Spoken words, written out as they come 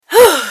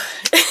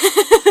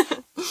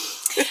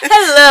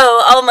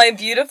all my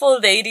beautiful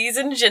ladies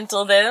and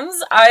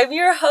gentlethems. I'm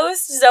your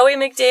host, Zoe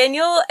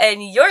McDaniel,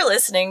 and you're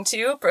listening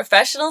to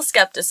Professional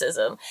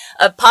Skepticism,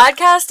 a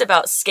podcast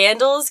about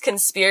scandals,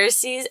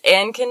 conspiracies,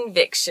 and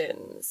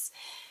convictions.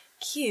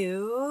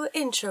 Cue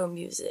intro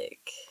music.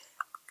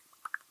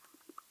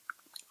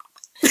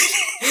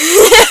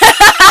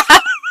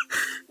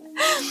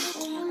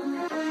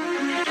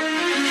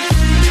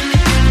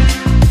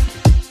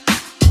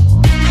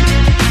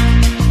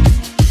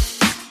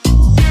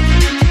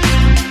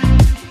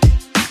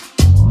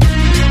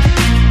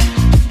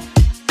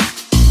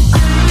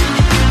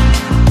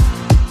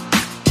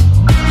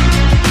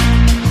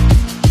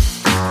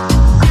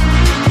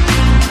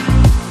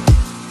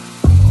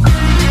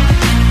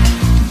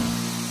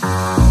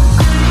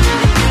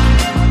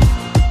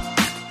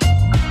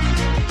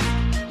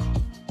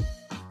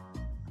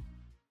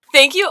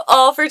 Thank you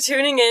all for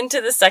tuning in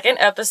to the second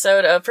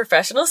episode of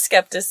Professional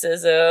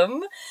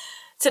Skepticism.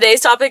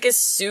 Today's topic is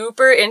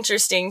super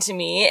interesting to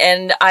me,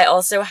 and I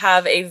also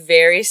have a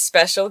very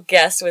special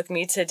guest with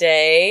me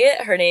today.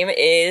 Her name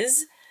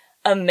is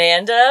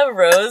Amanda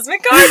Rose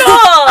McArdle.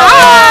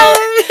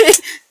 Hi!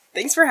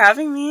 Thanks for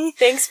having me.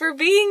 Thanks for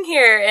being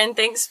here, and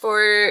thanks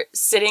for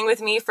sitting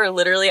with me for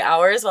literally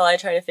hours while I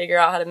try to figure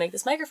out how to make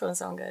this microphone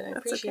sound good. I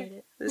appreciate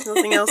it. There's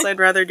nothing else I'd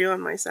rather do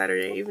on my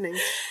Saturday evening.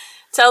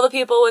 Tell the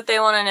people what they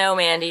want to know,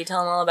 Mandy.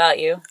 Tell them all about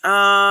you.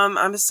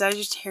 I'm a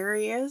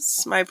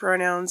Sagittarius. My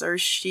pronouns are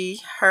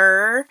she,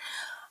 her.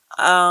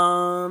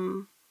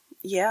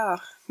 Yeah,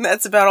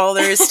 that's about all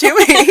there is to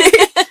me.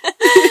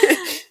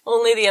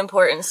 Only the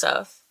important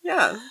stuff.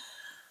 Yeah,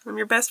 I'm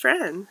your best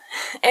friend.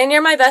 And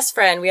you're my best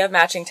friend. We have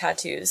matching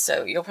tattoos,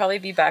 so you'll probably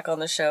be back on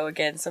the show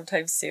again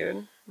sometime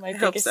soon. My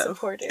biggest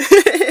supporter.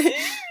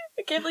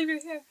 I can't believe you're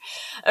here.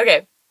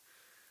 Okay.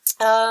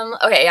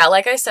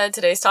 Like I said,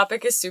 today's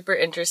topic is super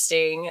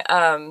interesting.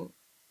 I don't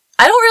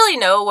really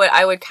know what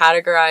I would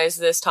categorize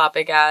this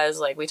topic as.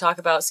 Like, we talk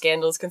about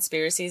scandals,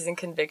 conspiracies, and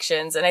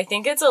convictions, and I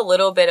think it's a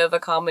little bit of a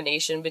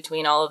combination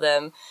between all of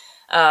them.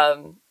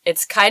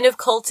 It's kind of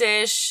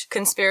cultish,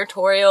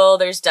 conspiratorial.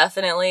 There's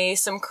definitely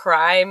some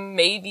crime,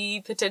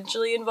 maybe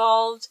potentially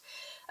involved.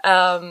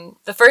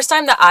 The first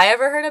time that I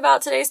ever heard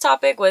about today's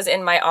topic was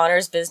in my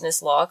honors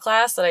business law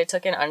class that I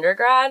took in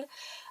undergrad.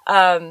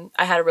 I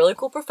had a really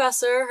cool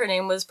professor. Her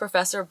name was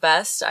Professor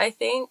Best, I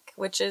think,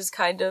 which is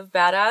kind of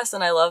badass,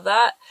 and I love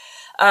that.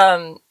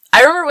 I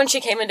remember when she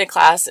came into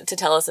class to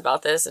tell us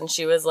about this, and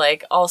she was,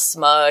 like, all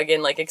smug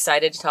and, like,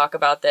 excited to talk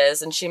about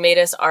this, and she made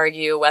us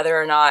argue whether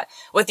or not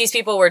what these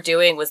people were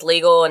doing was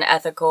legal and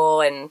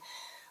ethical, and,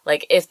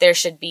 like, if there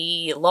should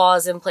be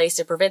laws in place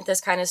to prevent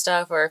this kind of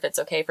stuff, or if it's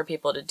okay for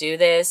people to do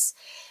this.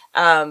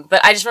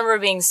 But I just remember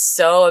being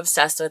so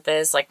obsessed with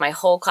this. Like, my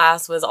whole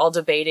class was all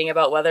debating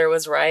about whether it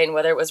was right and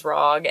whether it was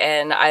wrong,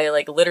 and I,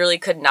 like, literally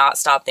could not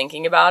stop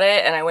thinking about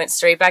it, and I went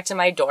straight back to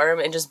my dorm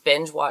and just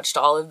binge watched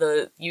all of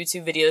the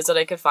YouTube videos that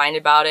I could find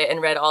about it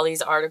and read all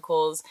these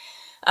articles.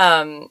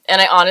 And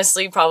I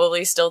honestly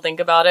probably still think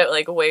about it,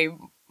 like, way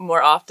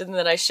more often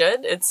than I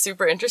should. It's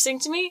super interesting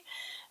to me.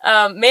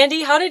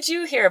 Mandy, how did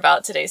you hear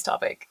about today's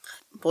topic?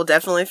 Well,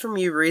 definitely from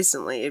you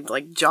recently. It,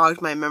 like,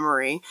 jogged my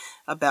memory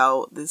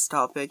about this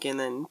topic,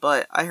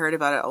 but I heard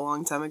about it a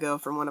long time ago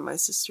from one of my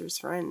sister's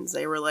friends.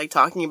 They were, like,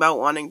 talking about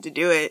wanting to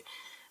do it,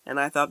 and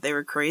I thought they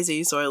were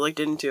crazy, so I looked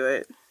into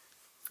it.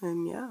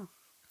 And yeah,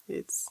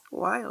 it's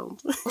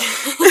wild.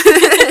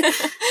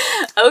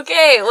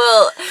 Okay,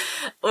 well,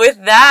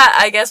 with that,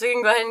 I guess we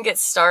can go ahead and get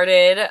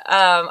started.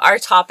 Our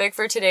topic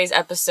for today's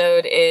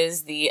episode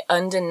is the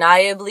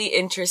undeniably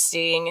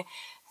interesting,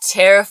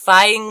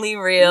 terrifyingly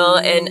real,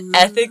 and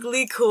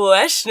ethically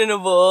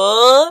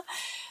questionable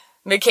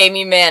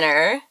McKamey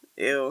Manor.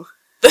 Ew.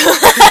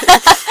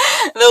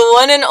 The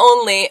one and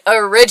only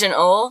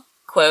original,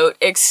 quote,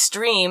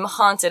 extreme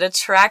haunted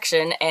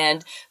attraction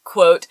and,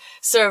 quote,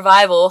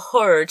 survival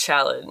horror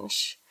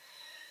challenge.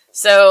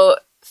 So,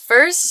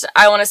 first,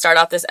 I want to start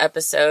off this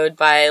episode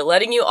by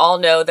letting you all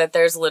know that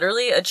there's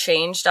literally a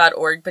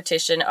change.org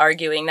petition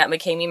arguing that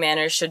McKamey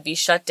Manor should be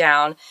shut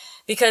down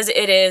because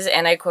it is,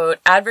 and I quote,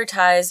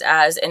 advertised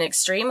as an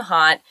extreme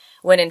haunt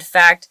when in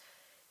fact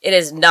it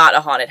is not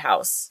a haunted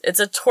house. It's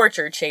a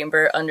torture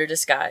chamber under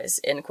disguise,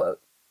 end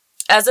quote.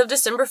 As of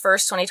December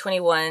 1st,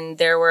 2021,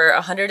 there were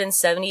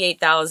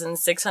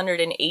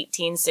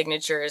 178,618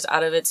 signatures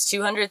out of its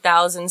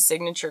 200,000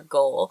 signature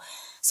goal.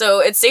 So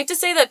it's safe to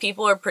say that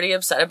people are pretty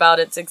upset about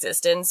its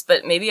existence,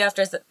 but maybe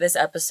after this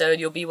episode,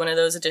 you'll be one of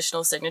those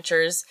additional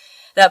signatures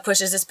that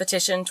pushes this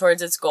petition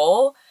towards its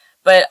goal.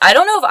 But I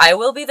don't know if I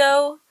will be,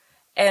 though.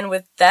 And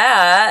with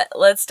that,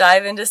 let's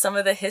dive into some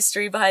of the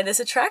history behind this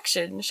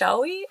attraction,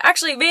 shall we?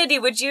 Actually, Mandy,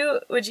 would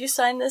you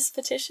sign this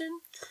petition?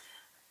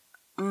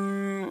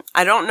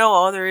 I don't know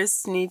all there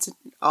is to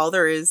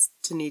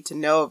need to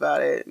know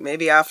about it.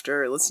 Maybe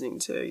after listening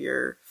to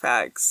your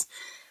facts.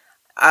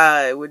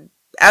 I would,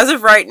 as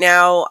of right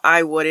now,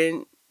 I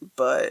wouldn't,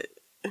 but...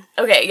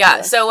 Okay,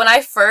 yeah. So when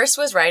I first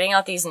was writing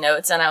out these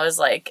notes and I was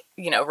like,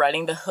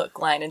 writing the hook,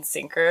 line, and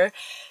sinker,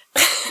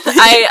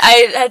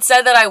 I had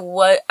said that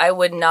I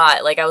would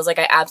not. Like, I was like,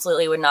 I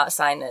absolutely would not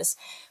sign this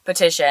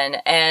petition.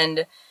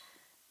 And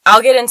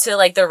I'll get into,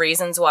 like, the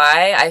reasons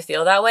why I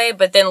feel that way.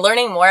 But then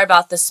learning more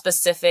about the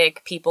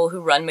specific people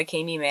who run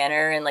McKamey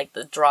Manor and, like,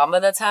 the drama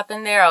that's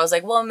happened there, I was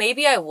like, well,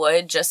 maybe I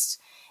would just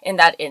in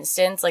that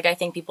instance. Like, I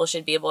think people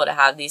should be able to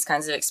have these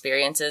kinds of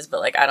experiences. But,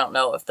 like, I don't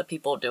know if the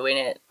people doing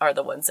it are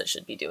the ones that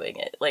should be doing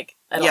it. Like,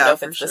 I don't know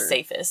if it's the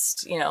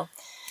safest, you know.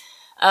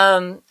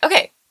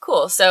 Okay,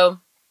 cool. So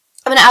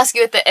I'm going to ask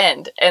you at the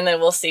end, and then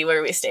we'll see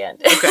where we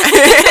stand. Okay.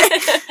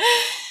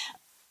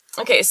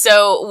 Okay,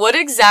 so what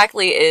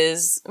exactly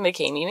is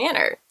McKamey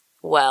Manor?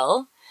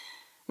 Well,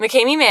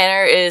 McKamey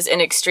Manor is an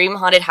extreme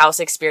haunted house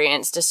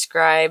experience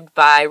described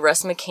by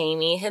Russ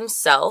McKamey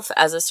himself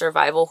as a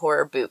survival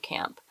horror boot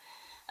camp.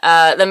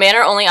 The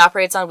manor only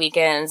operates on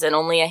weekends, and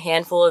only a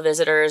handful of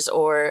visitors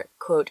or,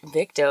 quote,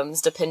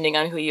 victims, depending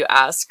on who you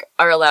ask,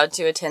 are allowed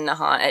to attend the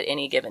haunt at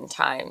any given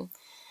time.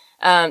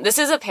 This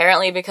is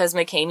apparently because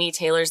McKamey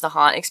tailors the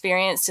haunt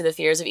experience to the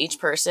fears of each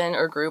person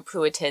or group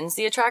who attends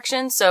the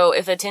attraction. So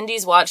if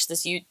attendees watch the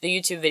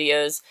YouTube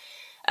videos,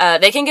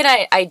 they can get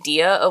an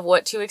idea of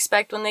what to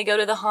expect when they go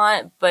to the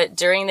haunt. But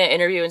during the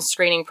interview and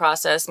screening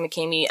process,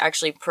 McKamey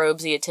actually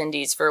probes the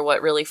attendees for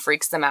what really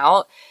freaks them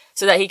out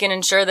so that he can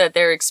ensure that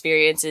their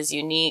experience is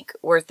unique,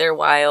 worth their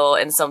while,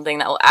 and something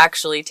that will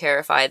actually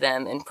terrify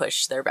them and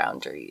push their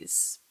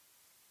boundaries.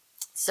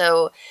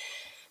 So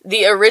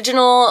the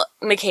original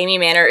McKamey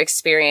Manor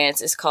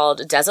experience is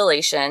called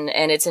Desolation,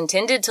 and it's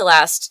intended to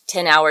last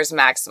 10 hours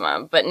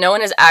maximum, but no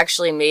one has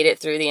actually made it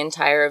through the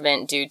entire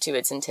event due to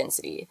its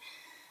intensity.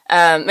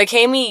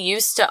 McKamey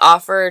used to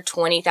offer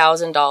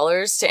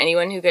 $20,000 to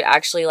anyone who could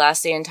actually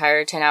last the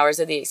entire 10 hours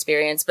of the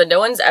experience, but no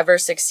one's ever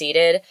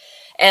succeeded.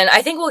 And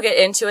I think we'll get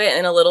into it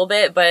in a little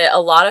bit, but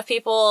a lot of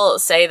people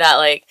say that,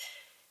 like,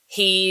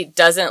 he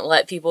doesn't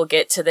let people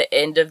get to the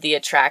end of the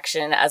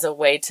attraction as a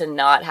way to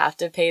not have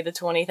to pay the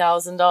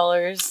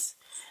 $20,000.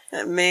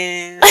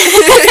 Man.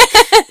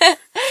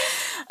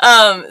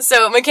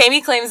 So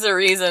McKamey claims the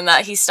reason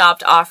that he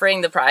stopped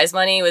offering the prize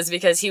money was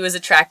because he was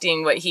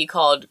attracting what he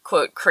called,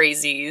 quote,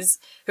 crazies,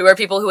 who are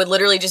people who would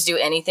literally just do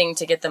anything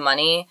to get the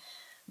money.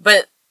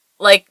 But,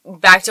 like,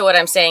 back to what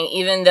I'm saying,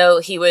 even though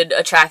he would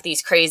attract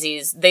these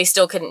crazies, they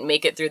still couldn't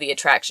make it through the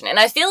attraction. And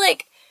I feel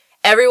like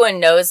everyone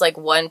knows, like,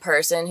 one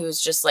person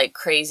who's just, like,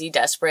 crazy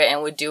desperate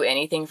and would do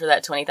anything for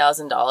that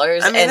 $20,000.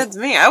 I mean, that's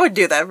me. I would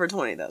do that for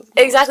 $20,000.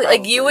 Exactly. Probably.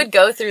 Like, you would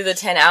go through the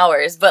 10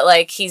 hours, but,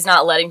 like, he's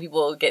not letting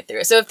people get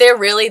through. So if they're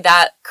really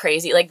that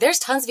crazy, like, there's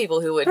tons of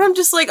people who would. But I'm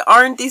just like,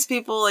 aren't these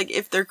people, like,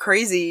 if they're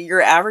crazy,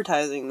 you're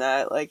advertising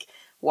that. Like,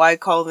 why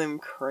call them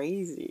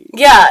crazy?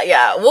 Yeah.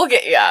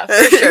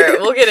 For sure.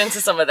 We'll get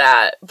into some of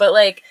that. But,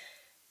 like,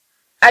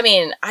 I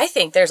mean, I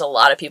think there's a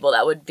lot of people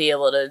that would be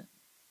able to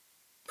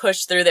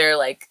push through their,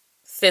 like,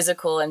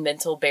 physical and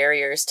mental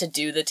barriers to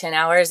do the 10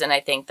 hours, and I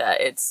think that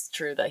it's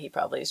true that he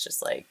probably is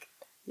just like,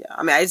 yeah,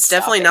 I mean, it's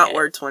definitely not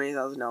worth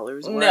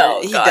 $20,000.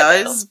 No, he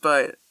does,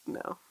 but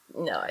no.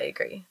 No, I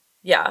agree.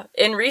 Yeah,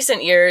 in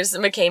recent years,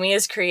 McKamey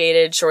has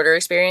created shorter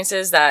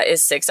experiences that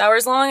is 6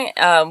 hours long,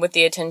 with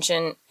the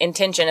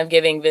intention of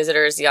giving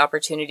visitors the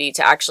opportunity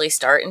to actually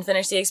start and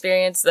finish the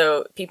experience,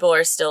 though people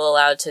are still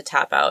allowed to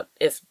tap out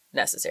if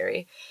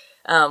necessary,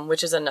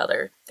 which is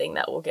another thing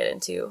that we'll get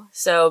into.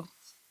 So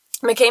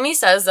McKamey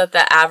says that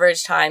the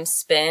average time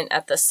spent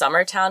at the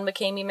Summertown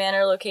McKamey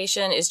Manor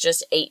location is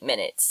just 8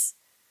 minutes,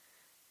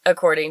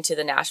 according to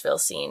the Nashville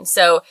scene.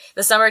 So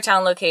the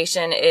Summertown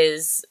location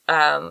is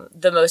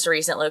the most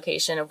recent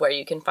location of where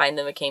you can find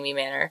the McKamey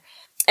Manor.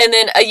 And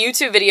then a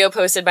YouTube video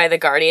posted by The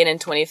Guardian in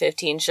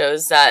 2015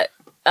 shows that,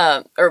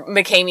 or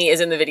McKamey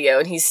is in the video,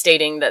 and he's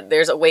stating that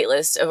there's a wait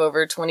list of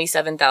over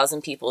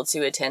 27,000 people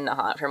to attend the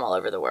haunt from all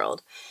over the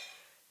world.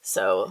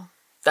 So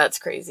that's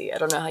crazy. I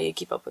don't know how you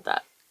keep up with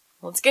that.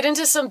 Let's get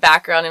into some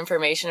background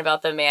information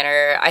about the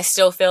manor. I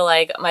still feel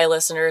like my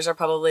listeners are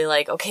probably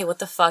like, okay, what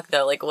the fuck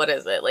though? Like, what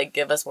is it? Like,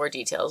 give us more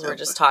details. We're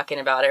just talking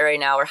about it right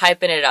now. We're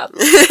hyping it up.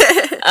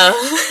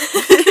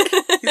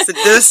 He's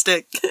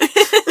sadistic.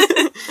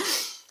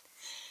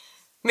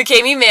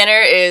 McKamey Manor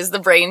is the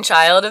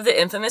brainchild of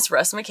the infamous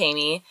Russ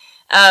McKamey.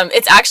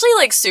 It's actually,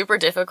 like, super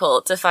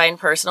difficult to find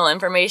personal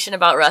information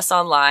about Russ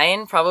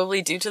online,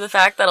 probably due to the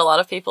fact that a lot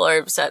of people are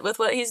upset with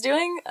what he's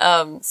doing.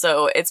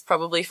 So it's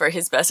probably for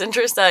his best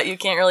interest that you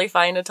can't really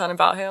find a ton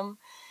about him.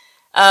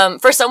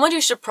 For someone who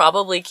should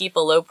probably keep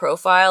a low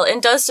profile,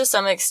 and does to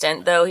some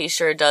extent, though, he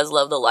sure does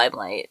love the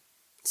limelight.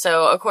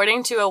 So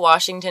according to a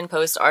Washington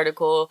Post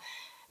article,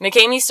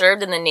 McKamey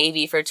served in the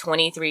Navy for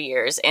 23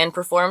 years and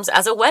performs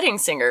as a wedding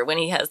singer when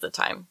he has the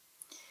time.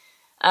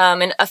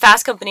 And a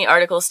Fast Company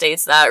article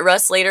states that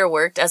Russ later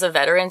worked as a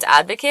veterans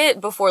advocate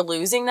before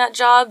losing that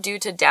job due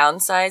to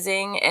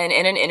downsizing. And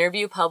in an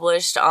interview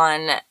published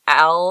on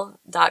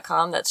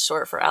al.com, that's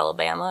short for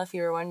Alabama, if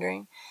you were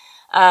wondering,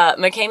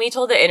 McKamey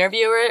told the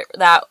interviewer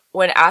that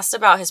when asked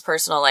about his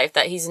personal life,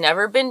 that he's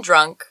never been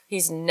drunk,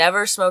 he's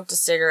never smoked a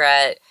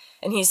cigarette,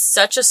 and he's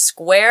such a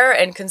square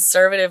and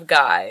conservative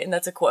guy. And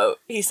that's a quote.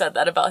 He said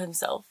that about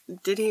himself.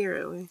 Did he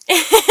really?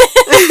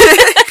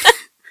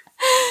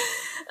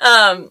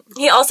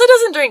 He also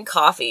doesn't drink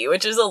coffee,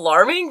 which is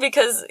alarming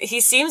because he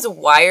seems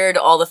wired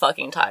all the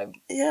fucking time.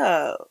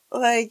 Yeah,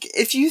 like,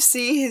 if you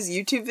see his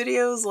YouTube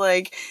videos,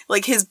 like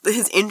his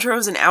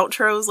intros and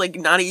outros, like,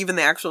 not even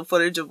the actual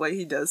footage of what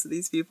he does to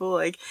these people,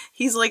 like,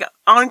 he's, like,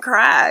 on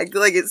crack,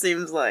 like, it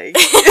seems like.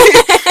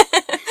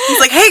 He's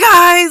like, hey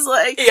guys,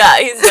 like. Yeah,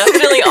 he's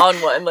definitely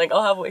on one, like,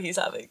 I'll have what he's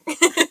having.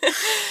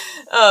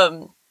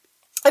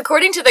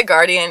 According to The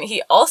Guardian,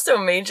 he also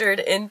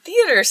majored in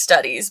theater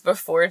studies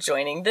before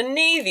joining the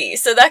Navy.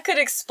 So that could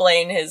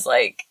explain his,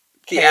 like,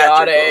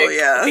 chaotic,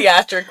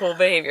 theatrical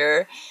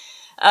behavior.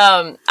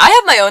 I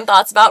have my own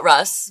thoughts about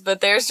Russ,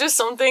 but there's just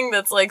something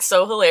that's, like,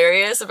 so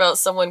hilarious about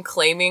someone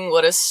claiming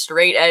what a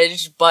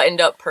straight-edged,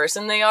 buttoned-up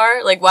person they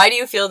are. Like, why do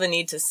you feel the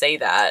need to say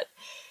that?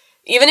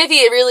 Even if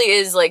he really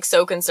is, like,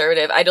 so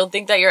conservative, I don't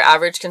think that your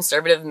average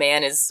conservative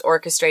man is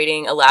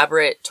orchestrating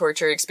elaborate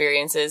torture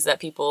experiences that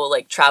people,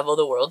 like, travel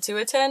the world to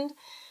attend.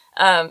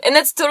 And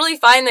that's totally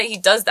fine that he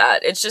does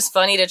that. It's just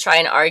funny to try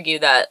and argue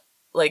that,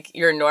 like,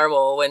 you're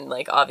normal when,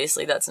 like,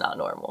 obviously that's not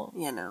normal.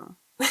 You know,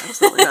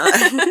 absolutely not.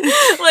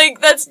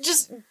 Like, that's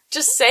just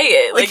say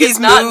it. Like it's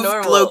not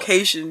normal.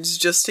 Locations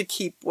just to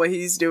keep what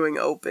he's doing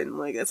open.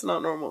 Like, that's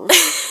not normal.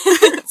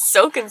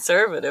 So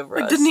conservative,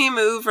 Russ. Like, didn't he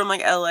move from,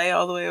 like, LA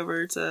all the way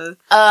over to...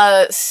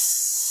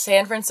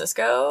 San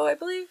Francisco, I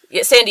believe?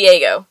 Yeah, San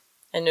Diego.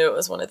 I knew it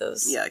was one of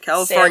those. Yeah,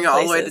 California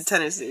all the way to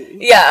Tennessee.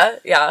 Yeah.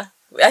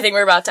 I think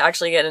we're about to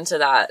actually get into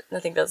that. I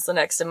think that's the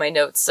next in my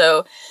notes.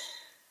 So,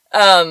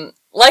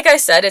 like I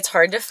said, it's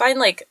hard to find,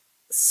 like,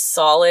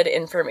 solid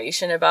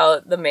information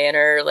about the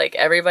Manor. Like,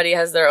 everybody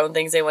has their own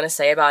things they want to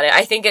say about it.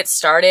 I think it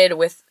started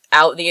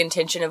without the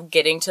intention of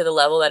getting to the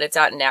level that it's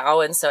at now,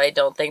 and so I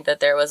don't think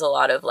that there was a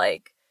lot of,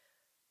 like,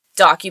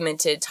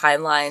 documented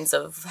timelines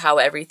of how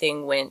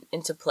everything went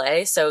into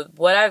play. So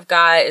what I've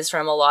got is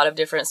from a lot of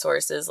different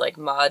sources, like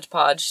Mod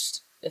Podge,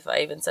 if I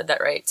even said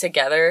that right,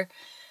 together.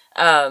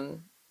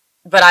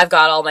 But I've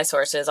got all my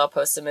sources. I'll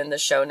post them in the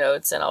show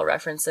notes and I'll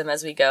reference them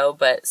as we go.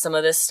 But some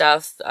of this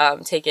stuff,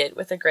 take it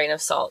with a grain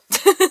of salt.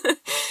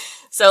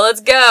 So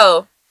let's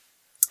go.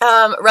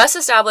 Russ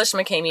established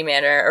McKamey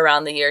Manor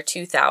around the year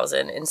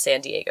 2000 in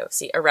San Diego.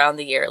 See, around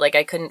the year. Like,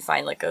 I couldn't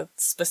find, like, a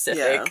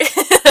specific... Yeah.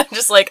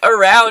 Just, like,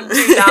 around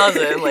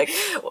 2000. Like,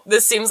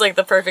 this seems like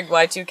the perfect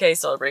Y2K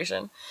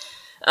celebration.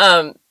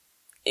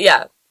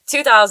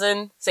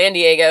 2000, San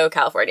Diego,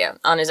 California,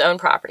 on his own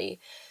property.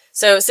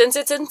 So, since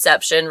its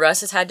inception, Russ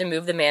has had to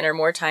move the manor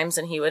more times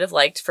than he would have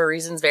liked for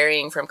reasons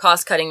varying from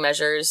cost-cutting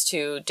measures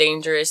to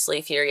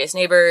dangerously furious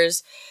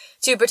neighbors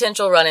to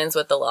potential run-ins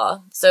with the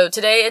law. So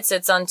today it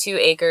sits on 2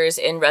 acres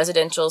in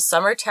residential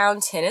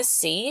Summertown,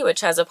 Tennessee,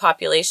 which has a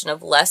population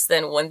of less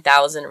than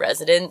 1,000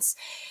 residents,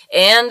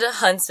 and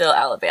Huntsville,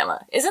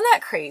 Alabama. Isn't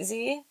that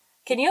crazy?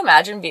 Can you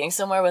imagine being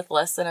somewhere with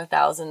less than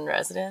 1,000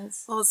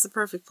 residents? Well, it's the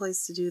perfect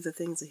place to do the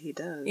things that he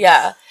does.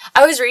 Yeah.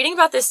 I was reading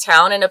about this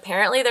town, and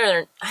apparently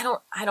I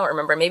don't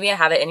remember, maybe I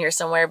have it in here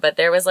somewhere, but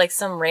there was, like,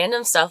 some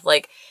random stuff,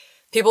 like,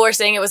 people were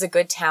saying it was a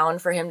good town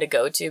for him to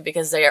go to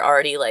because they are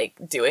already, like,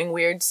 doing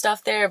weird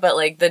stuff there, but,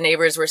 like, the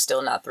neighbors were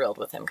still not thrilled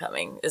with him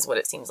coming, is what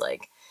it seems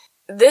like.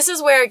 This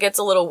is where it gets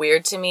a little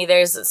weird to me.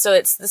 So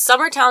it's the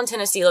Summertown,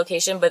 Tennessee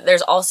location, but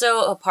there's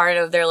also a part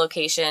of their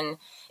location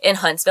in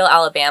Huntsville,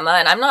 Alabama,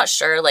 and I'm not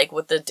sure, like,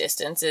 what the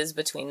distance is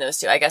between those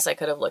two. I guess I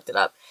could have looked it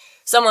up.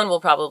 Someone will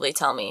probably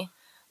tell me,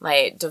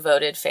 my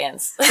devoted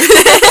fans.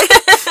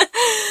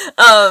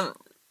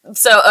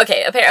 So,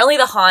 okay, apparently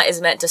the haunt is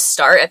meant to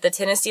start at the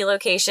Tennessee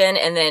location,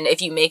 and then if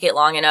you make it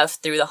long enough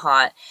through the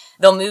haunt,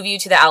 they'll move you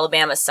to the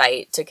Alabama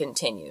site to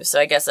continue. So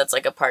I guess that's,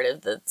 like, a part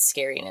of the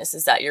scariness,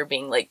 is that you're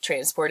being, like,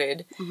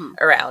 transported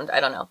around. I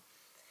don't know.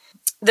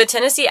 The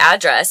Tennessee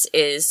address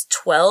is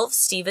 12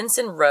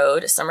 Stevenson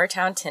Road,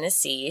 Summertown,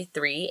 Tennessee,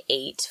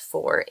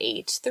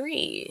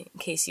 38483, in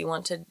case you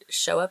want to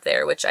show up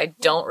there, which I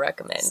don't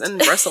recommend.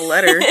 Send Russ a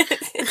letter.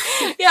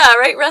 Yeah,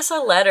 write Russ a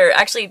letter.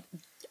 Actually,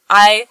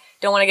 I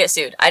don't want to get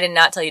sued. I did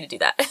not tell you to do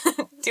that.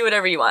 Do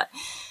whatever you want.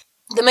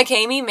 The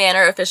McKamey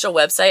Manor official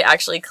website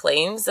actually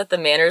claims that the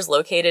manor is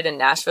located in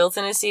Nashville,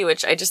 Tennessee,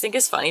 which I just think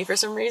is funny for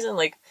some reason.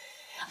 Like,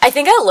 I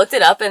think I looked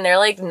it up and they're,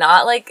 like,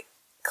 not, like,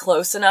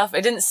 close enough.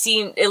 It didn't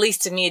seem, at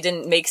least to me, it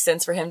didn't make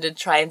sense for him to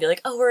try and be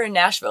like, oh, we're in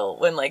Nashville,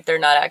 when, like, they're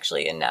not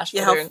actually in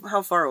Nashville. Yeah,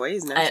 how far away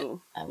is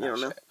Nashville? I'm not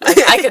sure.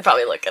 I could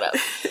probably look it up.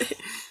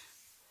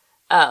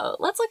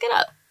 Let's look it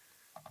up.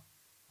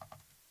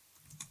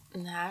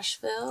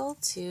 Nashville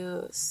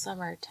to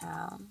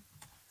Summertown.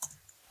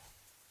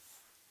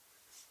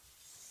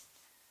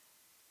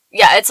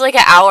 Yeah, it's like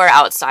an hour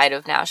outside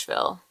of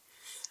Nashville.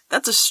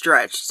 That's a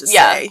stretch to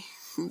say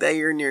that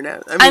you're near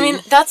Nashville. I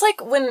mean, that's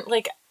like when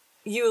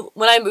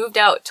I moved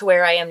out to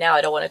where I am now,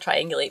 I don't want to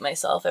triangulate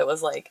myself. It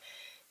was like,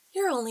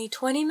 you're only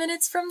 20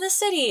 minutes from the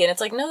city. And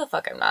it's like, no, the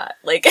fuck I'm not.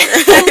 Like,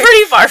 I'm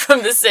pretty far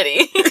from the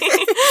city.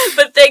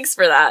 But thanks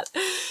for that.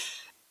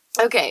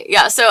 Okay,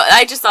 yeah, so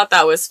I just thought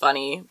that was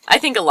funny. I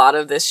think a lot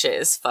of this shit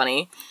is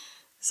funny.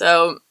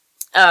 So,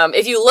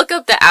 If you look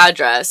up the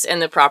address in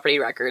the property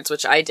records,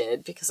 which I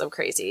did because I'm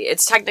crazy,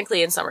 it's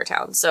technically in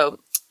Summertown. So,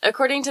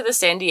 according to the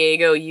San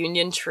Diego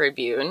Union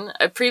Tribune,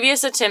 a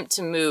previous attempt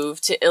to move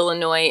to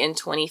Illinois in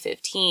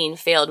 2015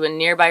 failed when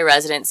nearby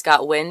residents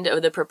got wind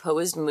of the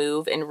proposed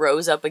move and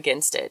rose up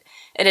against it.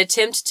 An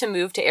attempt to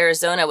move to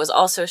Arizona was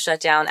also shut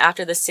down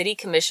after the city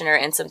commissioner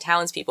and some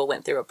townspeople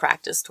went through a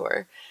practice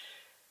tour.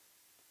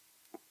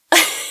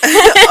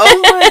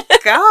 Oh my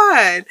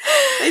god.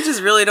 They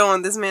just really don't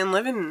want this man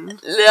living.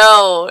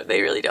 No,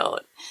 they really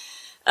don't.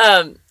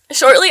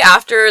 Shortly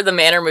after the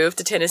Manor moved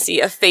to Tennessee,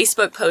 a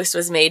Facebook post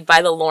was made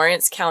by the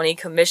Lawrence County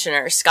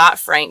Commissioner, Scott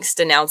Franks,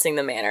 denouncing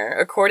the Manor.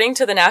 According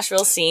to the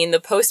Nashville Scene, the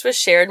post was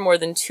shared more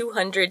than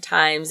 200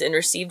 times and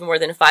received more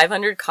than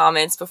 500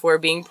 comments before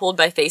being pulled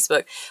by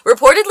Facebook,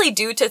 reportedly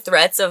due to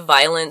threats of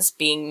violence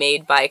being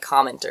made by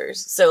commenters.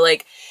 So,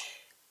 like,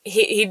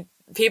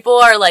 people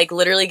are, like,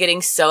 literally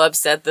getting so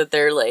upset that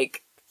they're,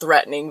 like,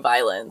 threatening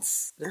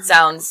violence. It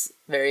sounds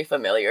very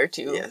familiar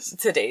to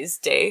today's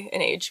day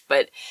and age,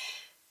 but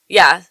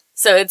yeah.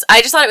 So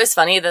I just thought it was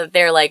funny that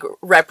they're, like,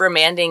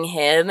 reprimanding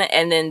him,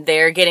 and then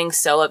they're getting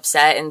so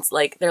upset, and,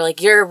 like, they're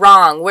like, you're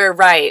wrong, we're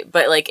right,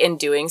 but, like, in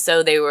doing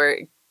so, they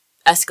were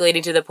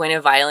escalating to the point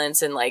of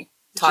violence and, like,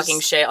 talking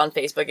shit on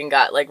Facebook and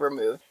got, like,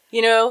 removed,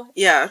 you know?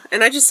 Yeah,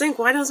 and I just think,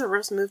 why doesn't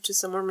Russ move to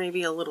somewhere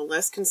maybe a little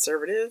less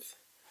conservative?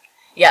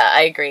 Yeah,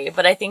 I agree,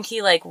 but I think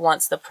he, like,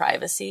 wants the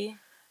privacy.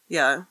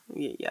 Yeah,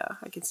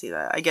 I can see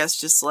that. I guess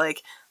just,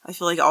 like, I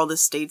feel like all the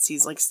states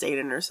he's, like, stayed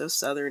in are so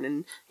southern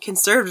and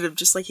conservative,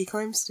 just like he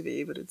claims to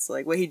be, but it's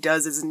like, what he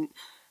does isn't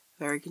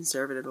very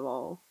conservative at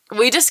all.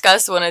 We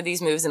discussed one of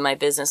these moves in my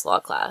business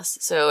law class,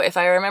 so if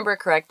I remember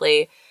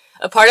correctly,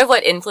 a part of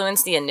what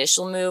influenced the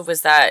initial move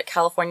was that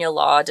California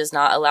law does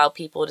not allow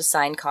people to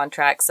sign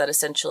contracts that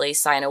essentially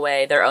sign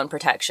away their own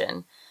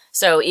protection.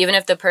 So even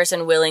if the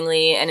person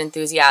willingly and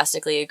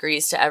enthusiastically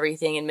agrees to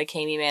everything in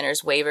McKamey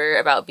Manor's waiver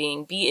about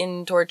being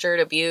beaten, tortured,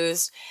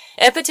 abused,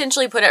 and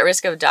potentially put at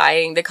risk of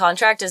dying, the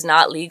contract is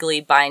not legally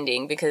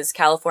binding because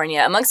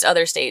California, amongst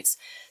other states,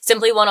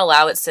 simply won't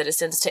allow its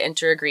citizens to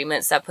enter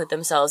agreements that put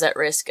themselves at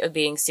risk of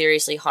being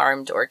seriously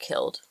harmed or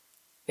killed.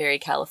 Very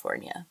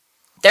California.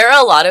 There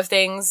are a lot of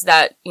things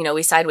that, you know,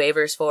 we sign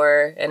waivers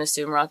for and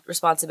assume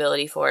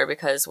responsibility for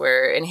because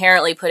we're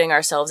inherently putting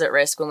ourselves at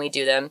risk when we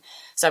do them.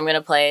 So I'm going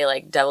to play,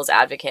 like, devil's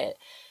advocate.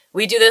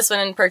 We do this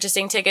when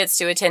purchasing tickets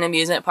to attend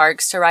amusement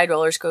parks, to ride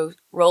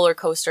roller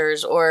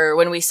coasters, or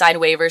when we sign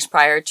waivers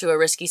prior to a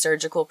risky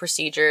surgical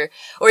procedure,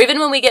 or even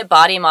when we get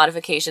body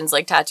modifications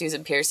like tattoos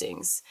and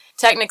piercings.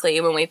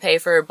 Technically, when we pay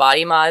for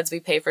body mods, we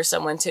pay for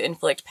someone to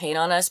inflict pain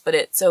on us, but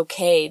it's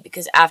okay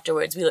because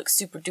afterwards we look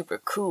super duper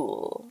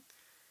cool.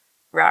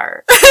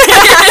 Rawr.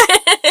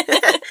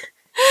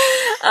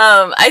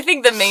 I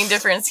think the main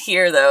difference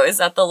here, though, is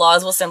that the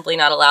laws will simply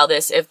not allow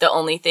this if the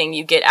only thing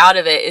you get out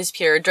of it is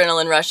pure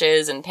adrenaline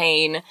rushes and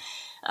pain.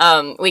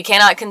 We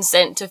cannot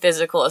consent to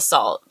physical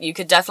assault. You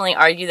could definitely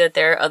argue that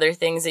there are other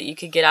things that you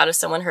could get out of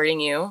someone hurting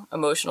you.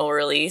 Emotional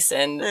release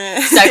and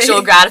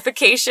sexual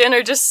gratification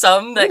are just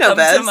some that come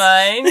to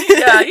mind.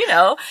 Yeah, you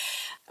know.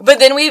 But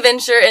then we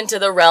venture into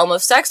the realm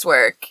of sex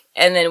work,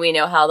 and then we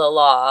know how the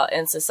law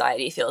and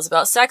society feels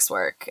about sex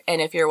work. And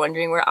if you're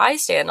wondering where I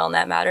stand on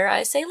that matter,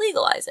 I say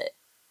legalize it.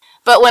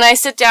 But when I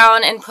sit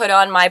down and put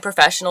on my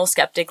professional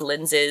skeptic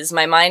lenses,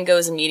 my mind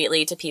goes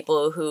immediately to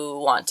people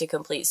who want to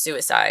complete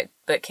suicide,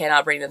 but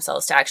cannot bring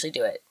themselves to actually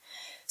do it.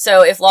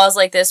 So if laws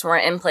like this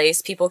weren't in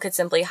place, people could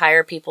simply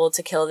hire people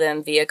to kill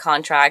them via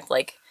contract,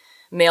 like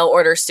mail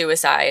order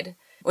suicide.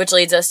 Which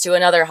leads us to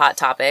another hot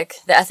topic,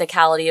 the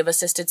ethicality of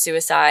assisted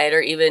suicide,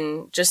 or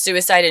even just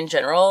suicide in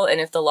general, and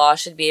if the law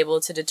should be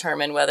able to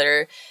determine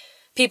whether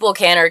people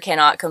can or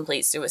cannot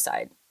complete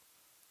suicide.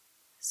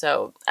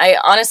 So, I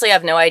honestly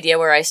have no idea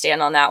where I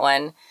stand on that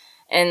one,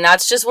 and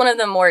that's just one of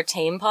the more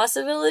tame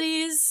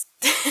possibilities.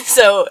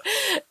 So,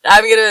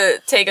 I'm gonna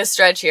take a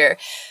stretch here.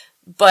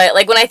 But,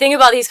 like, when I think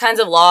about these kinds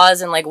of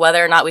laws and, like,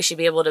 whether or not we should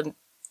be able to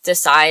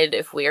decide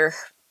if we're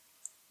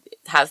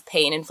have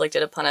pain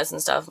inflicted upon us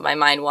and stuff, my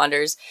mind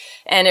wanders.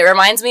 And it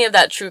reminds me of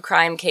that true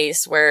crime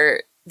case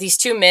where these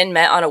two men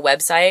met on a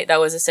website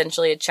that was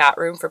essentially a chat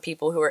room for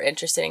people who were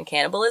interested in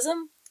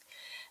cannibalism.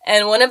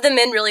 And one of the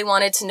men really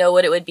wanted to know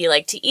what it would be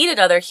like to eat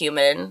another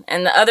human,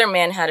 and the other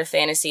man had a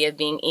fantasy of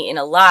being eaten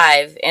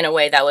alive in a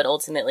way that would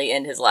ultimately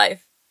end his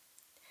life.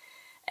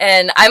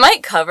 And I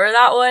might cover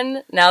that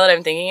one now that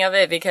I'm thinking of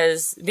it,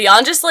 because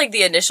beyond just, like,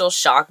 the initial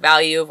shock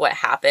value of what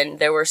happened,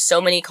 there were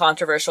so many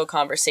controversial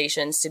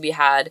conversations to be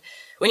had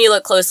when you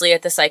look closely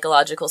at the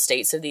psychological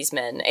states of these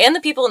men and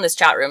the people in this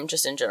chat room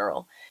just in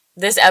general.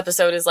 This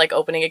episode is like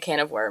opening a can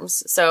of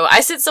worms. So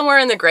I sit somewhere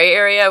in the gray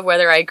area of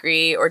whether I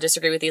agree or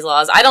disagree with these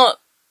laws.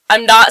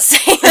 I'm not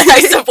saying that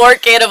I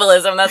support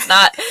cannibalism. That's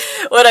not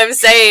what I'm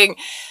saying.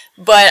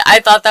 But I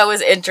thought that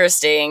was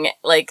interesting,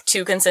 like,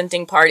 two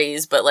consenting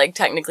parties, but, like,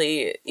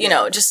 technically, you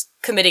know, just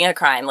committing a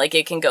crime. Like,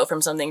 it can go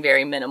from something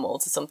very minimal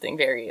to something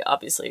very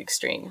obviously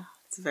extreme.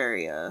 It's a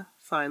very,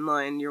 fine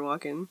line you're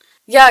walking.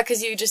 Yeah,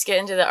 because you just get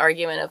into the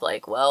argument of,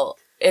 like, well,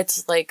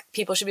 it's, like,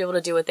 people should be able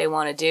to do what they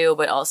want to do,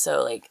 but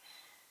also, like,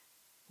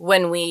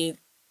 when we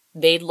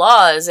made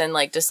laws and,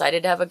 like,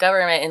 decided to have a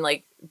government and,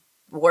 like,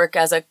 work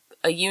as a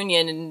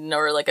union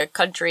or, like, a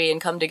country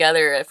and come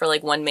together for,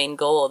 like, one main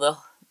goal, the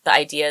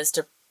idea is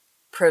to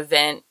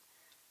prevent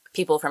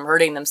people from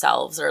hurting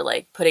themselves or,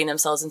 like, putting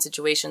themselves in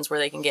situations where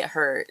they can get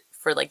hurt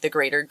for, like, the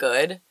greater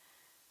good.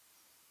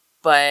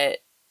 But,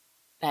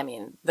 I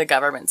mean, the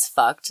government's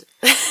fucked.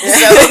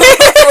 So,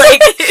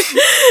 like,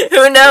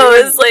 who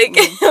knows? Like,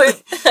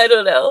 I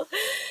don't know.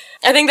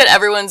 I think that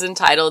everyone's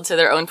entitled to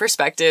their own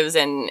perspectives,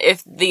 and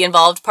if the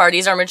involved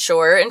parties are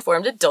mature,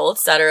 informed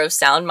adults that are of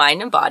sound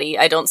mind and body,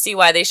 I don't see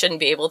why they shouldn't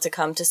be able to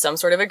come to some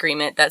sort of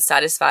agreement that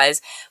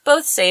satisfies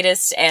both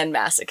sadists and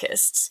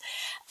masochists.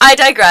 I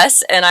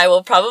digress, and I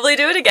will probably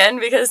do it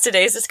again because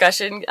today's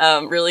discussion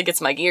really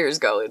gets my gears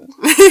going.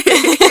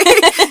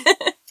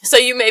 So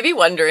you may be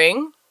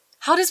wondering,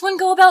 how does one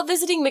go about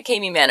visiting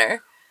McKamey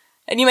Manor?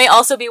 And you may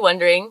also be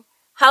wondering,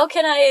 how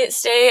can I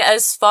stay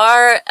as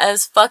far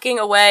as fucking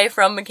away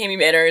from McKamey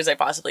Manor as I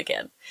possibly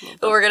can?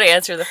 But we're going to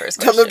answer the first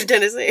question. Don't move to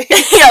Tennessee.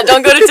 Yeah,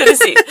 don't go to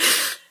Tennessee.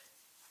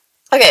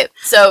 Okay,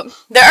 so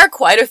there are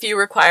quite a few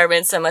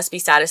requirements that must be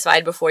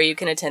satisfied before you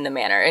can attend the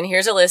manor, and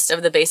here's a list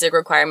of the basic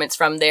requirements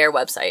from their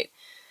website.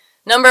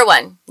 Number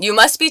 1, you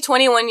must be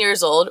 21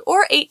 years old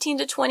or 18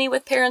 to 20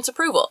 with parents'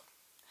 approval.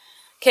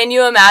 Can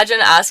you imagine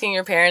asking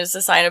your parents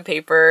to sign a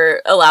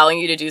paper allowing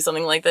you to do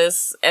something like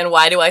this? And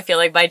why do I feel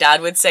like my dad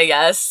would say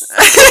yes?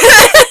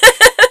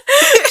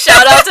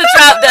 Shout out to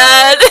Trap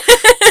Dad!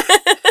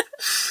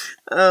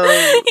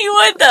 He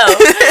would, though.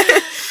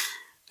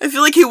 I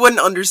feel like he wouldn't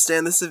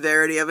understand the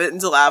severity of it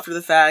until after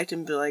the fact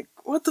and be like,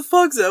 what the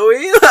fuck,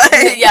 Zoe?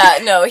 Like... Yeah,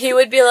 no, he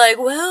would be like,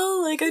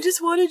 well, like, I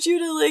just wanted you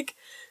to, like,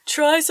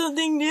 try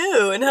something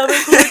new and have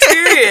a cool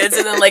experience.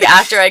 And then, like,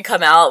 after I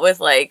come out with,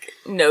 like,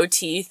 no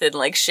teeth and,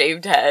 like,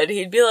 shaved head,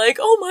 he'd be like,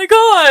 oh my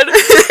god,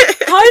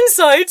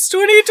 hindsight's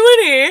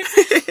 2020.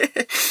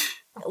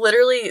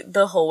 Literally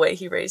the whole way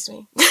he raised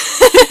me.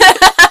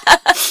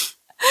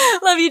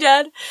 Love you,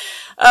 Dad.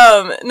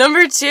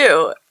 Number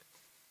 2.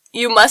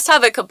 You must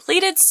have a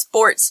completed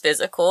sports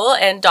physical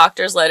and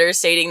doctor's letters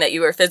stating that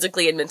you are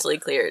physically and mentally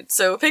cleared.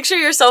 So picture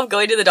yourself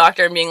going to the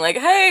doctor and being like,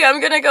 hey, I'm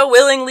gonna go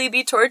willingly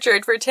be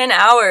tortured for 10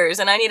 hours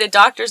and I need a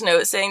doctor's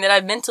note saying that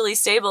I'm mentally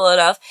stable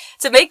enough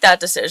to make that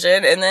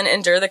decision and then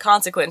endure the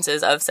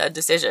consequences of said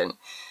decision.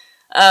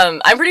 I'm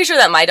pretty sure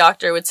that my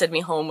doctor would send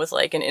me home with,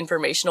 like, an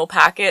informational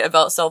packet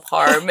about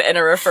self-harm and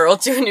a referral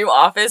to a new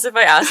office if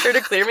I asked her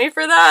to clear me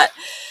for that.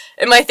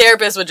 And my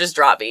therapist would just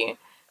drop me.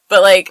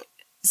 But, like,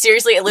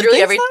 seriously,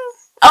 literally every... So?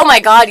 Oh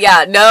my god,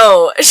 yeah,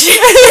 no.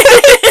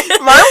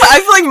 I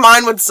feel like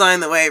mine would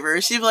sign the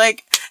waiver. She'd be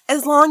like,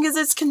 as long as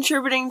it's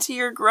contributing to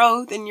your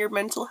growth and your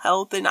mental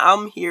health, then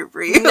I'm here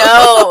for you.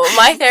 No,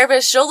 my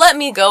therapist, she'll let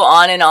me go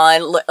on and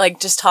on, like,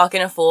 just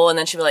talking a fool, and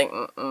then she'll be like,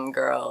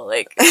 girl,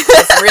 like,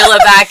 let's reel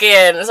it back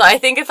in. So I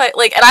think if I,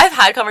 like, and I've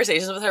had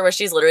conversations with her where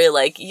she's literally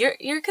like,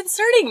 you're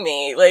concerning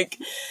me. Like,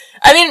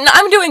 I mean,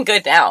 I'm doing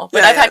good now,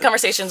 but I've had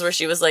conversations where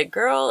she was like,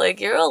 girl,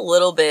 like, you're a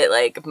little bit,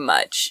 like,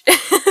 much.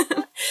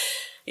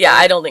 Yeah,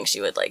 I don't think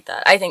she would like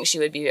that. I think she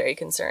would be very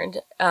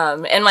concerned.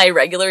 And my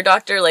regular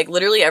doctor, like,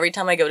 literally every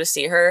time I go to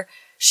see her,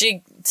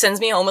 she sends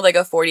me home with, like,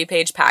 a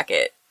 40-page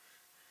packet.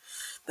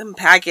 Them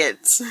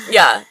packets.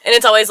 Yeah, and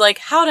it's always like,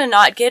 how to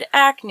not get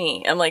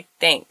acne. I'm like,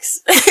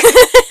 thanks.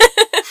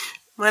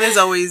 Mine is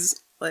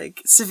always,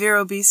 like, severe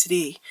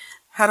obesity,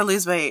 how to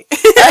lose weight. They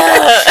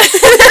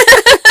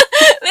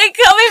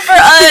coming for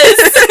us!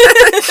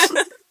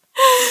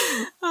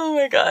 Oh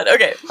my god,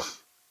 okay.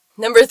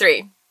 Number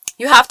 3.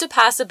 You have to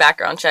pass a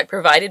background check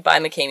provided by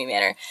McKamey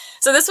Manor.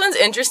 So this one's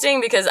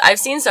interesting because I've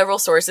seen several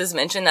sources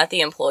mention that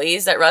the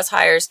employees that Russ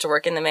hires to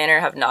work in the manor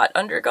have not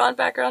undergone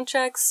background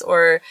checks,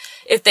 or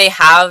if they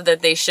have,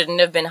 that they shouldn't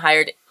have been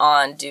hired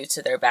on due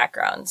to their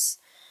backgrounds.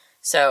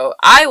 So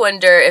I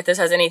wonder if this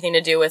has anything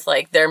to do with,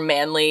 like, their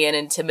manly and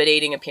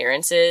intimidating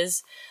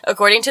appearances.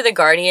 According to The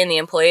Guardian, the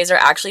employees are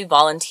actually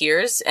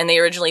volunteers, and they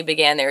originally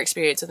began their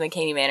experience with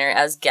McKamey Manor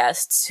as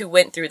guests who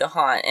went through the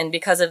haunt, and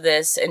because of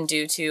this, and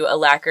due to a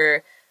lack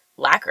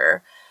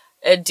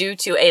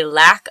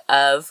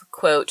of,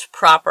 quote,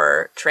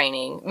 proper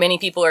training, many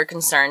people are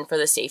concerned for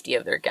the safety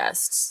of their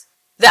guests.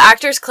 The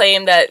actors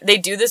claim that they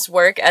do this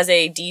work as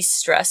a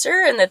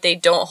de-stressor and that they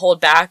don't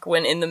hold back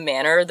when in the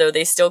manor, though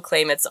they still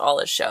claim it's all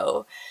a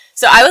show.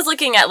 So I was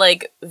looking at,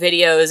 like,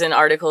 videos and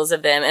articles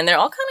of them, and they're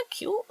all kind of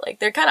cute. Like,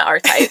 they're kind of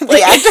R-type.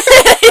 Like,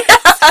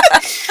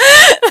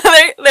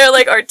 they're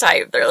like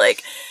R-type. They're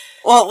like...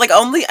 Well, like,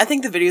 only, I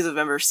think the videos I've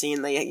ever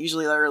seen, they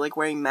usually are, like,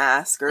 wearing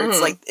masks, or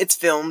it's, like, it's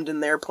filmed in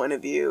their point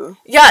of view.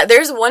 Yeah,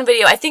 there's one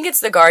video, I think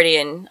it's the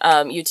Guardian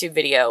YouTube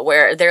video,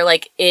 where they're,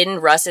 like, in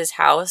Russ's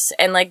house,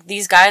 and, like,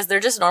 these guys, they're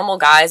just normal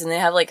guys, and they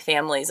have, like,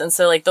 families, and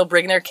so, like, they'll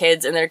bring their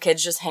kids, and their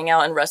kids just hang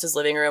out in Russ's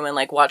living room and,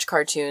 like, watch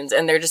cartoons,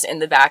 and they're just in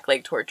the back,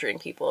 like, torturing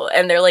people,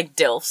 and they're, like,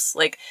 DILFs,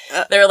 like,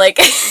 they're, like,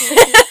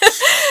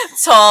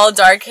 tall,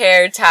 dark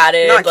hair,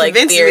 tatted, like, bearded. Not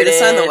convincing me to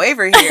sign the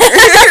waiver here.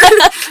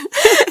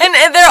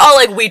 and they're all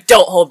like, we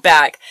don't hold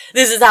back.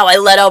 This is how I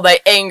let out my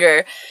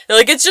anger. They're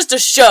like, it's just a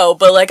show,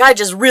 but like, I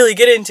just really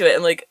get into it.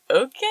 I'm like,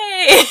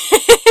 okay.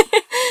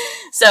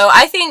 So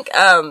I think,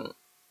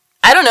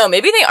 I don't know,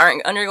 maybe they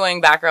aren't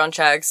undergoing background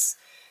checks.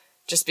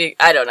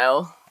 I don't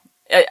know.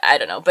 I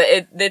don't know, but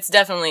it's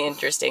definitely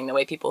interesting the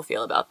way people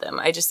feel about them.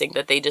 I just think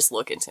that they just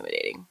look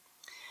intimidating.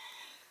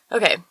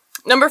 Okay,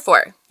 number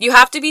 4. You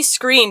have to be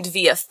screened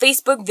via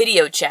Facebook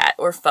video chat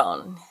or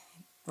phone.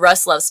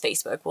 Russ loves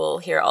Facebook. We'll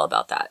hear all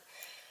about that.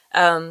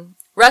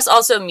 Russ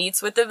also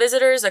meets with the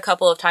visitors a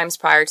couple of times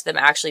prior to them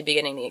actually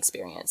beginning the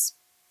experience.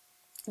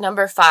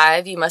 Number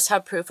 5, you must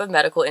have proof of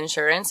medical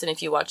insurance, and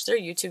if you watch their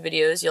YouTube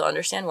videos, you'll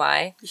understand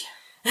why. Yeah.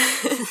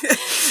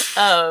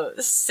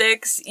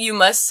 6, you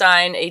must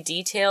sign a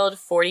detailed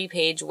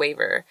 40-page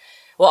waiver.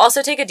 We'll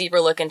also take a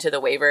deeper look into the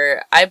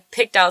waiver. I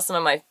picked out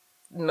some of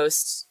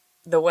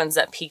the ones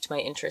that piqued my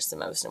interest the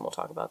most, and we'll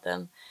talk about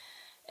them.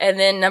 And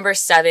then number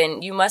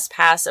 7, you must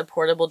pass a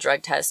portable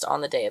drug test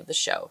on the day of the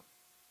show.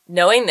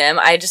 Knowing them,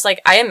 I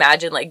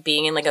imagine, like,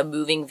 being in, like, a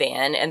moving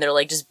van, and they're,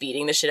 like, just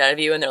beating the shit out of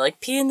you, and they're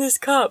like, pee in this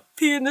cup.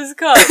 And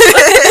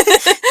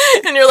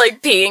you're,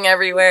 like, peeing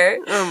everywhere.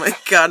 Oh my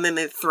god, and then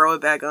they throw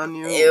it back on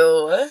you.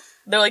 Ew.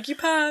 They're like, you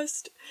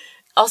passed.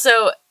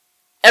 Also,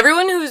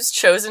 everyone who's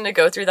chosen to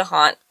go through the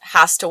haunt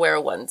has to wear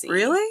a onesie.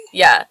 Really?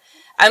 Yeah.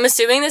 I'm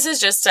assuming this is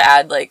just to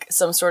add, like,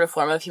 some sort of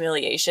form of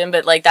humiliation,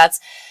 but, like,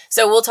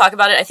 so we'll talk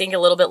about it, I think, a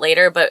little bit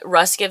later, but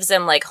Russ gives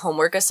them, like,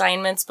 homework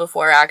assignments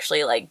before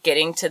actually, like,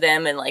 getting to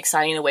them and, like,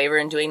 signing the waiver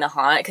and doing the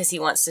haunt, because he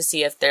wants to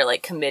see if they're,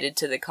 like, committed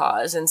to the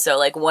cause. And so,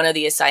 like, one of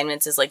the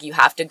assignments is, like, you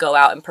have to go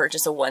out and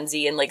purchase a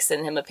onesie and, like,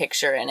 send him a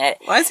picture in it.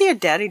 Why is he a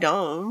daddy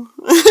dong?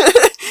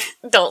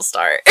 Don't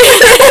start.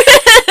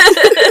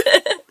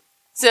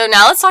 So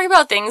now let's talk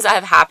about things that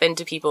have happened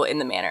to people in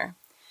the manor.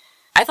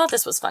 I thought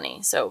this was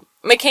funny. So,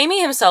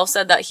 McKamey himself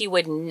said that he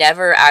would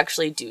never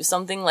actually do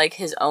something like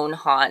his own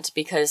haunt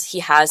because he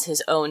has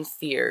his own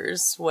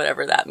fears,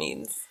 whatever that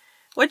means.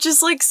 Which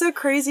is, like, so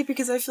crazy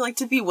because I feel like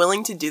to be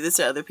willing to do this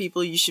to other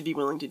people, you should be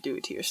willing to do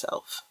it to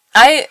yourself.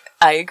 I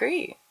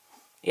agree.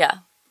 Yeah,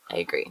 I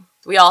agree.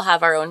 We all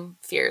have our own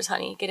fears,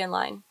 honey. Get in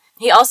line.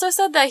 He also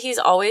said that he's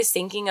always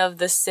thinking of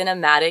the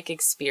cinematic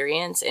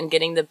experience and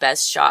getting the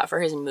best shot for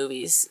his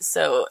movies,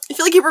 so... I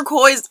feel like he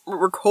records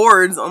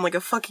on, like, a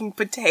fucking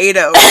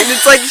potato, and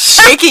it's, like,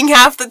 shaking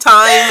half the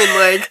time, and,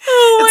 like,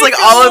 it's, like,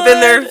 all up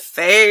in their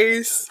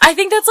face. I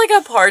think that's, like,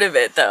 a part of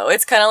it, though.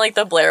 It's kind of like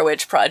the Blair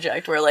Witch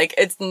Project, where, like,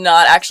 it's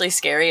not actually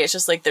scary, it's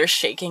just, like, they're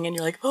shaking, and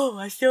you're like, oh,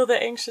 I feel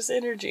the anxious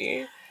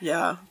energy.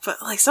 Yeah,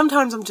 but, like,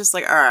 sometimes I'm just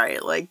like,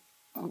 alright, like,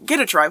 get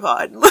a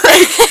tripod.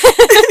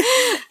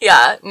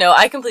 Yeah, no,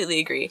 I completely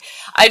agree.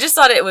 I just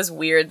thought it was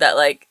weird that,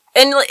 like,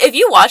 and like, if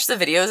you watch the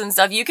videos and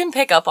stuff, you can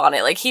pick up on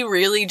it. Like, he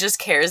really just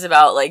cares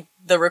about, like,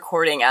 the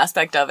recording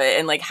aspect of it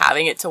and, like,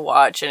 having it to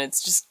watch, and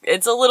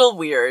it's a little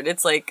weird.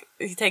 It's, like,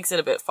 he takes it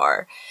a bit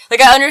far.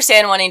 Like, I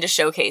understand wanting to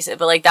showcase it,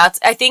 but, like,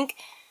 I think,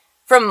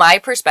 from my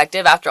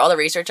perspective, after all the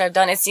research I've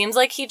done, it seems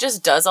like he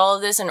just does all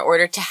of this in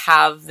order to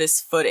have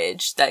this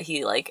footage that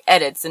he, like,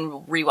 edits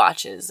and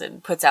rewatches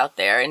and puts out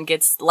there and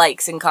gets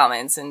likes and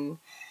comments, and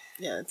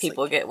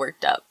people get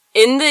worked up.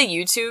 In the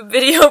YouTube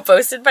video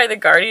posted by The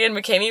Guardian,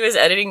 McKamey was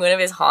editing one of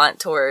his haunt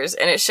tours,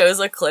 and it shows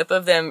a clip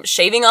of them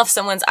shaving off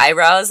someone's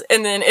eyebrows,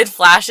 and then it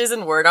flashes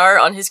in word art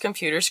on his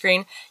computer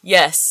screen,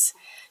 yes,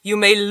 you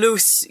may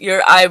loose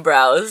your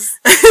eyebrows.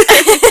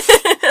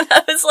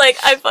 I was like,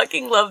 I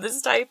fucking love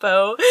this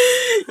typo.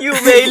 You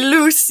may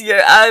loose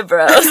your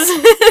eyebrows.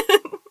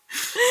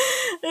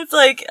 It's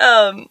like,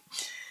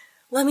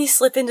 let me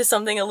slip into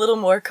something a little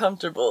more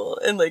comfortable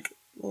and, like,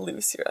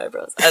 loose your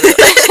eyebrows. I don't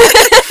know.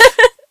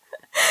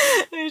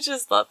 I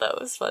just thought that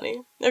was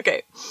funny.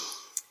 Okay.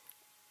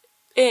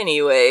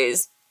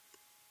 Anyways,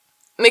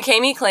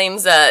 McKamey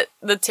claims that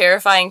the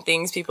terrifying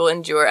things people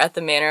endure at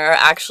the manor are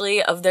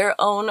actually of their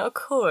own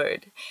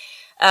accord.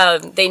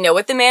 They know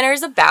what the manor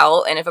is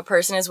about, and if a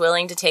person is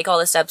willing to take all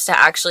the steps to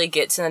actually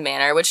get to the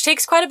manor, which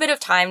takes quite a bit of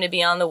time to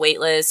be on the wait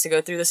list, to go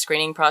through the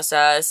screening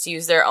process, to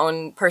use their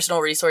own personal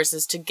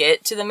resources to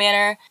get to the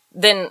manor,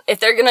 then if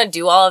they're gonna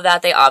do all of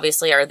that, they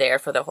obviously are there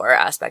for the horror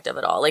aspect of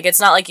it all. Like, it's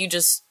not like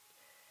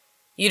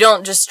you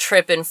don't just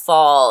trip and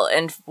fall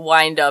and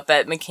wind up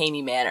at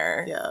McKamey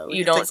Manor. Yeah,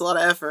 it takes a lot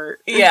of effort.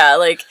 Yeah,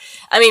 like,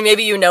 I mean,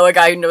 maybe you know a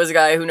guy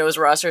who knows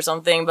Russ or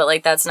something, but,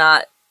 like, that's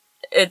not,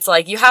 it's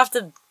like, you have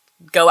to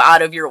go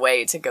out of your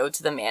way to go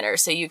to the manor,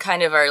 so you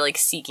kind of are, like,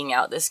 seeking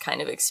out this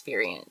kind of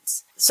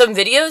experience. Some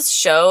videos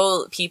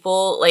show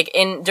people, like,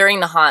 during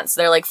the haunts,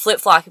 they're, like,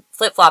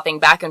 flip-flopping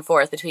back and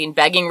forth between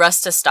begging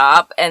Russ to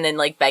stop and then,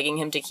 like, begging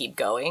him to keep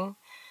going.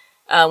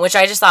 Which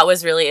I just thought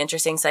was really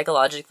interesting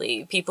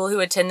psychologically. People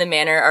who attend the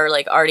manor are,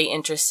 like, already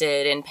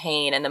interested in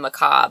pain and the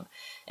macabre.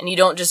 And you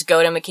don't just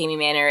go to McKamey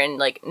Manor and,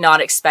 like,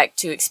 not expect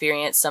to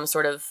experience some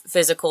sort of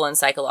physical and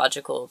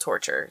psychological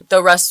torture.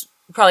 Though Russ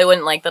probably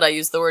wouldn't like that I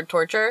use the word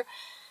torture.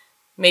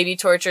 Maybe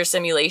torture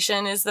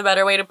simulation is the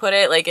better way to put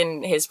it, like,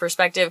 in his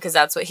perspective, because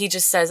that's what he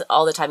just says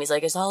all the time. He's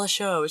like, it's all a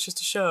show, it's just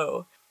a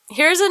show.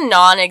 Here's a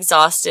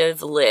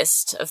non-exhaustive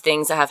list of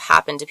things that have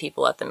happened to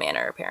people at the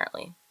manor,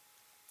 apparently.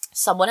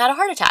 someone had a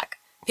heart attack.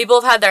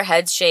 People have had their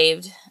heads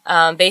shaved.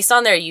 Based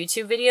on their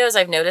YouTube videos,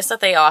 I've noticed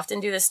that they often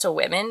do this to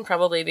women,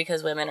 probably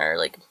because women are,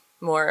 like,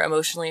 more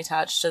emotionally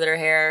attached to their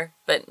hair,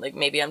 but, like,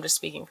 maybe I'm just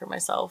speaking for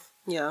myself.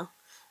 Yeah.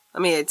 I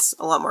mean, it's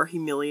a lot more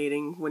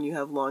humiliating when you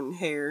have long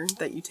hair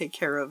that you take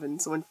care of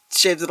and someone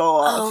shaves it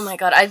all off. Oh my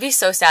god, I'd be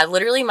so sad.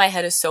 Literally, my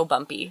head is so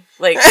bumpy.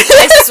 Like,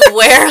 I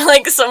swear,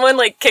 like, someone,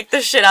 like, kicked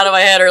the shit out of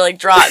my head or, like,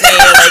 dropped me.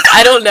 Or, like,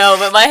 I don't know,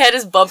 but my head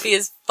is bumpy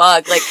as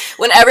fuck. Like,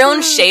 when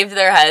everyone shaved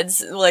their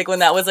heads, like, when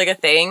that was, like, a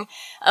thing,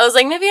 I was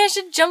like, maybe I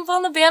should jump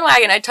on the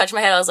bandwagon. I touched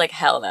my head, I was like,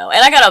 hell no.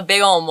 And I got a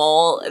big old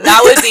mole.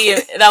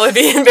 That would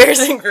be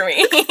embarrassing for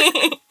me.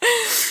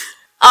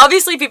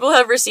 Obviously, people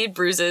have received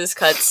bruises,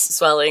 cuts,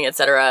 swelling,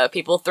 etc.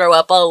 People throw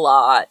up a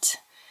lot.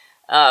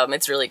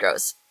 It's really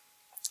gross.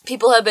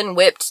 People have been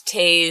whipped,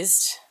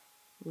 tased,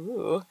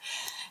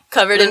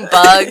 covered in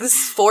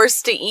bugs,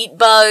 forced to eat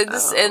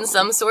bugs, and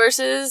some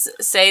sources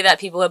say that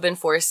people have been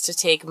forced to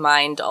take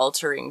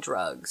mind-altering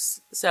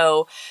drugs.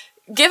 So,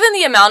 given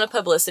the amount of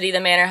publicity the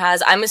Manor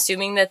has, I'm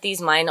assuming that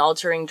these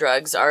mind-altering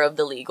drugs are of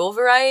the legal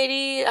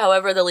variety.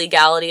 However, the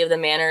legality of the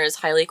Manor is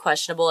highly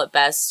questionable at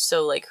best,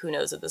 so, like, who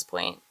knows at this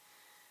point.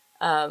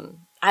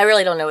 I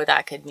really don't know what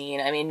that could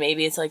mean. I mean,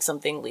 maybe it's, like,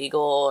 something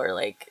legal or,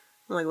 like...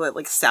 Like what,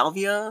 like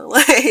salvia?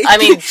 Like... I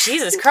mean,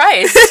 Jesus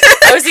Christ.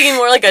 I was thinking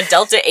more like a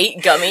Delta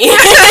 8 gummy.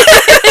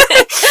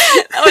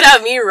 That would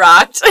have me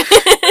rocked.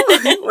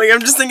 Like,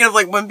 I'm just thinking of,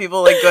 like, when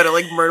people, like, go to,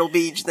 like, Myrtle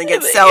Beach and they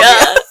get salvia.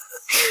 Yeah.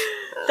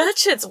 That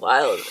shit's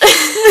wild.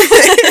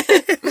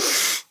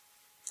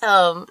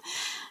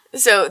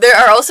 So there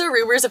are also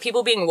rumors of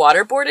people being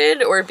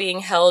waterboarded or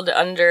being held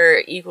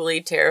under equally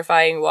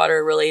terrifying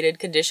water-related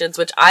conditions,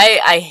 which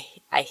I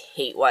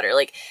hate water.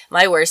 Like,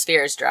 my worst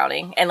fear is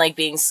drowning and, like,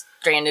 being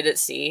stranded at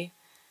sea.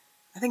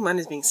 I think mine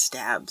is being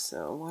stabbed,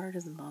 so water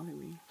doesn't bother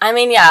me. I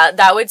mean, yeah,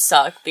 that would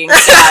suck, being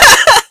stabbed.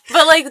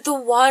 But, like, the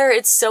water,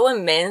 it's so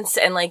immense,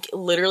 and, like,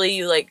 literally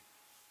you, like,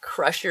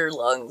 crush your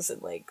lungs,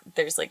 and, like,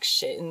 there's, like,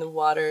 shit in the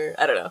water.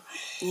 I don't know.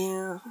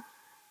 Yeah.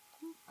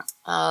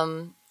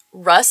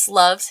 Russ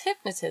loves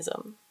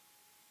hypnotism.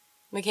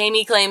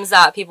 McKamey claims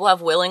that people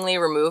have willingly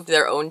removed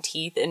their own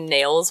teeth and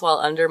nails while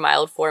under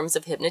mild forms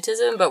of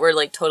hypnotism, but were,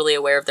 like, totally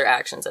aware of their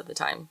actions at the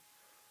time.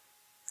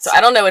 So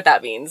I don't know what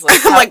that means.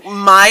 Like, like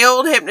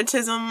mild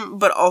hypnotism,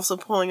 but also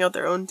pulling out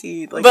their own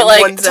teeth. Like, but,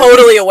 like,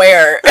 totally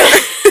aware.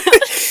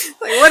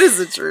 Like, what is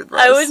the truth,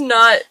 Russ? I would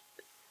not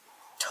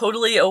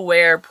totally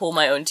aware pull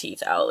my own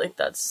teeth out. Like,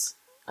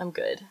 I'm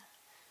good.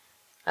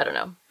 I don't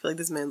know. I feel like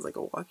this man's like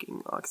a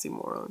walking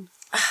oxymoron.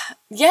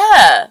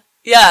 Yeah,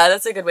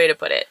 that's a good way to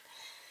put it.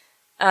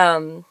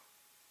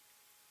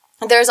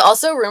 There's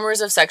also rumors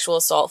of sexual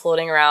assault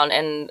floating around,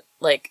 and,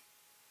 like,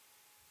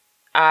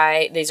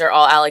 these are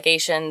all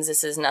allegations.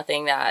 This is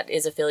nothing that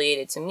is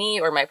affiliated to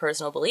me or my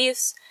personal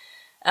beliefs.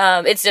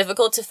 It's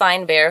difficult to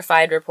find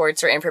verified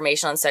reports or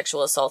information on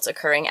sexual assaults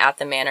occurring at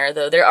the Manor,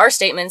 though there are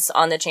statements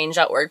on the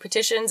Change.org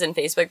petitions and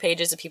Facebook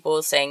pages of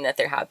people saying that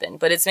there have been.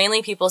 But it's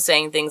mainly people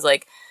saying things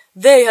like,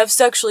 they have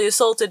sexually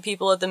assaulted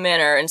people at the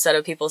Manor, instead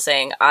of people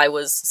saying, I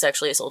was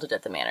sexually assaulted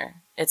at the Manor.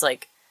 It's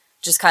like,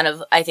 just kind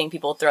of, I think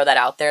people throw that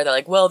out there. They're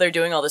like, well, they're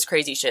doing all this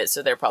crazy shit,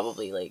 so they're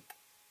probably, like,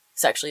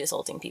 sexually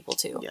assaulting people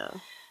too. Yeah.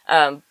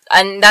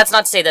 And that's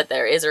not to say that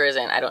there is or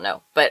isn't, I don't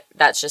know. But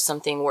that's just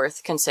something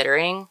worth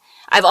considering.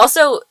 I've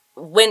also,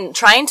 when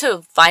trying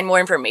to find more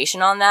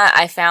information on that,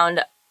 I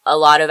found a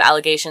lot of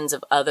allegations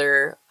of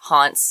other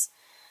haunts.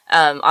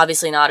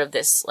 Obviously not of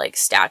this, like,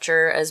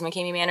 stature as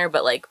McKamey Manor,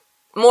 but, like,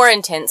 more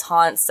intense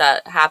haunts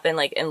that happen,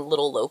 like, in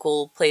little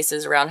local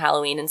places around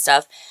Halloween and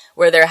stuff,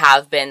 where there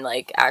have been,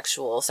 like,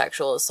 actual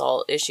sexual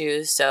assault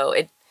issues. So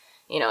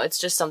it's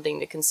just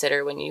something to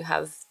consider when you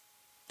have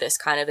this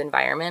kind of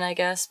environment, I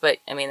guess. But,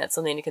 I mean, that's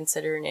something to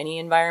consider in any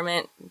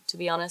environment, to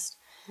be honest.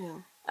 Yeah.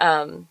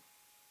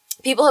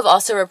 People have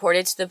also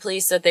reported to the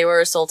police that they were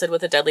assaulted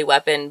with a deadly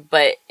weapon,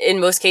 but in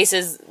most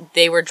cases,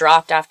 they were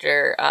dropped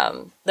after,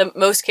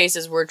 most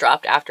cases were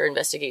dropped after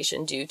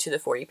investigation due to the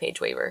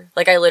 40-page waiver.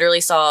 Like, I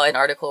literally saw an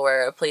article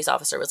where a police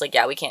officer was like,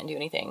 yeah, we can't do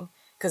anything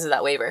because of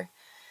that waiver.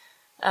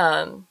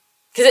 Because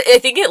I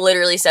think it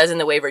literally says in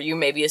the waiver, you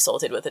may be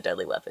assaulted with a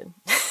deadly weapon.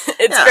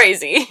 It's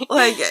crazy.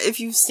 Like, if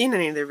you've seen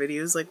any of their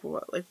videos,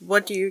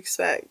 what do you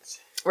expect?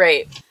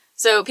 Right.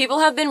 So people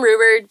have been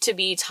rumored to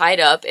be tied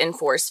up and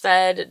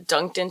force-fed,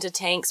 dunked into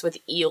tanks with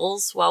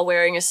eels while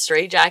wearing a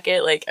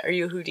straitjacket. Like, are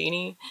you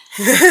Houdini?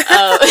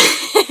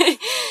 And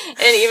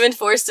even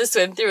forced to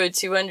swim through a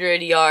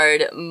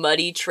 200-yard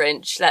muddy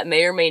trench that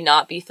may or may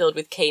not be filled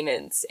with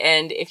caimans.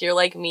 And if you're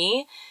like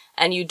me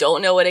and you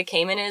don't know what a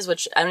caiman is,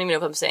 which I don't even know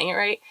if I'm saying it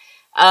right,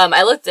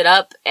 I looked it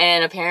up,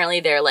 and apparently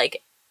they're,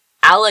 like,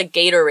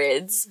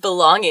 alligatorids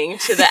belonging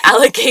to the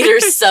alligator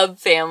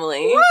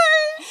subfamily. What?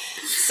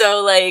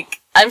 So, like,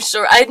 I'm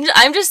sure,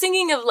 I'm just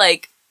thinking of,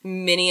 like,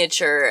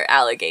 miniature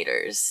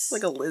alligators.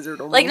 Like a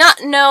lizard almost. Like,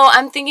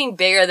 I'm thinking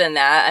bigger than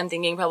that. I'm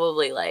thinking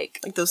probably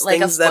like those like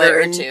things a foot that are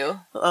or in, two.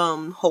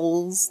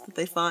 Holes that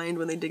they find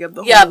when they dig up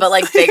the holes. Yeah, but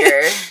like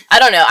bigger. I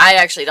don't know. I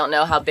actually don't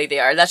know how big they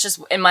are. That's just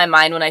in my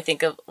mind when I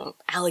think of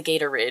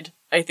alligatorid.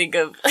 I think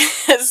of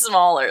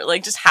smaller,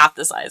 like just half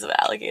the size of an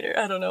alligator.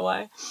 I don't know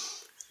why.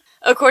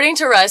 According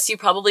to Russ, you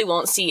probably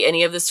won't see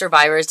any of the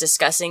survivors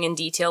discussing in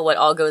detail what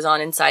all goes on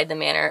inside the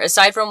manor,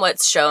 aside from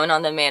what's shown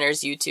on the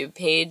manor's YouTube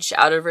page,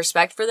 out of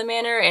respect for the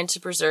manor and to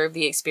preserve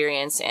the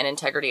experience and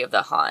integrity of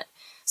the haunt.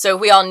 So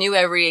if we all knew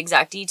every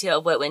exact detail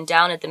of what went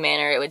down at the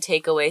manor, it would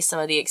take away some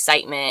of the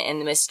excitement and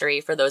the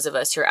mystery for those of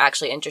us who are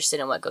actually interested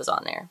in what goes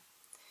on there.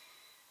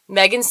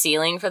 Megan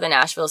Sealing for the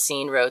Nashville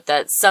Scene wrote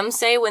that some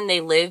say what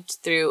they lived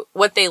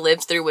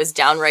through was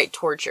downright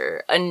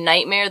torture, a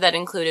nightmare that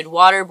included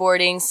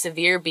waterboarding,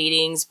 severe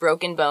beatings,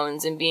 broken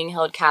bones, and being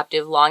held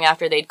captive long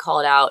after they'd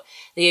called out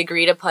the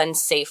agreed upon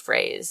safe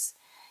phrase.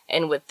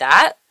 And with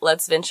that,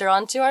 let's venture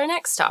on to our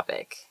next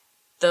topic,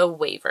 the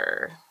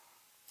waiver.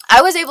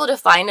 I was able to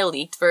find a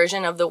leaked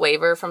version of the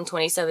waiver from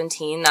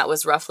 2017 that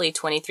was roughly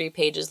 23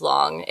 pages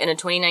long in a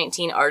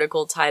 2019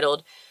 article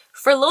titled,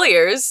 "For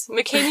lawyers,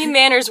 McKamey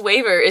Manor's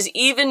waiver is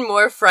even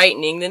more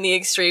frightening than the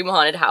Extreme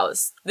Haunted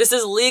House. This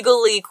is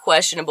legally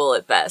questionable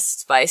at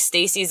best," by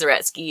Stacy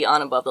Zaretsky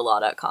on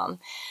AboveTheLaw.com.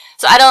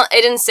 So it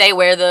didn't say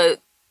where the,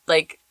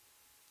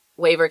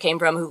 waiver came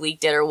from, who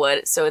leaked it or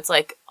what, so it's,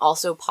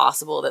 also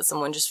possible that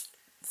someone just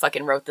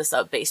fucking wrote this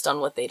up based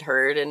on what they'd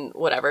heard and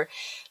whatever.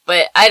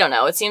 But I don't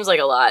know, it seems like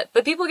a lot.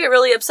 But people get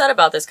really upset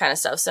about this kind of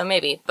stuff, so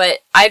maybe. But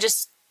I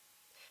just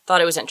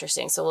thought it was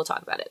interesting, so we'll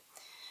talk about it.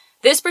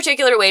 This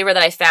particular waiver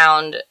that I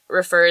found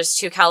refers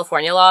to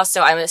California law,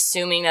 so I'm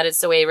assuming that it's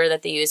the waiver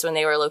that they used when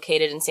they were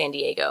located in San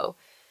Diego.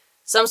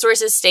 Some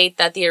sources state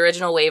that the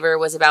original waiver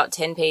was about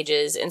 10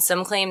 pages, and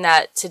some claim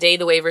that today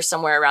the waiver is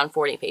somewhere around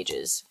 40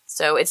 pages.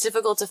 So it's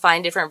difficult to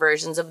find different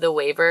versions of the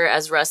waiver,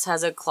 as Russ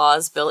has a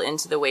clause built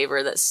into the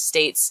waiver that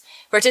states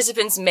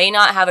participants may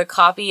not have a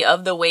copy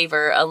of the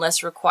waiver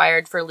unless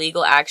required for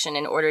legal action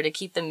in order to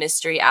keep the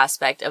mystery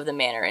aspect of the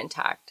manor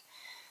intact.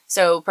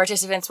 So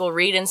participants will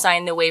read and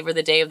sign the waiver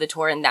the day of the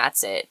tour, and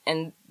that's it.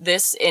 And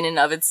this, in and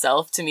of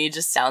itself, to me,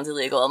 just sounds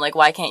illegal. I'm like,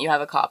 why can't you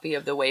have a copy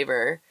of the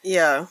waiver?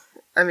 Yeah.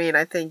 I mean,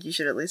 I think you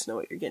should at least know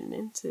what you're getting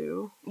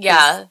into.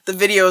 Yeah. The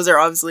videos are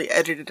obviously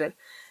edited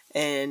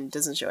and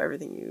doesn't show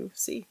everything you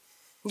see.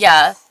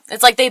 Yeah.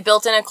 It's like they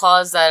built in a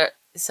clause that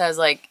says,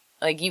 like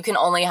you can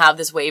only have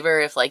this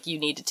waiver if, you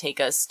need to take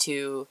us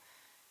to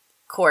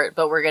court,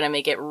 but we're going to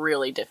make it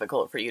really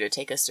difficult for you to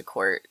take us to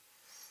court.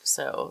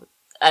 So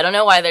I don't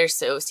know why they're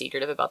so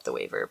secretive about the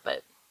waiver,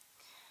 but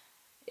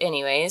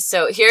anyways,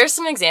 so here are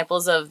some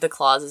examples of the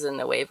clauses in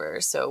the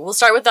waiver. So we'll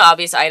start with the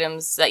obvious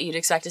items that you'd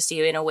expect to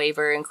see in a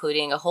waiver,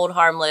 including a hold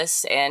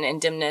harmless and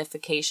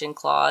indemnification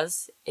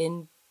clause,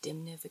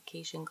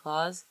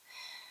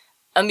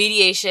 a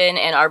mediation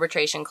and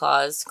arbitration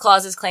clause,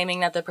 clauses claiming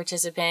that the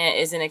participant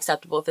is in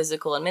acceptable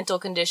physical and mental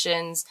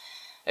conditions,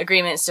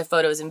 agreements to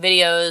photos and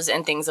videos,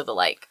 and things of the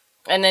like.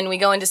 And then we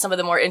go into some of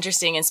the more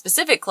interesting and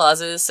specific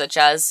clauses, such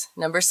as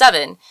number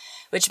 7,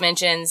 which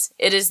mentions,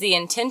 "It is the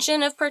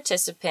intention of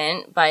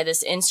participant by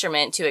this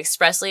instrument to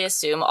expressly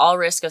assume all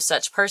risk of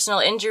such personal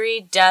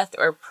injury, death,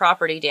 or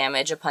property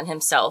damage upon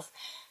himself,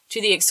 to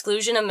the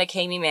exclusion of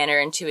McKamey Manor,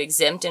 and to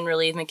exempt and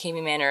relieve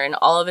McKamey Manor and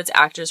all of its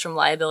actors from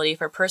liability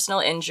for personal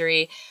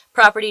injury,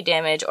 property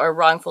damage, or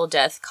wrongful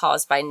death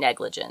caused by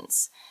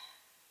negligence."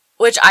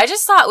 Which I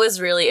just thought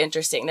was really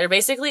interesting. They're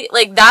basically,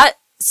 that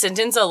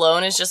sentence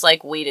alone is just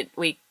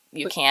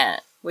you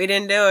can't. We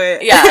didn't do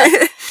it.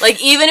 Yeah.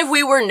 Even if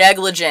we were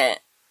negligent,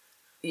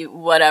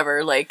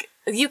 whatever,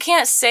 you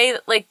can't say,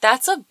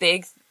 that's a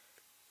big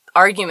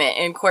argument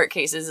in court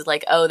cases, is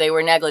oh, they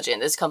were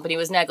negligent. This company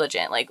was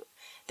negligent.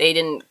 They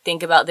didn't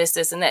think about this,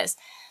 this, and this.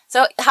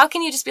 So how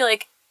can you just be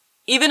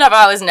even if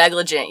I was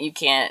negligent, you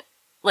can't,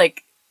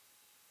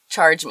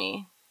 charge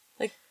me?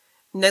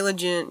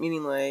 Negligent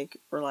meaning,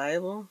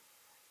 reliable?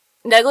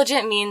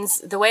 Negligent means,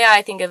 the way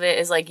I think of it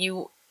is,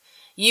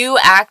 you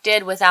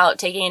acted without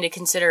taking into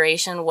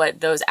consideration what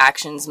those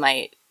actions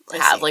might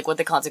have, what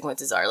the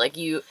consequences are.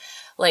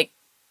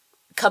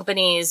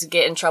 Companies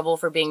get in trouble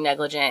for being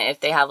negligent if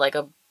they have,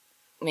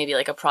 maybe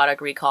a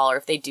product recall, or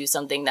if they do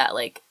something that,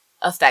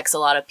 affects a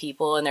lot of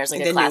people, and there's,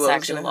 a class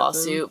action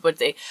lawsuit.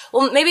 But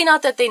maybe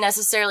not that they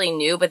necessarily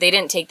knew, but they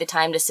didn't take the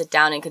time to sit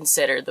down and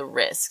consider the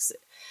risks.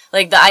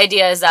 The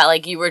idea is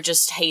that, you were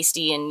just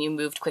hasty and you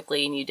moved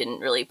quickly and you didn't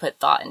really put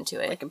thought into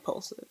it.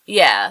 Impulsive.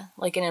 Yeah,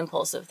 an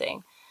impulsive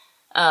thing.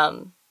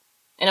 And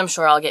I'm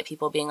sure I'll get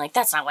people being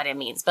that's not what it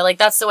means. But,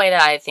 that's the way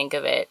that I think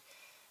of it.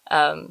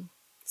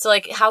 So,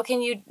 how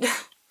can you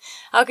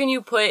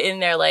put in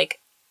there,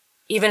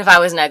 even if I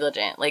was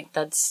negligent?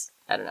 That's,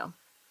 I don't know.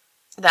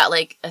 That,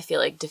 I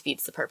feel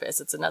defeats the purpose.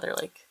 It's another,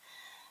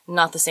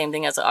 not the same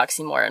thing as an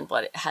oxymoron,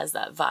 but it has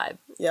that vibe.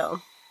 Yeah.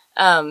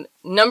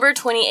 Number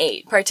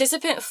 28.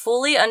 Participant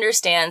fully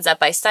understands that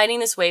by signing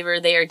this waiver,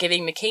 they are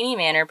giving McKamey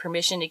Manor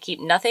permission to keep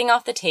nothing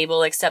off the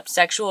table except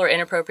sexual or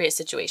inappropriate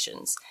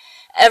situations.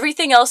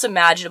 Everything else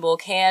imaginable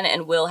can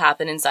and will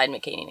happen inside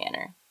McKamey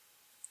Manor.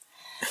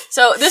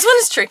 So this one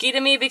is tricky to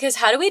me because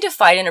how do we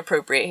define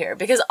inappropriate here?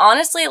 Because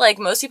honestly, like,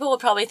 most people would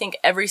probably think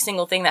every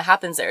single thing that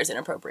happens there is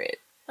inappropriate.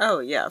 Oh,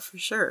 yeah, for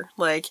sure.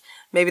 Like,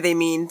 maybe they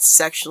mean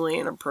sexually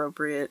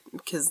inappropriate,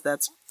 because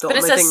that's the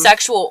only thing... But it says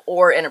sexual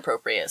or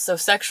inappropriate, so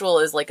sexual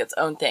is, like, its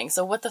own thing.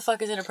 So what the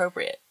fuck is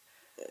inappropriate?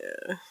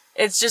 Yeah.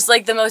 It's just,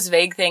 like, the most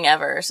vague thing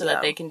ever, so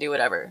that they can do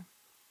whatever.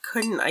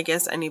 Couldn't, I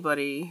guess,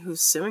 anybody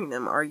who's suing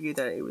them argue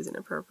that it was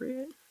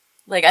inappropriate?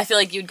 Like, I feel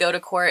like you'd go to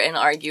court and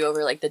argue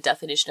over, like, the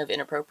definition of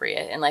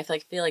inappropriate, and I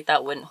feel like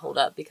that wouldn't hold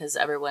up, because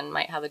everyone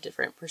might have a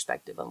different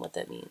perspective on what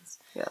that means.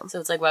 Yeah. So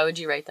it's like, why would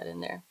you write that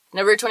in there?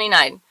 Number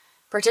 29.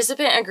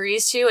 Participant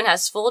agrees to and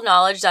has full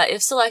knowledge that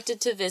if selected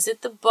to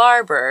visit the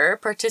barber,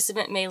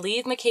 participant may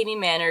leave McKamey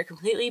Manor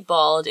completely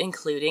bald,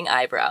 including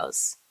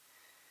eyebrows.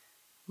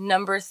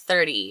 Number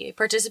 30.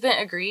 Participant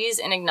agrees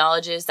and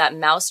acknowledges that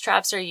mouse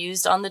traps are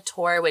used on the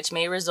tour, which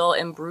may result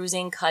in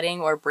bruising,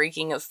 cutting, or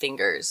breaking of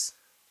fingers.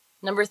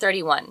 Number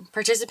 31.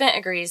 Participant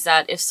agrees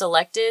that if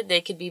selected,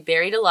 they could be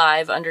buried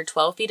alive under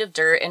 12 feet of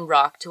dirt and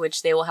rock to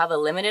which they will have a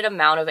limited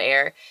amount of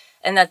air,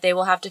 and that they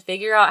will have to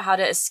figure out how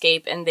to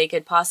escape, and they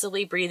could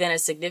possibly breathe in a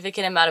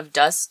significant amount of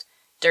dust,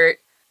 dirt,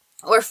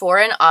 or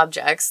foreign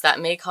objects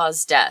that may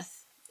cause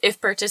death if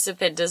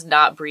participant does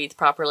not breathe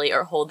properly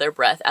or hold their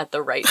breath at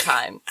the right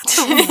time.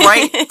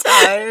 Right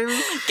time?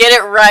 Get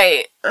it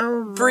right.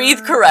 Oh my.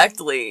 Breathe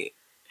correctly.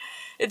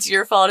 It's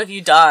your fault if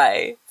you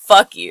die.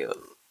 Fuck you.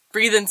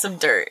 Breathe in some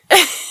dirt.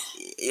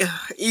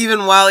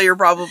 Even while you're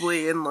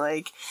probably in,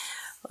 like,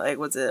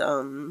 what's it,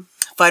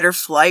 fight or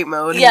flight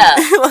mode. Yeah.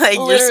 Like,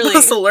 literally. You're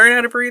supposed to learn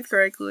how to breathe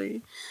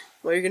correctly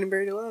while you're getting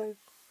buried alive.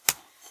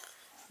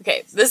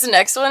 Okay, this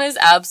next one is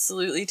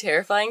absolutely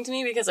terrifying to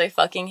me because I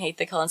fucking hate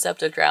the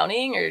concept of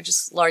drowning or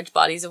just large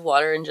bodies of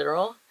water in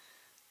general.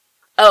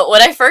 Oh,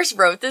 when I first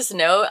wrote this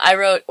note, I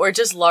wrote, or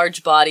just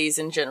large bodies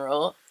in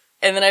general.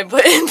 And then I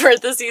put in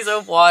parentheses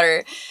of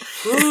water.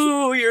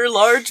 Ooh, your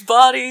large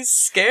body's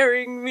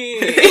scaring me.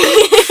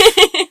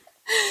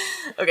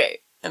 Okay,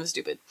 I'm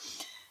stupid.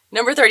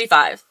 Number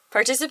 35.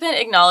 Participant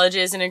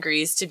acknowledges and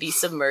agrees to be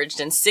submerged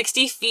in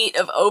 60 feet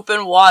of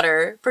open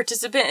water.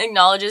 Participant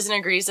acknowledges and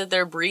agrees that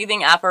their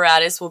breathing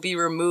apparatus will be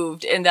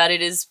removed and that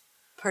it is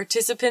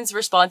participants'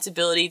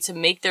 responsibility to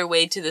make their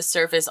way to the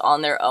surface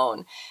on their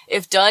own.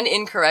 If done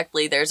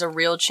incorrectly, there's a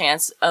real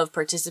chance of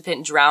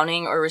participant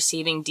drowning or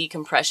receiving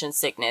decompression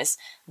sickness,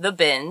 the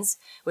bends,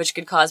 which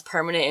could cause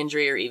permanent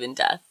injury or even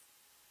death.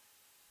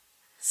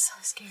 So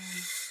scary.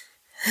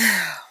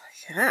 Oh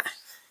my god.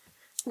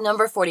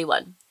 Number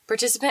 41.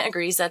 Participant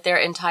agrees that their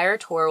entire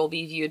tour will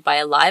be viewed by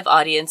a live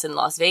audience in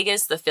Las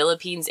Vegas, the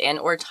Philippines, and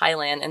or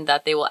Thailand, and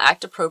that they will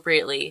act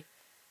appropriately.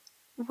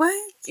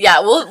 What?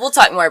 Yeah, we'll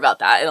talk more about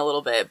that in a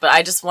little bit, but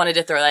I just wanted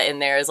to throw that in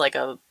there as like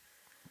a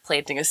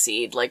planting a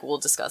seed. Like, we'll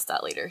discuss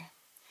that later.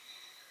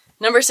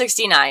 Number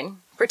 69.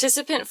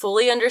 Participant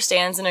fully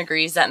understands and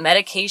agrees that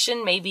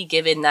medication may be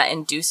given that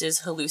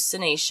induces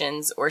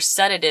hallucinations or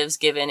sedatives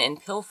given in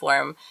pill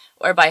form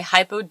or by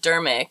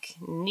hypodermic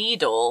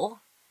needle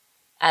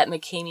at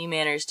McKamey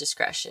Manor's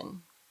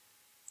discretion.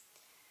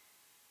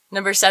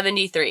 Number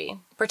 73.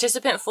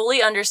 Participant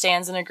fully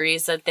understands and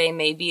agrees that they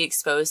may be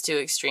exposed to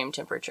extreme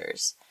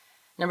temperatures.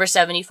 Number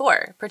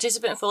 74.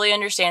 Participant fully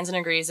understands and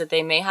agrees that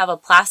they may have a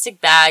plastic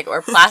bag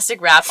or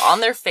plastic wrap on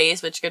their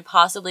face which could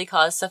possibly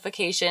cause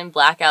suffocation,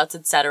 blackouts,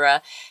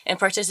 etc. And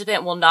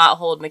participant will not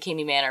hold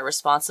McKamey Manor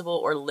responsible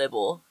or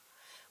liable.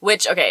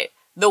 Which, okay,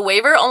 the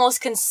waiver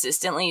almost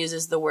consistently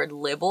uses the word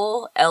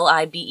libel,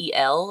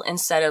 L-I-B-E-L,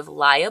 instead of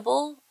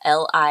liable,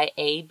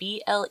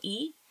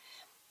 L-I-A-B-L-E.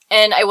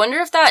 And I wonder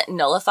if that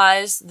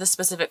nullifies the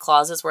specific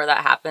clauses where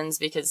that happens,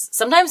 because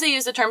sometimes they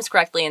use the terms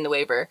correctly in the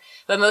waiver,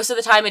 but most of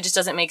the time it just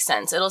doesn't make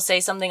sense. It'll say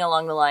something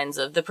along the lines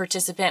of, the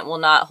participant will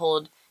not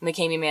hold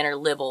McKamey Manor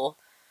liable,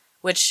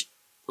 which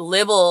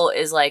libel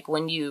is like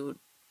when you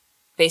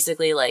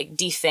basically like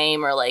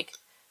defame or like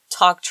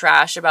talk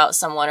trash about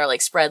someone or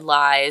like spread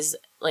lies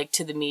like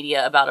to the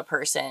media about a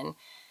person,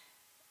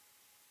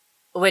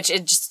 which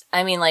it just,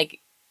 I mean, like,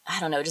 I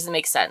don't know, it doesn't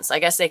make sense. I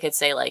guess they could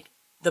say like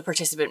the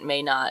participant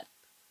may not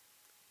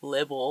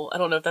libel. I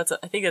don't know if that's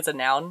I think it's a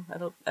noun. I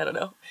don't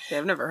know. Yeah,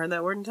 I've never heard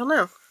that word until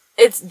now.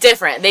 It's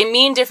different. They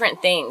mean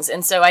different things.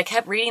 And so I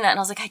kept reading that and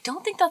I was like, I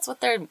don't think that's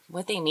what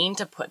they mean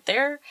to put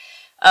there.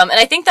 And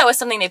I think that was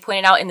something they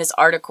pointed out in this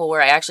article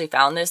where I actually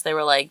found this. They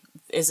were like,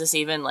 does this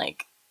even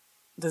make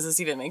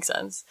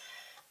sense?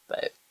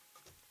 But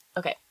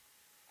okay.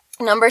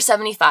 Number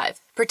 75.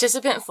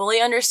 Participant fully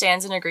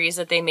understands and agrees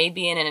that they may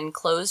be in an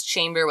enclosed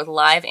chamber with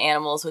live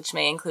animals, which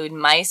may include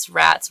mice,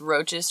 rats,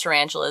 roaches,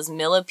 tarantulas,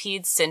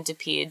 millipedes,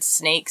 centipedes,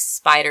 snakes,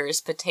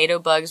 spiders, potato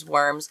bugs,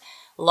 worms,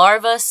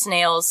 larvae,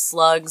 snails,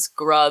 slugs,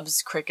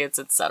 grubs, crickets,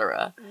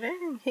 etc.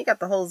 He got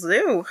the whole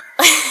zoo.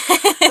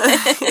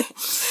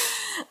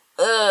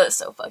 Ugh,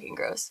 so fucking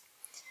gross.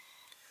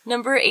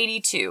 Number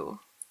 82.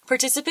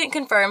 Participant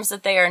confirms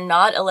that they are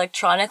not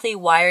electronically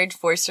wired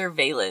for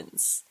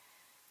surveillance.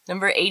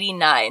 Number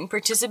 89.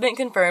 Participant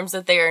confirms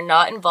that they are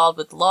not involved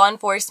with law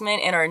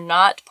enforcement and are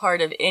not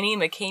part of any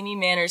McKamey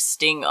Manor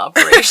sting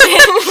operation.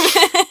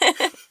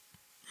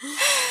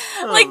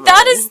 Like,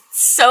 that is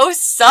so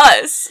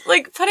sus.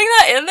 Like, putting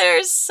that in there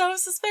is so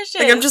suspicious.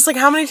 Like, I'm just like,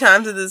 how many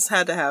times did this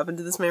had to happen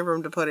to this man for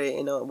him to put it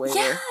in a waiver?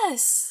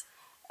 Yes!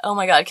 Oh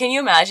my god, can you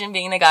imagine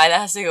being the guy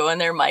that has to go in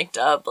there mic'd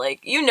up?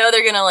 Like, you know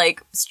they're gonna,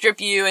 like, strip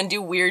you and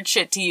do weird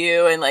shit to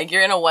you, and, like,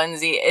 you're in a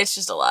onesie. It's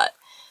just a lot.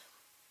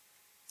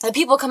 And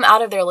people come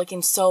out of there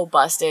looking so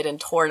busted and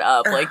torn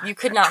up. Like, you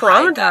could not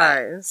hide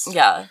that.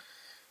 Yeah.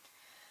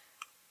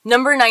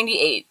 Number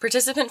 98.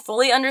 Participant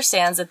fully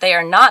understands that they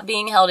are not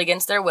being held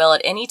against their will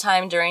at any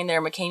time during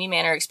their McKamey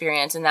Manor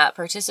experience, and that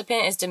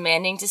participant is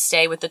demanding to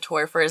stay with the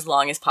tour for as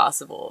long as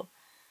possible.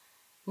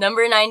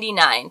 Number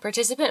 99.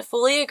 Participant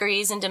fully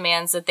agrees and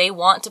demands that they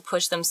want to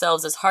push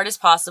themselves as hard as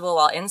possible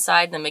while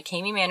inside the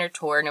McKamey Manor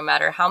tour, no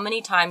matter how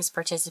many times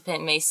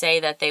participant may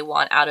say that they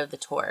want out of the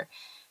tour.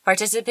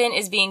 Participant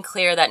is being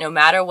clear that no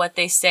matter what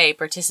they say,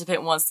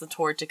 participant wants the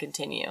tour to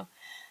continue.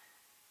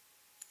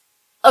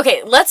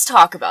 Okay, let's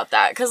talk about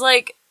that, because,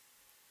 like,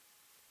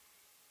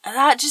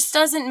 that just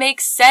doesn't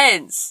make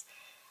sense.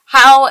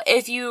 How,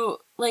 if you,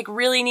 like,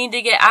 really need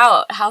to get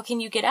out, how can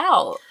you get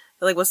out?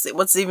 Like,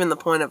 what's even the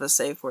point of a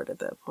safe word at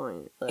that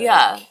point? Like,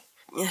 yeah.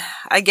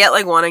 I get,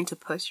 like, wanting to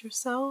push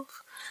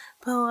yourself,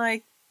 but,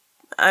 like,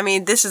 I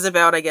mean, this is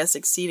about, I guess,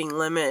 exceeding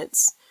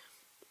limits,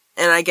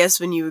 and I guess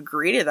when you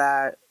agree to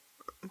that,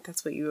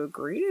 that's what you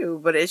agree to,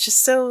 but it's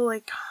just so,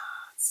 like,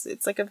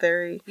 it's like a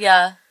very...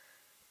 Yeah.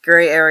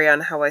 gray area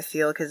on how I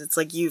feel, because it's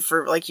like you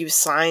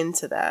signed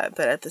to that,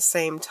 but at the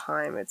same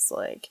time it's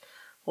like,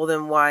 well,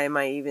 then why am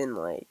I even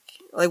like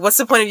what's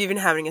the point of even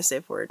having a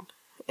safe word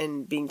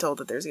and being told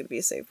that there's going to be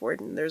a safe word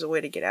and there's a way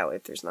to get out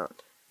if there's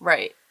not?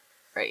 Right.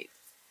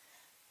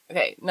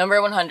 Okay,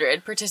 number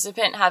 100.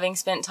 Participant, having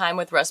spent time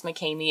with Russ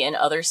McKamey and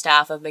other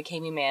staff of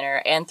McKamey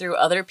Manor and through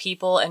other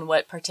people and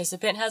what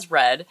participant has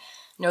read,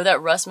 know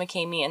that Russ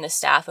McKamey and the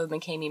staff of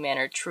McKamey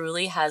Manor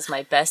truly has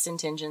my best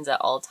intentions at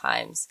all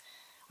times.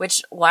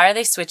 Which, why are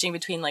they switching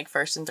between, like,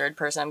 first and third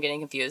person? I'm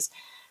getting confused.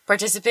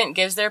 Participant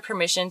gives their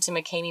permission to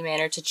McKamey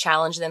Manor to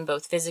challenge them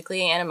both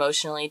physically and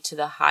emotionally to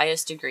the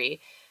highest degree.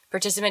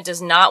 Participant does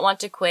not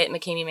want to quit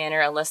McKamey Manor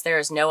unless there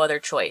is no other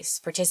choice.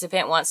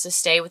 Participant wants to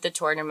stay with the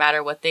tour no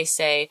matter what they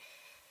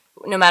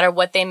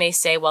may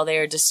say while they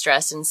are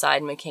distressed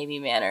inside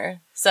McKamey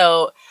Manor.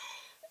 So...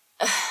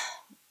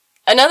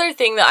 Another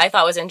thing that I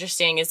thought was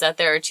interesting is that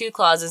there are 2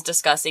 clauses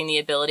discussing the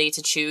ability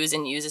to choose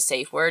and use a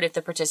safe word if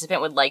the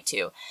participant would like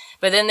to.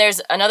 But then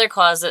there's another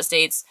clause that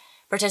states,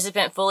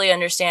 participant fully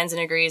understands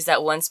and agrees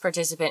that once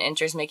participant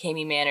enters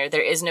McKamey Manor, there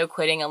is no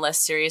quitting unless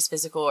serious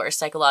physical or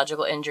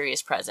psychological injury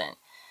is present.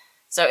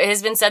 So it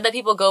has been said that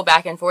people go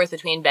back and forth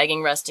between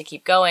begging Russ to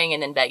keep going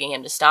and then begging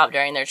him to stop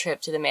during their trip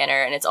to the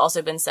manor, and it's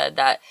also been said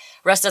that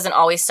Russ doesn't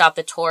always stop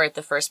the tour at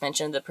the first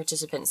mention of the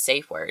participant's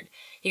safe word.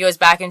 He goes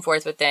back and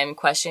forth with them,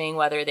 questioning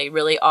whether they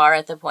really are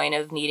at the point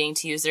of needing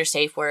to use their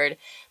safe word,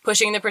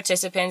 pushing the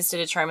participants to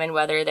determine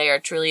whether they are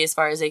truly as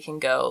far as they can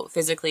go,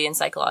 physically and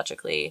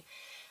psychologically.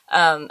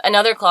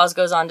 Another clause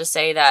goes on to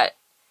say that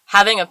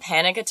having a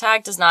panic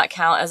attack does not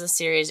count as a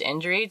serious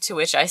injury, to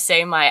which I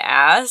say my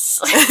ass.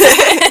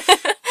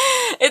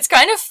 It's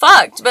kind of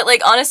fucked, but,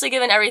 like, honestly,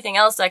 given everything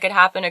else that could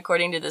happen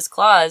according to this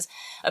clause,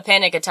 a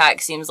panic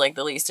attack seems like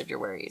the least of your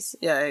worries.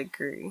 Yeah, I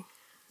agree.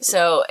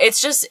 So,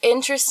 it's just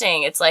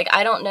interesting. It's like,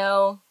 I don't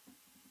really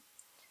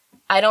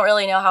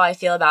know how I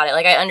feel about it.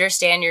 Like, I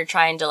understand you're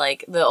trying to,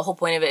 like, the whole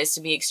point of it is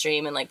to be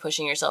extreme and, like,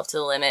 pushing yourself to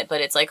the limit,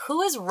 but it's like,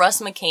 who is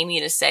Russ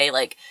McKamey to say,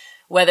 like,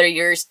 whether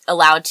you're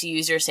allowed to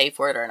use your safe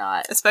word or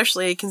not?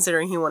 Especially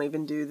considering he won't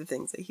even do the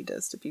things that he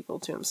does to people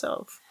to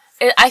himself.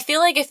 I feel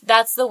like if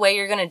that's the way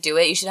you're going to do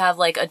it, you should have,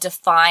 like, a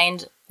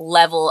defined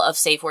level of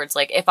safe words.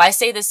 Like, if I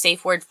say the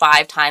safe word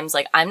 5 times,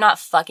 like, I'm not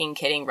fucking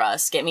kidding,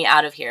 Russ. Get me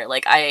out of here.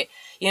 Like,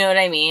 you know what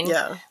I mean?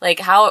 Yeah.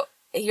 Like, how,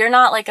 you're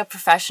not, like, a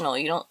professional.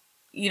 You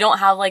don't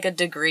have, like, a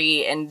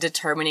degree in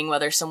determining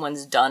whether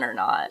someone's done or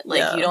not. Like,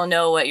 yeah. You don't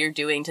know what you're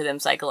doing to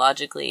them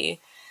psychologically.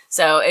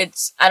 So,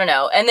 it's, I don't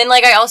know. And then,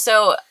 like,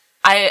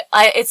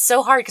 it's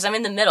so hard because I'm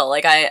in the middle.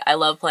 Like, I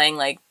love playing,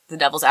 like, the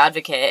devil's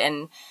advocate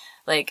and,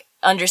 like,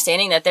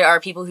 understanding that there are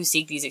people who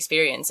seek these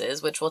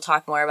experiences, which we'll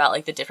talk more about,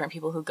 like, the different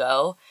people who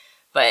go.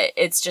 But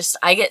it's just,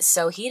 I get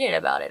so heated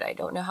about it. I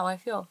don't know how I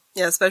feel.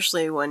 Yeah,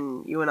 especially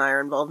when you and I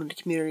are involved in a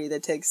community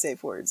that takes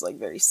safe words, like,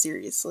 very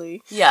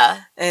seriously.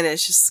 Yeah. And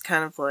it's just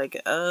kind of like,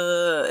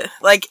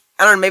 like,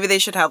 I don't know, maybe they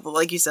should have,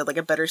 like you said, like,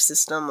 a better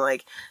system,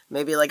 like,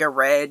 maybe, like, a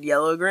red,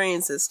 yellow,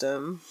 green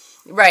system.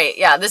 Right,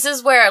 yeah. This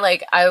is where,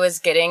 like, I was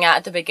getting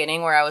at the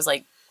beginning, where I was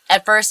like,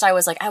 at first I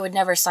was like, I would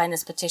never sign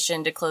this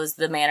petition to close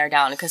the manor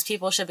down, because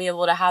people should be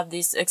able to have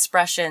these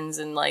expressions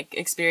and, like,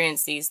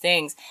 experience these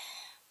things.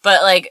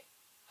 But, like,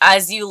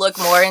 as you look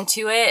more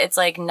into it, it's,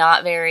 like, it's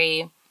not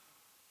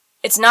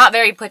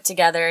very put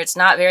together, it's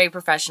not very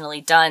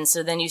professionally done,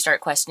 so then you start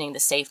questioning the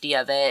safety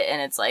of it,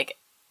 and it's like,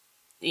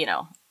 you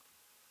know,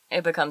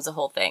 it becomes a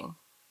whole thing.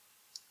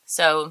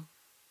 So,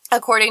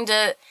 according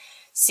to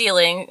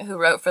Sealing, who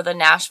wrote for the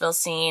Nashville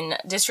Scene,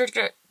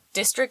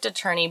 District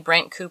Attorney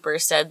Brent Cooper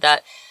said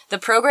that the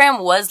program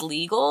was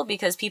legal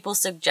because people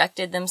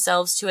subjected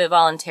themselves to it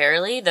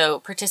voluntarily, though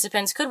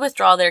participants could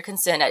withdraw their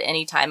consent at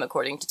any time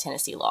according to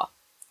Tennessee law.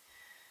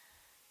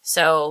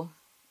 So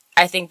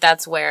I think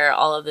that's where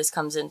all of this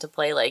comes into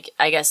play. Like,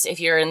 I guess if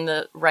you're in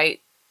the right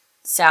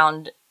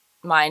sound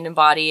mind and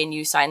body and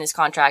you sign this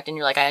contract and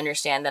you're like, I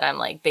understand that I'm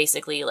like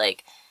basically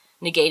like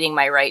negating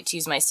my right to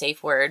use my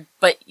safe word,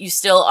 but you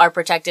still are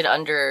protected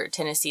under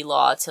Tennessee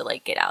law to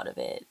like get out of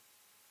it.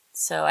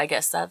 So I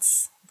guess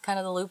that's kind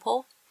of the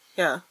loophole.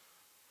 Yeah.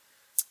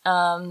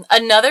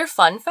 Another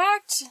fun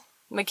fact,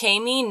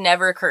 McKamey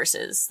never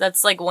curses.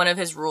 That's like one of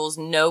his rules,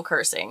 no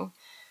cursing.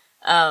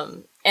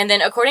 And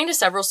then according to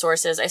several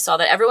sources, I saw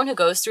that everyone who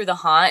goes through the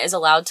haunt is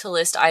allowed to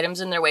list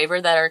items in their waiver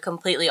that are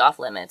completely off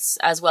limits,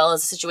 as well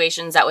as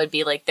situations that would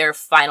be like their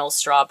final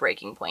straw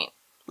breaking point.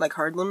 Like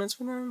hard limits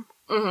for them?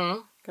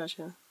 Mm-hmm.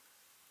 Gotcha.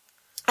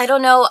 I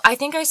don't know. I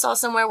think I saw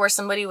somewhere where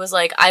somebody was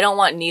like, I don't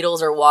want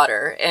needles or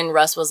water. And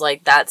Russ was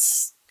like,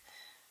 that's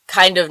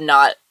kind of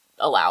not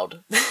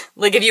allowed.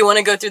 Like, if you want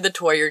to go through the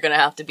tour, you're going to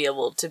have to be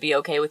able to be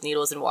okay with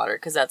needles and water.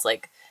 Because that's,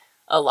 like,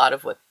 a lot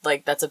of what,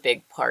 like, that's a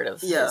big part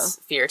of his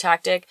fear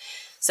tactic.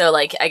 So,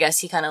 like, I guess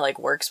he kind of, like,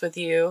 works with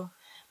you.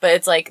 But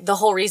it's, like, the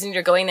whole reason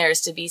you're going there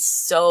is to be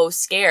so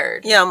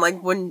scared. Yeah, I'm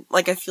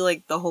like, I feel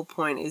like the whole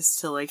point is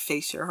to, like,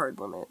 face your hard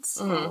limits,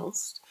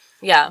 almost.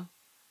 Yeah.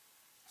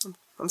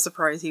 I'm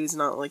surprised he was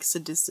not, like,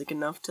 sadistic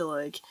enough to,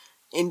 like,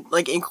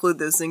 include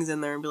those things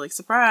in there and be like,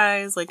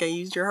 surprise, like, I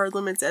used your hard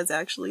limits as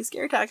actually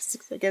scare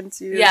tactics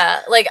against you.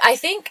 Yeah, like, I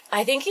think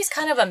he's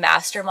kind of a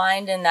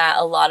mastermind in that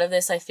a lot of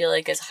this, I feel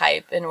like, is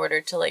hype in order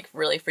to, like,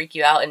 really freak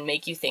you out and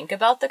make you think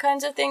about the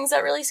kinds of things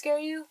that really scare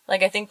you.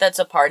 Like, I think that's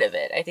a part of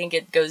it. I think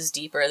it goes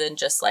deeper than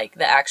just, like,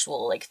 the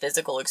actual, like,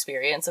 physical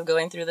experience of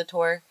going through the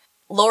tour.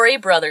 Lori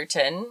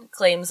Brotherton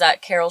claims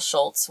that Carol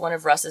Schultz, one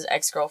of Russ's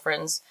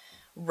ex-girlfriends,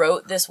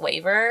 wrote this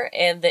waiver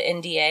and the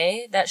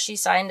NDA that she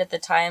signed at the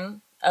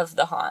time of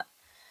the haunt.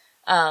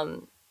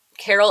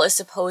 Carol is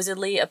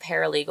supposedly a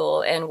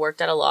paralegal and worked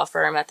at a law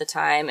firm at the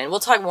time, and we'll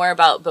talk more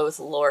about both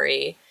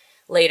Lori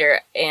later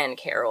and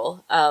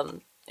Carol.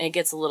 It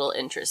gets a little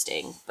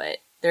interesting, but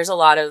there's a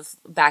lot of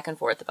back and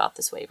forth about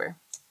this waiver.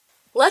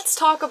 Let's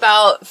talk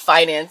about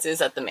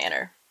finances at the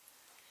Manor.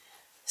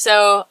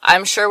 So,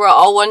 I'm sure we're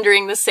all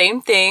wondering the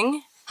same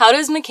thing. How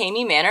does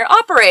McKamey Manor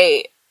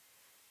operate?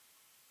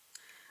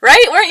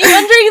 Right? Weren't you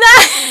wondering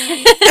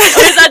that?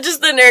 Or is that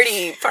just the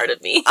nerdy part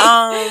of me?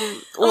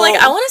 I'm like,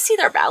 I want to see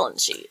their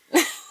balance sheet.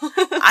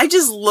 I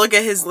just look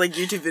at his, like,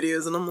 YouTube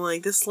videos and I'm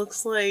like, this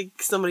looks like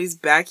somebody's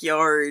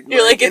backyard.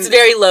 You're like it's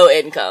very low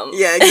income.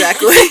 Yeah,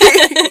 exactly.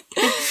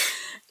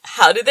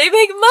 How do they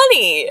make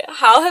money?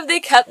 How have they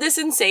kept this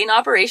insane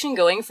operation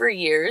going for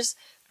years,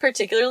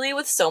 particularly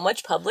with so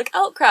much public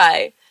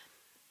outcry?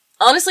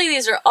 Honestly,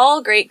 these are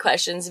all great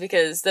questions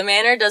because the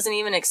Manor doesn't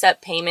even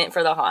accept payment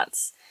for the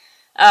haunts.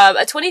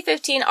 A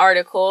 2015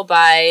 article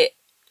by,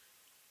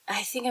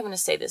 I think I'm going to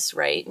say this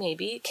right,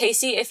 maybe,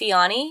 Casey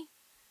Ifeani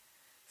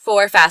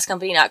for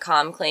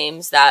FastCompany.com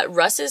claims that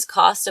Russ's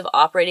cost of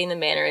operating the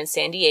Manor in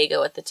San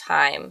Diego at the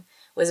time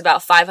was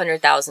about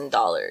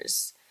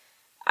 $500,000.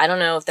 I don't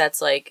know if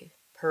that's like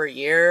per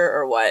year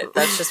or what.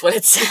 That's just what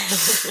it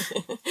says.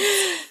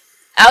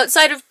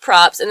 Outside of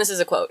props, and this is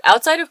a quote,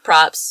 outside of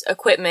props,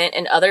 equipment,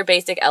 and other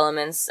basic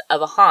elements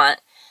of a haunt,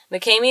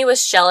 McKamey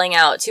was shelling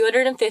out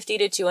 $250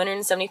 to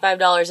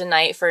 $275 a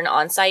night for an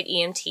on-site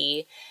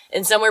EMT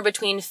and somewhere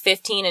between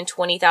 $15,000 and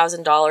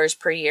 $20,000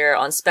 per year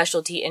on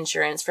specialty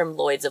insurance from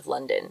Lloyd's of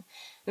London.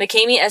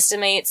 McKamey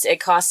estimates it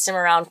costs him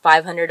around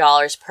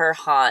 $500 per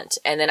haunt,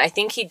 and then I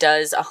think he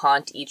does a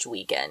haunt each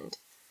weekend.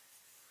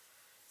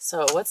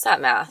 So what's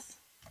that math?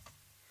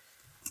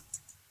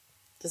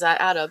 Does that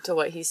add up to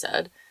what he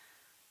said?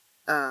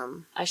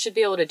 I should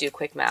be able to do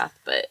quick math,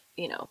 but,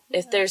 you know,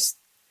 if there's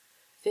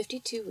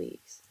 52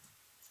 weeks,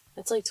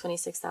 that's like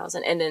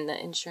 26,000, and then the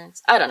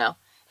insurance, I don't know.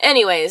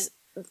 Anyways,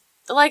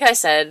 like I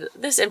said,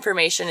 this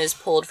information is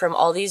pulled from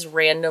all these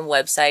random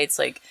websites,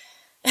 like,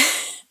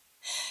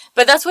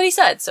 but that's what he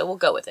said, so we'll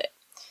go with it.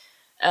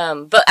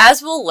 But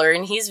as we'll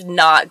learn, he's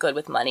not good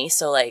with money,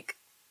 so, like,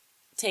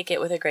 take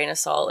it with a grain of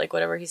salt, like,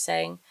 whatever he's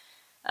saying.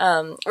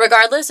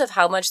 Regardless of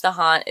how much the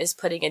haunt is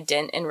putting a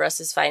dent in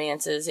Russ's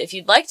finances, if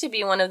you'd like to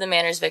be one of the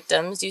Manor's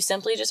victims, you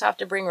simply just have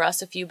to bring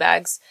Russ a few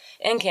bags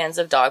and cans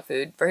of dog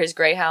food for his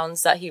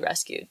greyhounds that he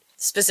rescued.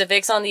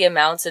 Specifics on the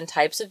amounts and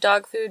types of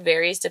dog food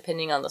varies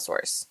depending on the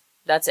source.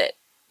 That's it.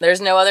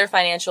 There's no other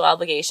financial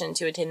obligation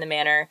to attend the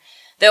Manor,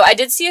 though I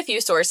did see a few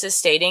sources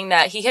stating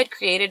that he had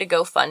created a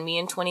GoFundMe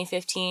in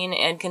 2015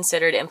 and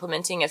considered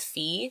implementing a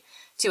fee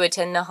to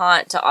attend the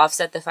haunt to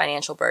offset the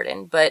financial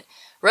burden, but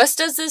Russ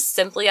does this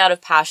simply out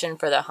of passion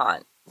for the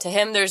haunt. To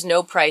him, there's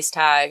no price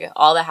tag.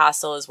 All the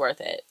hassle is worth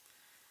it.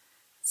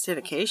 It's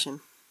dedication.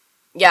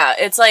 Yeah,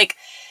 it's like,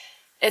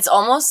 It's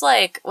almost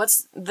like,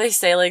 they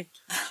say, like,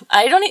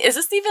 is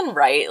this even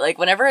right? Like,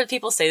 whenever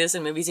people say this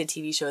in movies and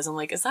TV shows, I'm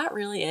like, is that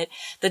really it?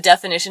 The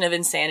definition of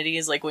insanity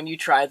is, like, when you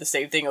try the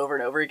same thing over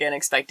and over again,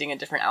 expecting a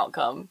different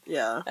outcome.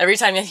 Yeah. Every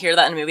time I hear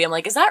that in a movie, I'm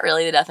like, is that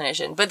really the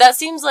definition? But that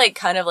seems like,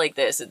 kind of like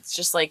this. It's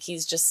just like,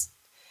 he's just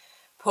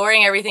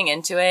pouring everything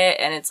into it,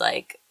 and it's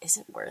like, is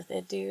it worth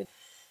it, dude?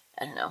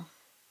 I don't know.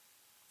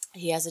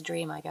 He has a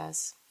dream, I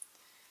guess.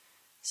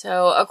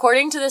 So,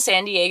 according to the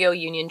San Diego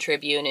Union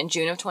Tribune, in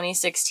June of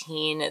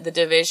 2016, the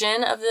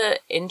Division of the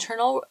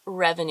Internal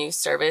Revenue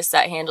Service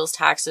that handles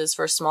taxes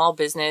for small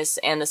business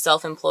and the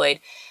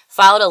self-employed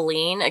filed a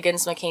lien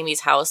against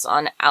McKamey's house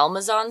on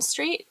Almazan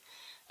Street,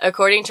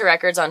 according to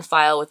records on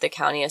file with the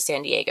County of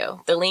San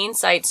Diego. The lien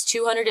cites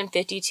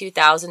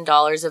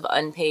 $252,000 of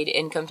unpaid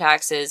income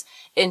taxes,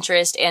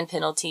 interest, and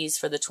penalties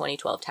for the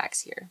 2012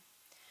 tax year.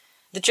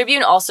 The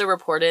Tribune also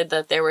reported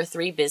that there were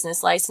 3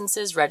 business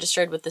licenses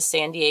registered with the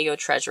San Diego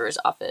Treasurer's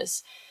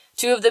Office.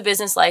 2 of the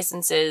business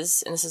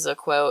licenses, and this is a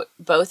quote,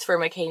 both for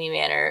McKamey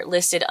Manor,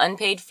 listed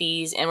unpaid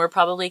fees and were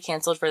probably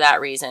canceled for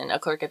that reason, a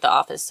clerk at the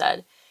office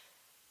said.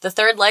 The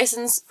 3rd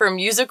license for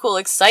Musical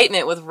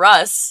Excitement with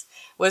Russ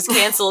was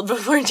canceled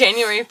before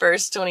January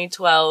 1st,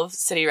 2012,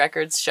 City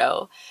Records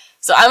show.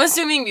 So I'm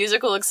assuming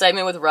Musical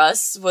Excitement with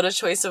Russ, what a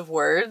choice of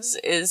words,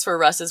 is for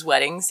Russ's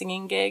wedding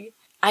singing gig.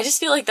 I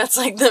just feel like that's,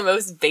 like, the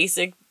most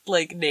basic,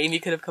 like, name you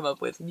could have come up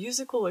with.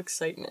 Musical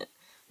Excitement.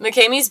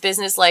 McKamey's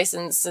business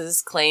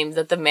licenses claimed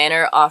that the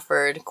Manor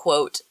offered,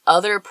 quote,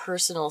 other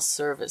personal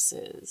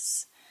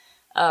services.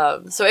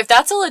 So if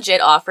that's a legit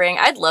offering,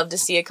 I'd love to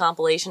see a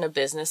compilation of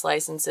business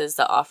licenses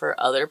that offer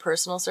other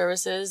personal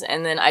services,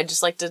 and then I'd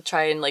just like to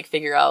try and, like,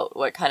 figure out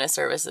what kind of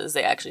services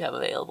they actually have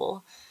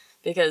available.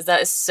 Because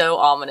that is so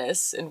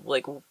ominous and,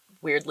 like,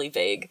 weirdly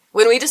vague.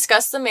 When we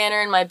discussed the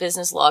Manor in my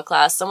business law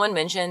class, someone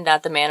mentioned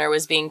that the Manor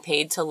was being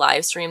paid to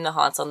live stream the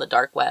haunts on the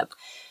dark web.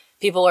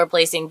 People were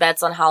placing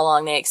bets on how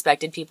long they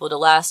expected people to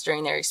last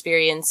during their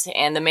experience,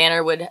 and the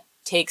Manor would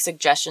take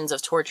suggestions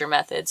of torture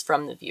methods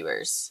from the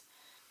viewers.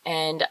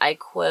 And I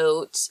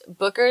quote,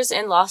 bookers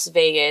in Las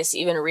Vegas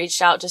even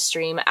reached out to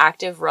stream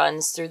active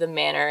runs through the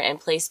Manor and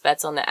place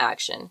bets on the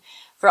action.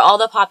 For all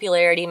the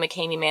popularity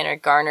McKamey Manor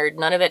garnered,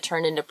 none of it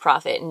turned into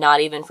profit,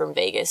 not even from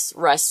Vegas,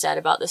 Russ said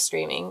about the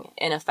streaming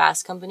in a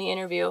Fast Company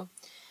interview.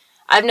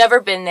 I've never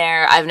been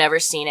there. I've never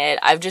seen it.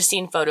 I've just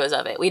seen photos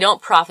of it. We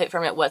don't profit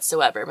from it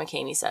whatsoever,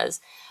 McKamey says.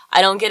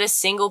 I don't get a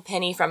single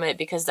penny from it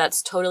because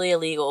that's totally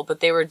illegal, but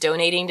they were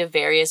donating to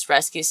various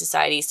rescue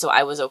societies, so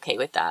I was okay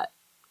with that.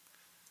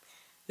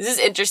 This is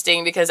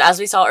interesting because, as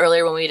we saw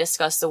earlier when we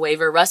discussed the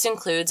waiver, Russ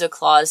includes a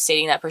clause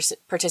stating that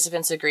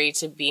participants agree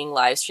to being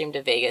live streamed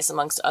to Vegas,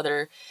 amongst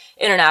other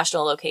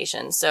international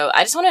locations. So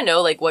I just want to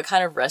know, like, what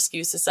kind of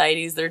rescue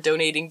societies they're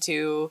donating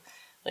to,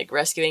 like,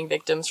 rescuing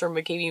victims from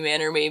McKamey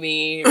Manor,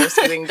 maybe,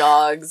 rescuing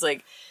dogs,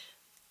 like.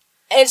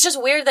 And it's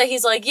just weird that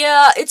he's like,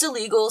 yeah, it's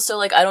illegal, so,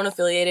 like, I don't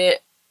affiliate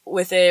it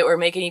with it or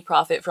make any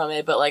profit from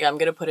it, but, like, I'm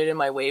gonna put it in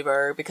my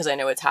waiver because I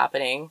know it's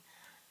happening.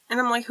 And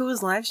I'm like, who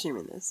is live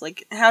streaming this?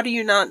 Like, how do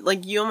you not,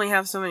 like, you only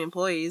have so many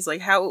employees. Like,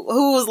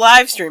 who was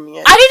live streaming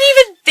it? I didn't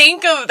even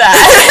think of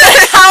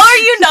that. How are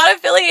you not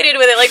affiliated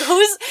with it? Like,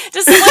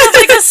 does someone have,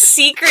 like, a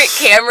secret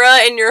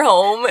camera in your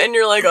home and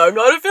you're like, I'm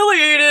not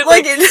affiliated?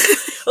 Like,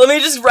 let me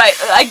just write,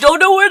 I don't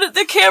know where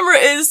the camera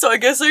is, so I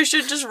guess I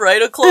should just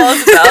write a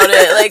clause about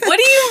it. Like, what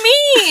do you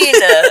mean?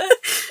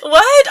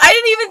 What? I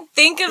didn't even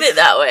think of it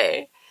that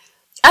way.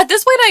 At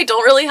this point, I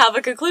don't really have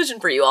a conclusion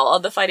for you all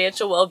on the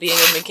financial well-being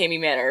of McKamey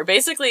Manor.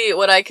 Basically,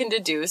 what I can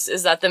deduce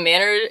is that the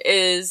Manor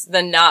is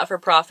the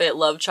not-for-profit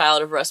love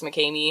child of Russ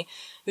McKamey,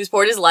 who's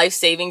poured his life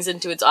savings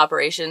into its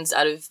operations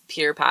out of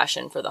pure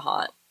passion for the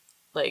haunt.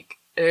 Like,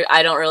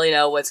 I don't really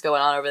know what's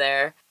going on over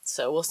there,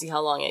 so we'll see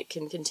how long it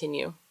can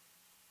continue.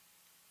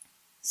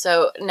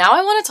 So, now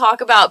I want to talk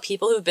about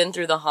people who've been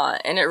through the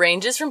haunt, and it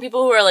ranges from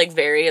people who are, like,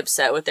 very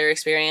upset with their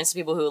experience to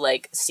people who,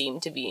 like, seem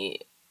to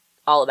be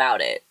all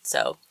about it,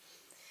 so.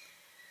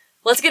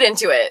 Let's get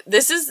into it.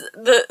 This is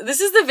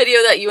the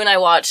video that you and I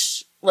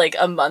watched, like,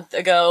 a month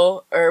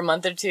ago, or a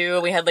month or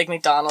two. We had, like,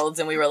 McDonald's,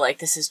 and we were like,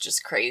 this is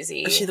just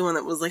crazy. Is she the one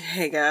that was like,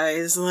 hey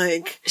guys,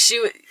 like...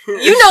 You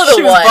know the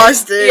she one. Was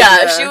busted.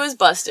 Yeah, she was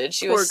busted.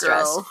 She Poor was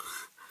stressed. Girl.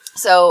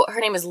 So, her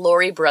name is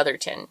Lori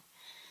Brotherton.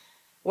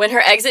 When her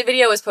exit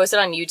video was posted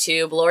on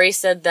YouTube, Lori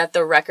said that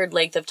the record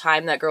length of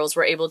time that girls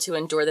were able to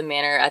endure the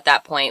Manor at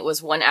that point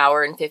was 1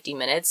 hour and 50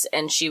 minutes,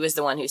 and she was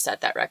the one who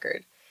set that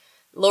record.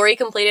 Lori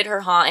completed her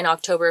haunt in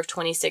October of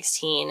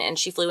 2016, and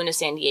she flew into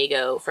San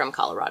Diego from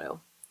Colorado.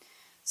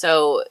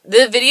 So,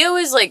 the video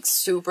is, like,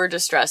 super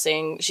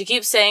distressing. She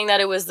keeps saying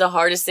that it was the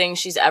hardest thing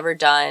she's ever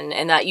done,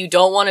 and that you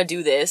don't want to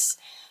do this,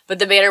 but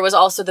the Manor was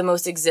also the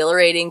most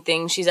exhilarating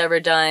thing she's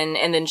ever done,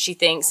 and then she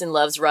thanks and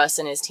loves Russ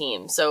and his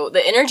team. So,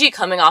 the energy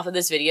coming off of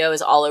this video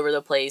is all over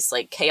the place,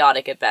 like,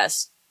 chaotic at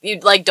best. You,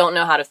 like, don't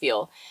know how to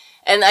feel.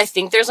 And I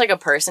think there's, like, a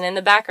person in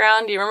the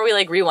background. Do you remember we,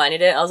 like,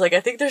 rewinded it? I was like,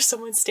 I think there's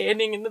someone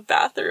standing in the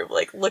bathroom,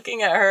 like,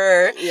 looking at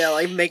her. Yeah,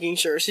 like, making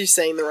sure she's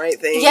saying the right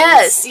things.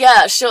 Yes,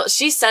 yeah.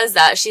 She says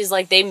that. She's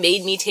like, they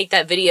made me take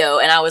that video,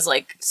 and I was,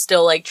 like,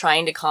 still, like,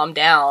 trying to calm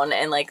down,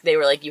 and, like, they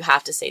were like, you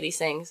have to say these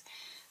things.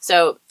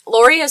 So,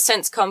 Lori has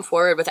since come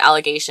forward with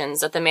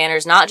allegations that the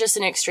Manor's not just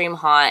an extreme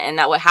haunt, and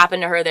that what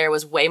happened to her there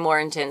was way more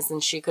intense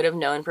than she could have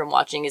known from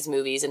watching his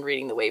movies and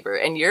reading the waiver.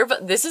 And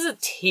this is a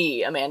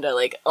tea, Amanda.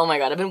 Like, oh my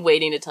god, I've been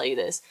waiting to tell you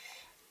this.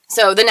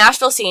 So, the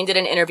Nashville Scene did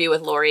an interview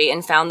with Lori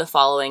and found the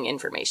following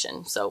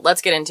information. So,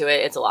 let's get into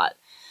it. It's a lot.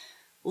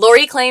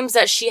 Lori claims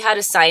that she had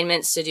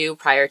assignments to do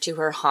prior to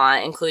her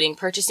haunt, including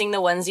purchasing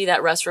the onesie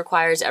that Russ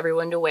requires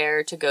everyone to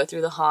wear to go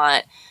through the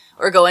haunt,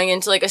 or going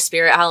into, like, a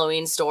spirit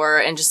Halloween store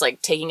and just,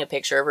 like, taking a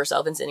picture of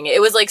herself and sending it.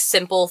 It was, like,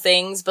 simple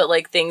things, but,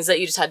 like, things that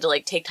you just had to,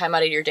 like, take time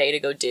out of your day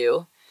to go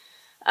do.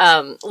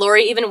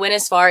 Lori even went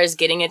as far as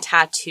getting a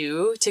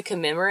tattoo to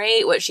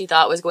commemorate what she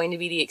thought was going to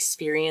be the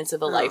experience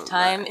of a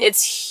lifetime.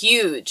 It's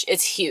huge.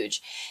 It's huge.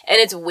 And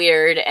it's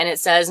weird. And it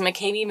says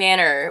McKamey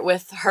Manor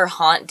with her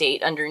haunt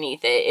date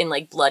underneath it in,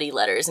 like, bloody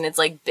letters. And it's,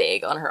 like,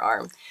 big on her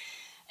arm.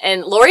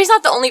 And Lori's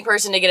not the only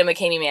person to get a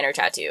McKamey Manor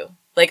tattoo.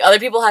 Like, other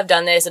people have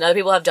done this, and other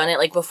people have done it,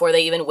 like, before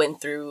they even went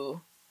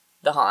through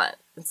the haunt.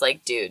 It's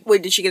like, dude.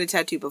 Wait, did she get a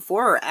tattoo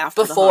before or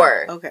after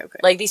Before. the haunt? Okay.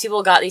 Like, these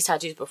people got these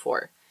tattoos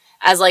before.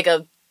 As, like,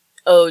 a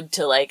ode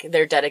to, like,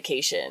 their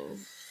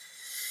dedication.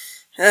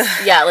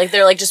 Yeah, like,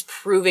 they're, like, just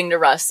proving to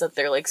Russ that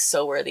they're, like,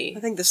 so worthy. I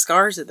think the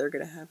scars that they're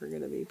gonna have are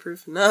gonna be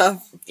proof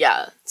enough.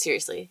 Yeah,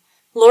 seriously.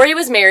 Lori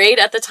was married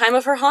at the time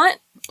of her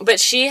haunt, but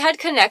she had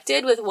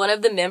connected with one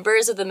of the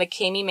members of the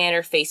McKamey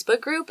Manor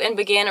Facebook group and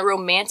began a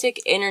romantic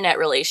internet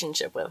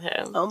relationship with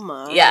him. Oh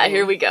my. Yeah,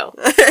 here we go.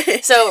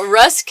 So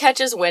Russ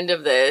catches wind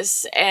of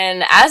this,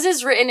 and as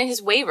is written in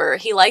his waiver,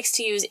 he likes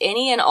to use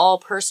any and all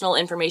personal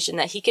information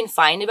that he can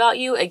find about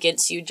you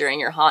against you during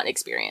your haunt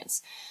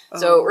experience.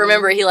 So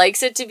remember, he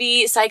likes it to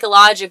be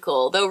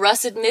psychological, though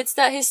Russ admits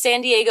that his San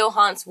Diego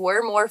haunts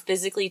were more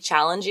physically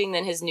challenging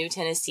than his New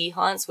Tennessee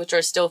haunts, which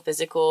are still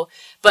physical,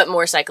 but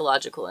more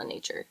psychological in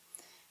nature.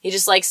 He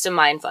just likes to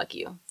mindfuck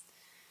you.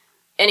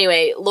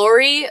 Anyway,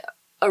 Lori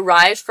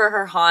arrived for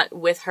her haunt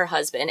with her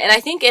husband, and I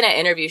think in an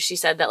interview she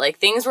said that, like,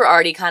 things were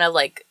already kind of,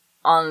 like,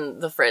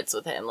 on the fritz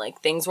with him. Like,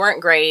 things weren't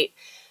great,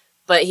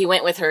 but he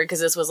went with her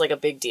because this was, like, a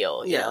big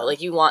deal, you know? Like,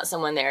 you want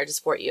someone there to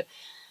support you.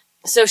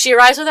 So she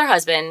arrives with her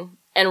husband,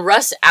 and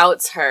Russ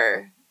outs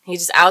her. He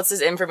just outs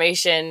his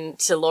information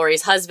to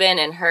Lori's husband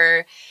and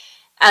her,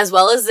 as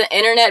well as the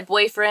internet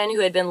boyfriend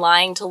who had been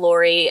lying to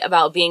Lori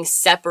about being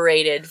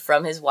separated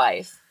from his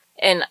wife.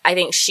 And I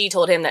think she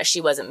told him that she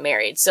wasn't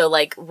married. So,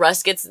 like,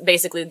 Russ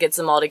basically gets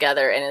them all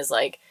together and is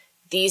like,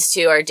 these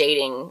two are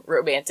dating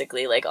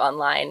romantically, like,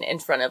 online in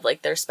front of,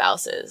 like, their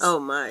spouses. Oh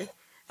my.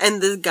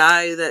 And the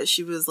guy that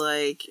she was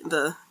like,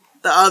 the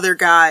other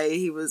guy,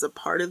 he was a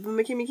part of the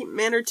McKamey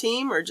Manor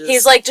team, or just...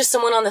 He's, like, just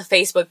someone on the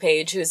Facebook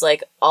page who's,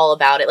 like, all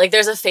about it. Like,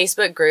 there's a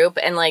Facebook group,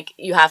 and, like,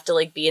 you have to,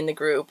 like, be in the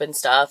group and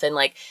stuff, and,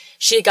 like,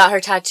 she got her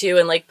tattoo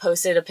and, like,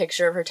 posted a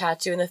picture of her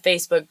tattoo in the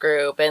Facebook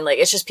group, and, like,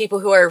 it's just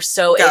people who are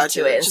so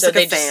into it. And just so like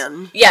they a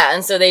fan. Yeah,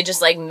 and so they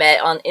just, like, met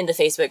in the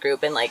Facebook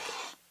group and, like,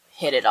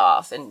 hit it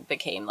off and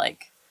became,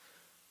 like,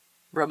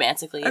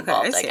 romantically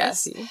involved, I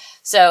guess.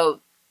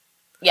 So,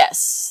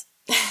 yes.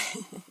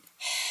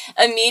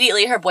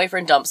 Immediately, her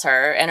boyfriend dumps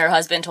her, and her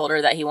husband told her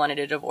that he wanted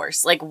a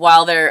divorce. Like,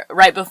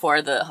 right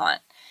before the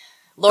haunt.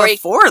 Lori...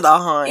 Before the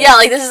haunt? Yeah,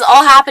 like, this is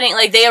all happening.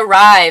 Like, they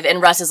arrive,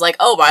 and Russ is like,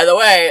 oh, by the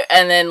way.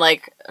 And then,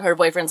 like, her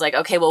boyfriend's like,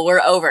 okay, well,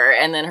 we're over.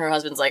 And then her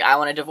husband's like, I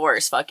want a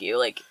divorce. Fuck you.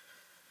 Like,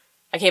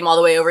 I came all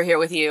the way over here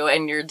with you,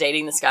 and you're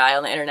dating this guy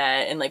on the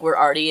internet, and, like, we're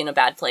already in a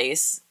bad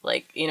place.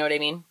 Like, you know what I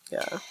mean?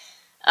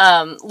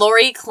 Yeah.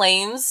 Lori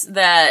claims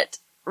that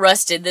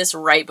Russ did this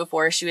right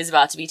before she was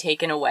about to be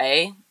taken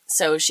away.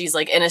 So she's,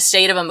 like, in a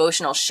state of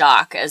emotional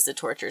shock as the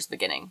torture's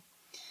beginning.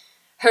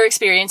 Her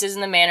experiences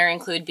in the manor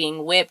include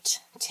being whipped,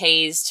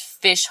 tased,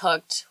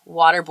 fish-hooked,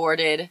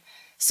 waterboarded,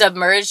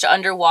 submerged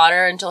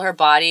underwater until her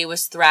body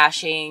was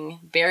thrashing,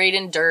 buried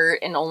in dirt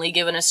and only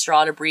given a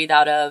straw to breathe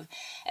out of,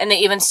 and they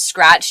even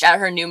scratched at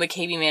her new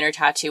McKamey Manor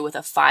tattoo with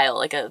a file,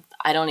 like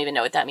I don't even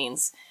know what that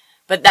means.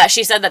 But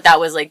she said that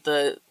was, like,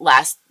 the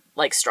last,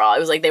 like, straw. It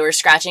was like they were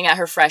scratching at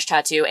her fresh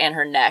tattoo and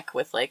her neck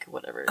with, like,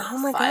 whatever. Oh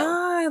my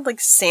god, like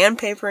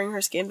sandpapering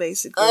her skin,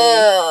 basically.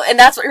 Oh, and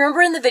that's what,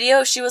 remember in the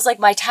video, she was like,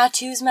 my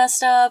tattoo's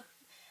messed up?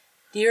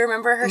 Do you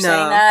remember her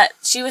saying that?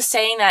 She was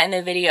saying that in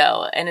the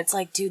video, and it's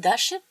like, dude, that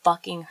shit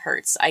fucking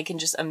hurts. I can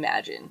just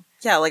imagine.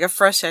 Yeah, like, a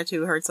fresh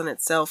tattoo hurts on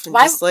itself, and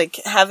just, like,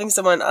 having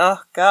someone, oh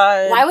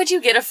god. Why would you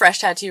get a fresh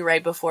tattoo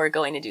right before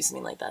going to do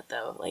something like that,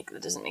 though? Like,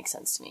 that doesn't make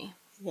sense to me.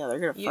 Yeah, they're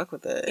gonna fuck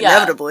with it,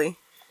 inevitably.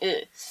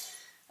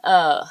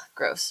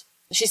 Gross.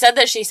 She said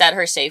that she said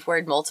her safe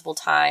word multiple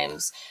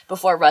times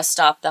before Russ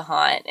stopped the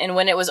haunt, and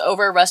when it was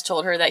over, Russ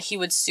told her that he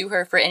would sue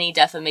her for any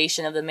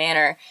defamation of the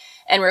manor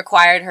and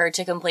required her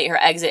to complete her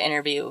exit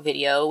interview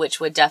video, which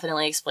would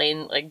definitely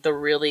explain, like, the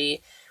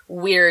really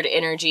weird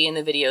energy in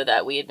the video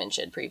that we had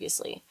mentioned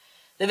previously.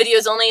 The video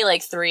is only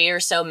like 3 or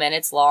so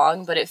minutes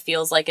long, but it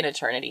feels like an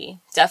eternity.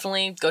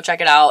 Definitely go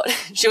check it out.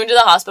 She went to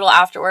the hospital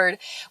afterward,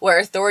 where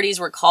authorities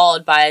were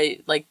called by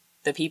like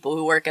the people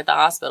who work at the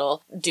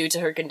hospital due to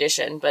her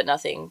condition, but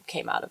nothing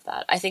came out of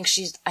that. I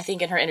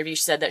think in her interview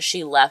she said that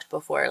she left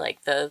before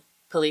like the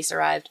police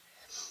arrived.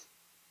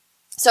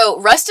 So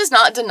Russ does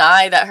not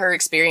deny that her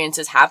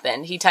experiences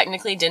happened. He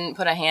technically didn't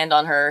put a hand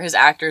on her. His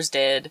actors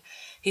did.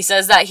 He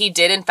says that he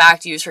did in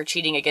fact use her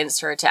cheating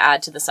against her to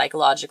add to the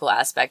psychological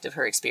aspect of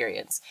her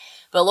experience.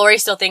 But Lori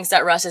still thinks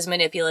that Russ is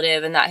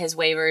manipulative and that his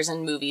waivers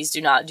and movies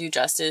do not do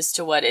justice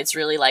to what it's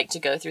really like to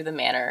go through the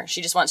Manor.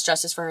 She just wants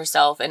justice for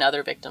herself and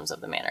other victims of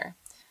the Manor.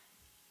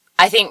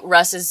 I think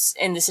Russ is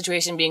in this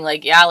situation being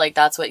like, yeah, like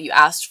that's what you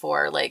asked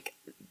for. Like,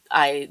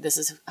 this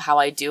is how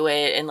I do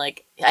it. And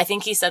like, I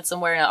think he said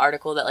somewhere in an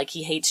article that like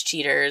he hates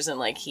cheaters and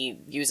like he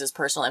uses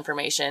personal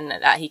information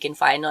that he can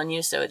find on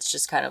you. So it's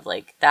just kind of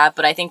like that.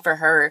 But I think for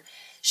her,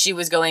 she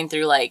was going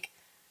through like,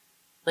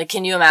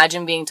 can you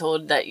imagine being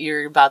told that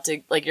you're about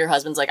to, like, your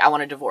husband's like, I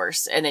want a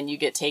divorce, and then you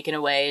get taken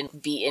away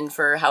and beaten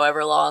for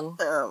however long?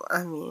 Oh,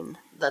 I mean,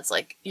 that's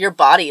like, your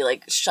body,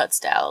 like, shuts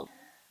down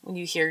when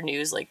you hear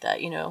news like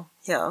that, you know?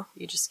 Yeah.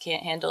 You just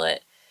can't handle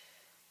it.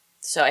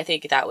 So I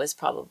think that was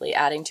probably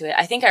adding to it.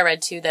 I think I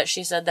read, too, that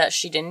she said that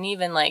she didn't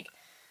even, like,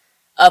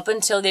 up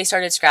until they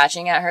started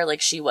scratching at her, like,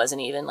 she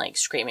wasn't even, like,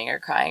 screaming or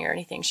crying or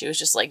anything. She was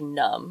just, like,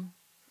 numb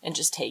and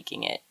just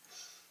taking it.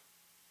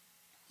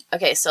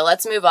 Okay, so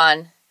let's move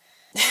on.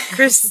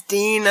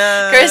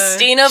 Christina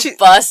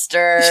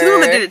Buster. She's the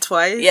one that did it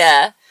twice?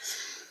 Yeah.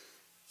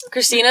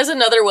 Christina's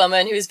another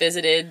woman who's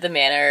visited the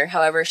Manor.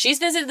 However, she's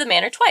visited the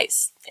Manor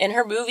twice. In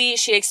her movie,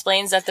 she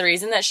explains that the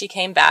reason that she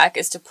came back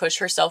is to push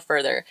herself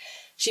further.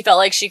 She felt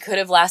like she could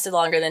have lasted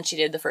longer than she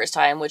did the first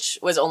time, which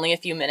was only a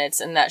few minutes,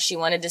 and that she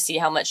wanted to see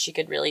how much she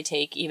could really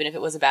take, even if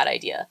it was a bad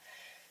idea.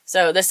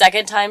 So the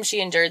second time she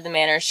endured the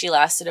Manor, she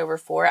lasted over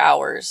 4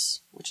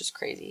 hours, which is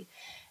crazy,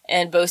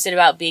 and boasted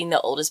about being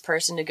the oldest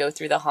person to go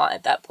through the haunt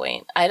at that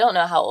point. I don't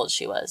know how old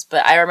she was,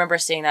 but I remember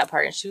seeing that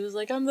part, and she was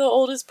like, I'm the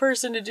oldest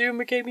person to do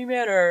McKamey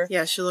Manor.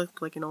 Yeah, she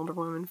looked like an older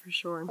woman for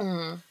sure.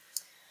 Mm-hmm.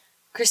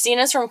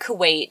 Christina's from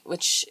Kuwait,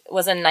 which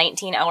was a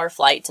 19-hour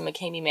flight to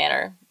McKamey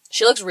Manor.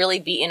 She looks really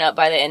beaten up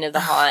by the end of the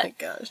haunt. Oh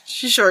my gosh,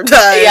 she sure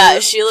does. Yeah,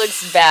 she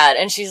looks bad,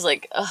 and she's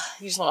like, ugh,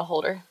 you just want to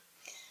hold her.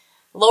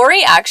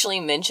 Lori actually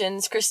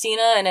mentions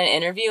Christina in an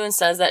interview and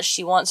says that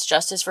she wants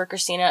justice for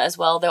Christina as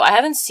well, though I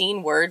haven't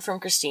seen word from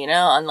Christina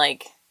on,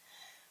 like,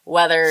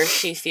 whether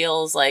she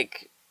feels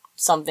like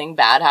something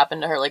bad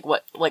happened to her, like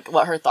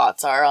what her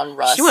thoughts are on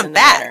Russ. She went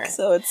back,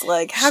 so it's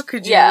like, how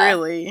could you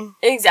really?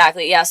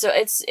 Exactly, yeah, so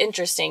it's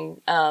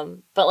interesting,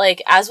 but,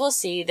 like, as we'll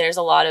see, there's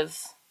a lot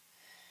of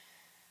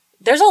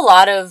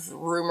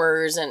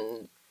rumors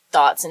and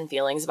thoughts and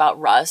feelings about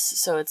Russ,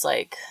 so it's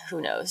like, who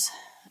knows?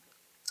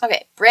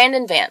 Okay,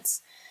 Brandon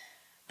Vance.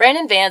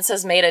 Brandon Vance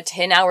has made a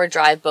 10-hour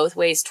drive both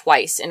ways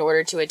twice in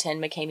order to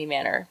attend McKamey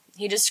Manor.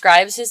 He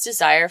describes his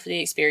desire for the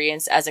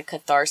experience as a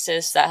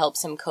catharsis that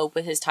helps him cope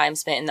with his time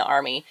spent in the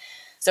army.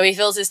 So he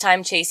fills his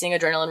time chasing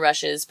adrenaline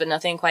rushes, but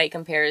nothing quite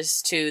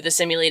compares to the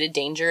simulated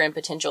danger and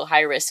potential high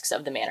risks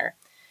of the Manor.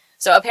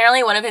 So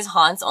apparently one of his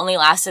haunts only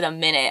lasted a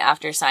minute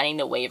after signing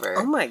the waiver.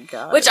 Oh my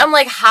god. Which I'm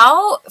like,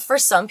 how, for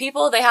some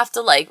people, they have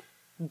to, like,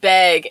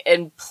 beg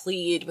and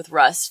plead with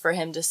Russ for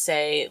him to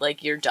say,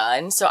 like, you're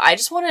done. So I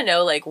just want to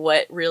know, like,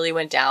 what really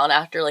went down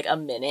after, like, a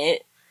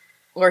minute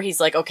where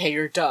he's like, okay,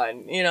 you're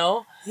done, you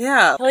know?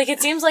 Yeah. Like,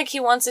 it seems like he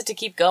wants it to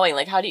keep going.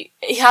 Like, how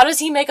does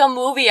he make a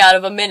movie out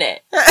of a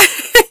minute?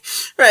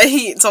 Right,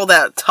 it's all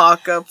that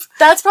talk up.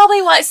 That's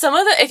probably why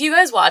if you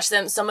guys watch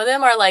them, some of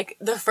them are, like,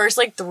 the first,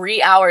 like,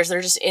 3 hours,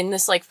 they're just in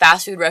this, like,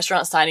 fast food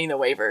restaurant signing the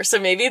waiver. So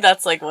maybe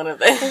that's, like, one of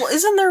them. Well,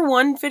 isn't there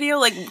one video,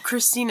 like,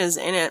 Christina's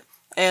in it,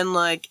 and,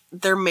 like,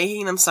 they're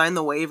making them sign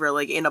the waiver,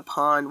 like, in a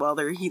pond while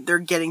they're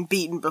getting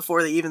beaten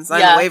before they even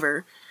sign the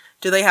waiver.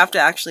 Do they have to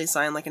actually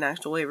sign, like, an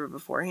actual waiver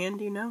beforehand,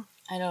 do you know?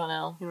 I don't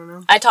know. You don't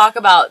know? I talk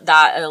about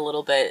that a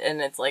little bit,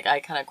 and it's, like, I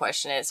kind of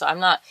question it, so I'm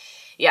not...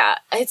 Yeah,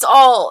 it's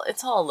all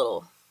a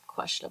little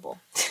questionable.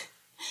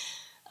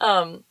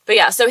 But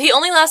yeah, so he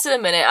only lasted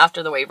a minute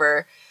after the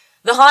waiver.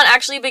 The haunt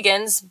actually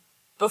begins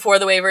before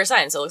the waiver is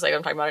signed, so it looks like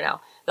I'm talking about it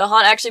now. The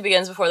haunt actually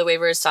begins before the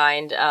waiver is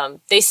signed.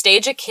 They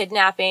stage a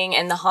kidnapping,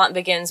 and the haunt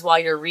begins while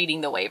you're reading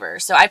the waiver.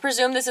 So I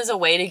presume this is a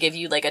way to give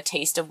you, like, a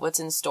taste of what's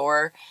in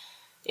store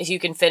if you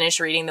can finish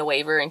reading the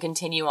waiver and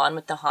continue on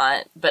with the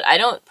haunt. But I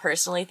don't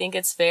personally think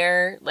it's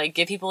fair. Like,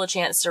 give people a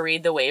chance to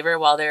read the waiver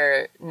while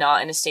they're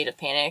not in a state of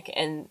panic,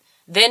 and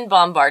then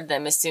bombard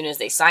them as soon as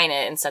they sign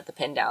it and set the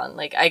pin down.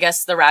 Like, I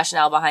guess the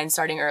rationale behind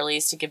starting early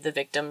is to give the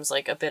victims,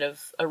 like, a bit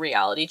of a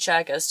reality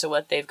check as to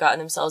what they've gotten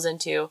themselves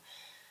into.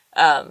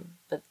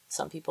 But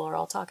some people are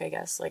all talk, I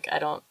guess. Like, I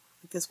don't...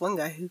 Like this one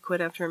guy who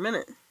quit after a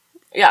minute.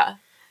 Yeah.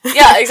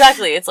 Yeah,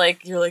 exactly. It's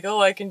like, you're like,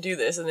 oh, I can do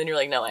this. And then you're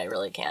like, no, I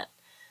really can't.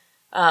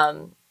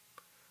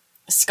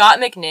 Scott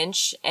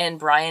McNinch and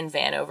Brian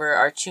Vanover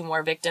are 2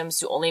 more victims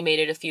who only made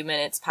it a few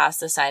minutes past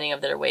the signing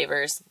of their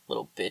waivers.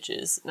 Little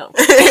bitches. No.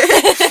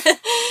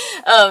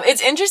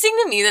 It's interesting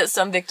to me that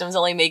some victims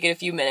only make it a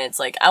few minutes.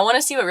 Like, I want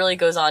to see what really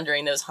goes on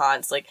during those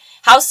haunts. Like,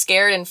 how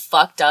scared and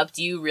fucked up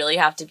do you really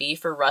have to be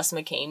for Russ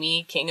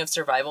McKamey, king of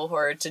survival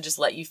horror, to just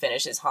let you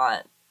finish his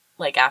haunt,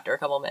 like, after a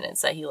couple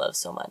minutes that he loves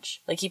so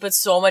much? Like, he puts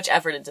so much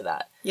effort into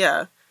that.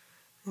 Yeah.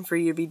 And for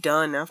you to be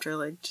done after,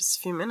 like, just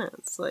a few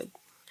minutes. Like,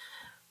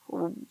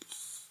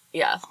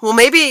 yeah. Well,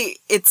 maybe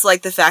it's,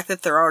 like, the fact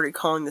that they're already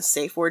calling the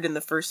safe word in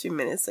the first few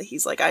minutes that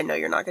he's like, I know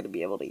you're not going to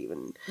be able to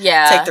even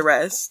take the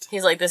rest.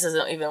 He's like, this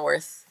isn't even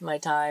worth my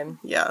time.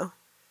 Yeah.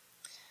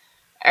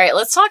 Alright,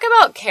 let's talk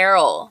about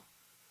Carol.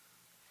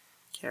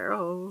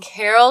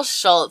 Carol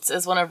Schultz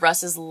is one of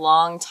Russ's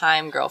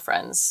longtime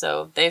girlfriends,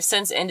 so they've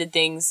since ended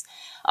things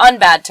on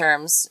bad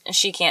terms, and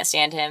she can't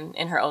stand him,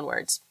 in her own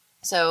words.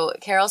 So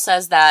Carol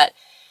says that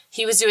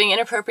he was doing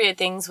inappropriate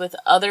things with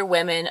other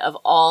women of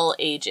all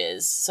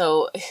ages.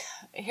 So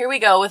here we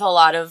go with a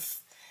lot of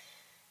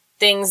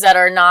things that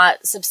are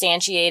not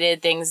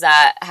substantiated, things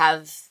that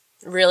have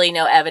really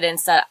no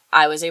evidence that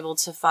I was able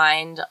to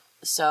find.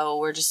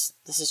 So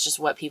this is just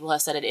what people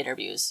have said at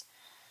interviews.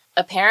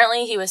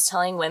 Apparently he was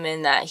telling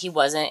women that he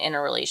wasn't in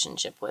a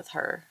relationship with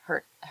her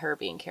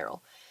being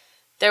Carol.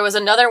 There was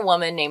another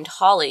woman named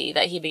Holly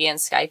that he began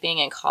Skyping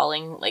and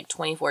calling like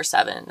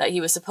 24/7 that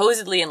he was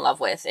supposedly in love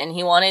with, and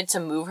he wanted to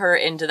move her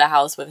into the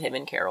house with him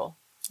and Carol.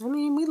 I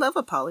mean, we love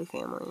a poly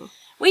family.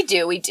 We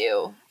do.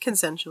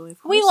 Consensually,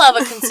 of course. We love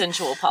a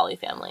consensual poly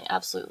family,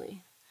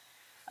 absolutely.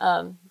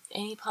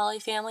 Any poly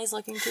families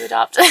looking to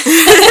adopt? We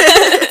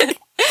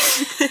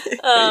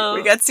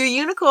got 2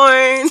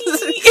 unicorns.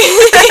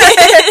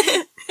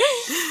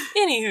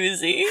 Any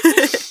hoozy.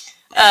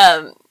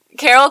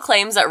 Carol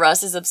claims that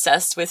Russ is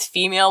obsessed with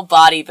female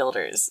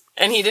bodybuilders,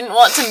 and he didn't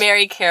want to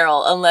marry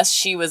Carol unless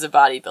she was a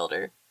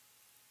bodybuilder.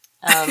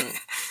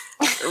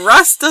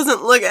 Russ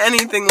doesn't look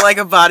anything like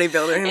a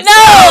bodybuilder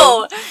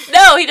himself.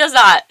 No, he does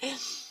not.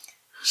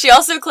 She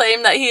also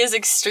claimed that he is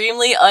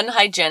extremely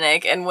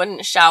unhygienic and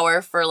wouldn't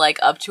shower for like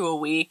up to a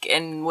week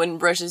and wouldn't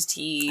brush his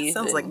teeth.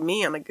 That sounds like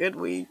me on a good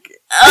week.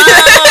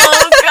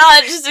 Oh,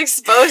 God, just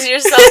expose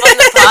yourself on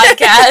the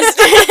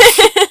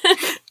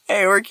podcast.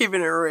 Hey, we're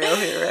keeping it real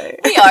here, right?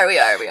 We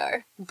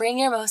are. Bring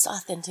your most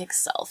authentic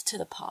self to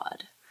the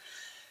pod.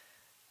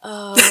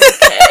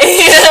 Okay.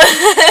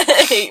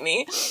 Hate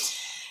me.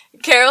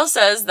 Carol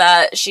says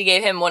that she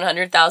gave him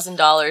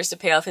 $100,000 to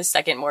pay off his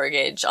second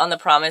mortgage on the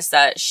promise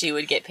that she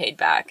would get paid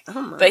back.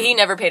 Oh, but he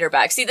never paid her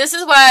back. See, this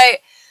is why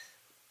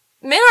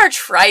men are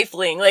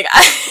trifling. Like,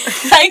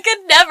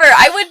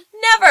 I would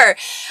never.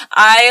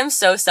 I am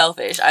so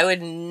selfish. I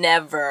would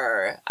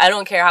never. I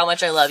don't care how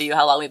much I love you,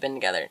 how long we've been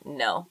together.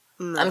 No.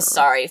 I'm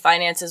sorry.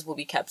 Finances will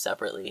be kept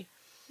separately.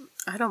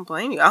 I don't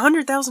blame you.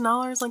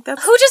 $100,000? Like,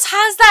 that's... Who just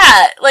has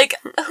that? Like,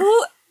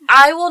 who...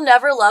 I will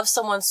never love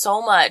someone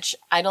so much,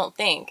 I don't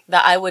think,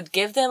 that I would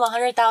give them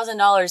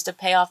 $100,000 to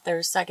pay off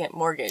their second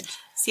mortgage.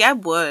 See, I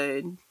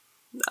would.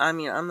 I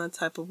mean, I'm the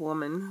type of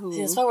woman who...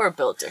 See, that's why we're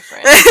built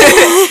different. You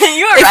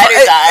are ride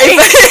or die.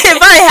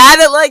 If I had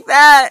it like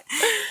that,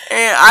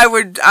 I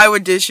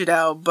would dish it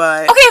out,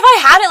 but... Okay, if I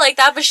had it like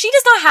that, but she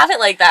does not have it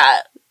like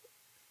that.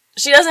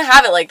 She doesn't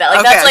have it like that.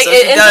 Like, okay, that's like, so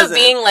it ends up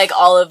being like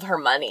all of her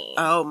money.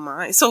 Oh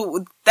my.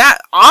 So that,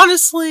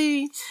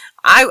 honestly,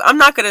 I'm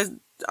not gonna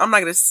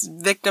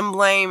victim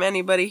blame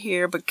anybody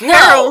here, but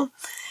Carol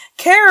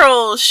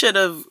should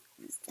have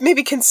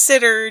maybe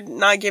considered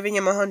not giving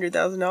him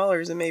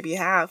 $100,000 and maybe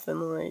half,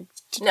 and like...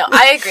 No,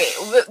 I agree.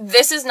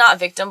 This is not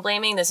victim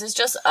blaming. This is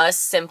just us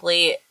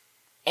simply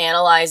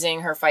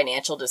analyzing her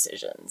financial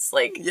decisions.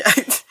 Like, yeah.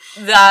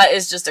 That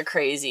is just a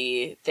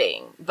crazy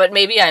thing. But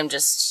maybe I'm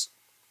just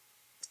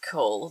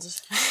cold.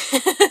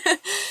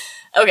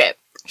 Okay.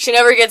 She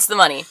never gets the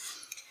money.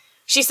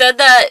 She said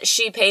that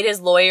she paid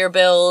his lawyer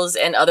bills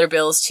and other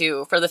bills,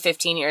 too, for the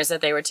 15 years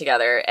that they were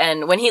together.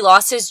 And when he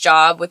lost his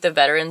job with the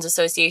Veterans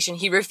Association,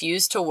 he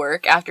refused to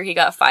work after he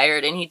got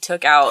fired, and he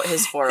took out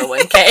his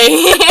 401k.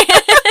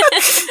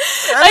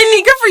 I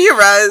mean, good for you,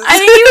 Rez. I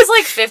think he was,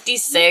 like,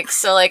 56,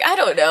 so, like, I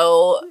don't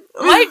know.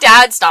 My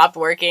dad stopped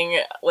working,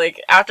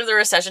 like, after the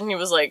recession. He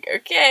was like,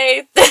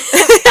 okay,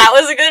 that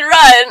was a good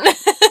run.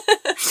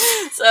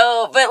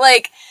 So, but,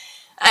 like,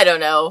 I don't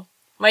know.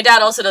 My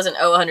dad also doesn't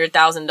owe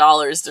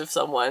 $100,000 to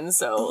someone,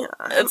 so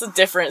it's a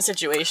different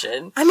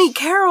situation. I mean,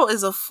 Carol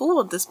is a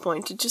fool at this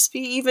point to just be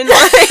even,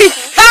 like,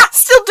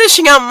 still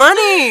dishing out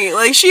money.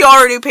 Like, she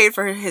already paid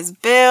for his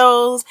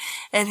bills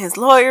and his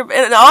lawyer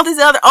and all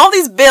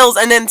these bills,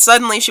 and then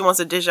suddenly she wants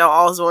to dish out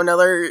also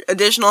another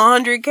additional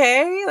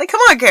 $100K. Like, come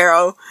on,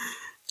 Carol.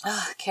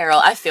 Carol,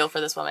 I feel for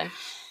this woman.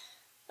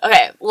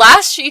 Okay,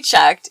 last she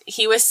checked,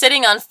 he was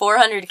sitting on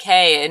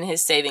 $400K in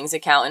his savings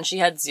account, and she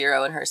had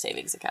 $0 in her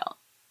savings account.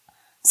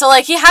 So,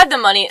 like, he had the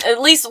money, at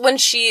least when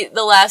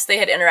the last they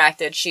had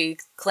interacted, she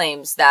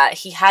claims that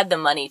he had the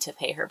money to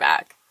pay her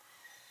back.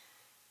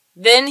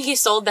 Then he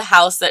sold the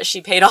house that she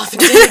paid off and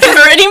didn't give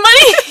her any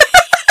money.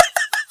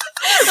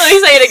 Let me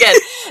say it again.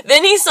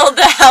 Then he sold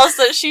the house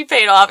that she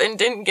paid off and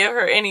didn't give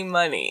her any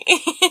money.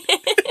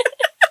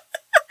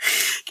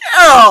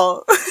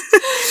 Carol!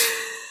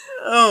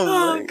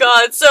 Oh God,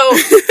 god. So,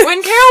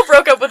 when Carol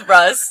broke up with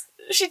Russ,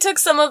 she took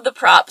some of the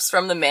props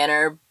from the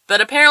manor,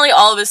 but apparently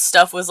all of his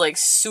stuff was, like,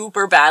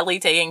 super badly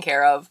taken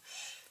care of.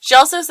 She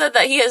also said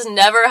that he has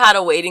never had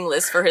a waiting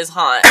list for his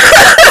haunt.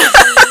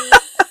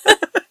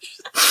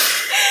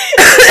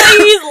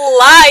 He's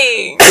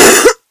lying.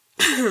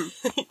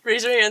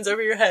 Raise your hands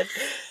over your head.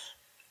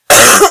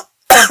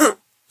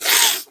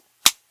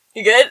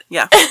 You good?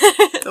 Yeah.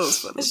 That was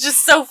funny. It's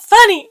just so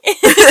funny.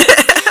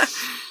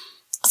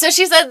 So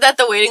she said that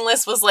the waiting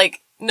list was,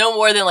 like, no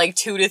more than, like,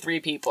 2 to 3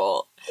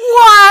 people.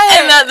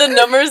 What? And that the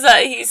numbers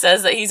that he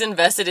says that he's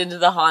invested into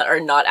the haunt are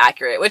not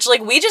accurate. Which,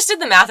 like, we just did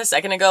the math a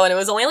second ago, and it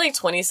was only, like,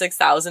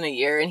 $26,000 a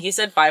year, and he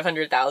said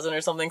 $500,000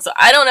 or something, so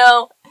I don't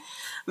know.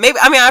 Maybe,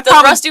 I mean,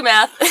 Does Russ do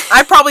math?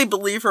 I probably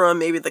believe her on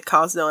maybe the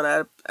cost don't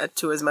add up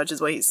to as much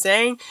as what he's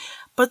saying.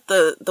 But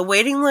the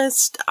waiting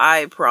list,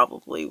 I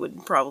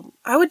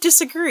would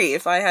disagree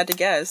if I had to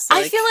guess.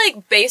 Like, I feel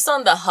like based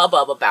on the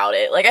hubbub about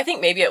it, like I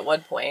think maybe at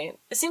one point,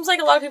 it seems like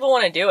a lot of people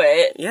want to do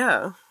it.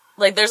 Yeah.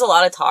 Like there's a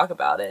lot of talk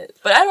about it.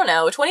 But I don't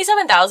know,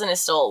 27,000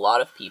 is still a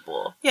lot of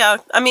people. Yeah,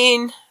 I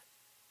mean,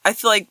 I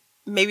feel like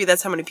maybe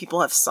that's how many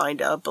people have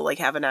signed up, but like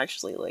haven't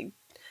actually like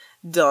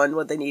done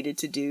what they needed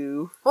to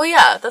do. Well,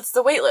 yeah, that's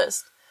the wait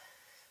list.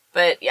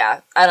 But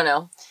yeah, I don't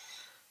know.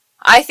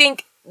 I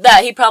think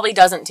that he probably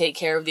doesn't take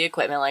care of the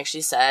equipment, like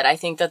she said. I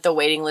think that the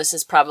waiting list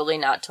is probably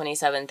not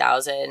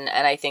 27,000,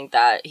 and I think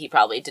that he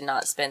probably did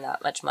not spend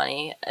that much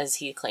money as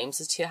he claims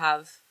to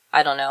have.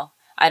 I don't know.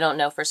 I don't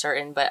know for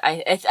certain, but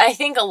I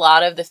think a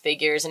lot of the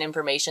figures and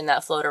information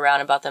that float around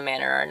about the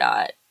manor are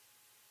not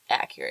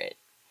accurate.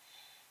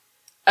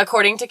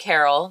 According to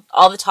Carol,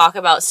 all the talk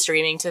about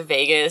streaming to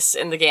Vegas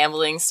and the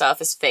gambling stuff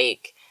is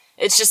fake.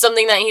 It's just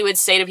something that he would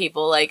say to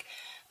people like,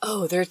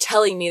 oh, they're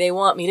telling me they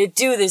want me to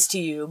do this to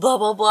you, blah,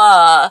 blah,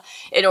 blah,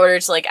 in order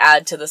to, like,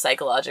 add to the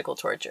psychological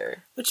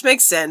torture. Which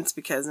makes sense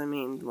because, I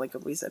mean, like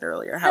we said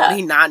earlier, how would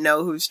he not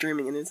know who's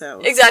streaming in his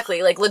house?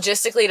 Exactly. Like,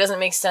 logistically, it doesn't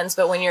make sense,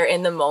 but when you're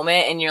in the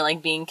moment and you're,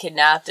 like, being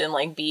kidnapped and,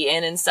 like,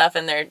 beaten and stuff,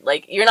 and they're,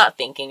 like, you're not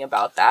thinking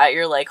about that.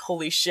 You're like,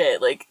 holy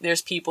shit, like,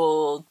 there's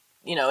people,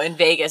 you know, in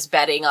Vegas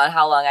betting on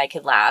how long I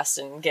could last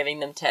and giving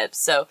them tips.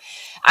 So,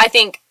 I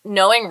think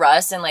knowing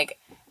Russ and, like,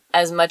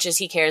 as much as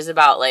he cares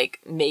about, like,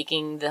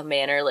 making the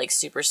manor, like,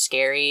 super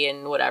scary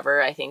and whatever,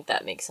 I think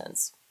that makes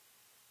sense.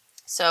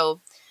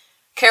 So,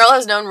 Carol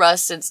has known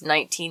Russ since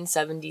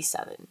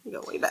 1977. You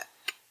go way back.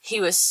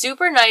 He was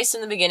super nice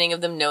in the beginning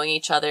of them knowing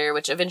each other,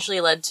 which eventually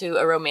led to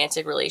a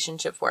romantic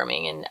relationship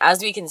forming, and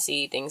as we can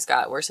see, things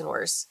got worse and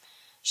worse.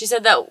 She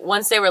said that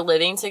once they were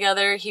living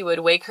together, he would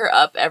wake her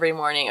up every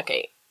morning.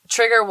 Okay,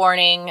 trigger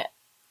warning.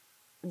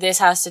 This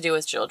has to do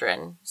with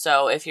children.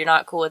 So if you're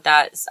not cool with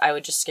that, I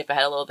would just skip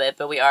ahead a little bit.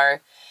 But we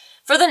are,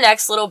 for the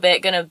next little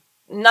bit,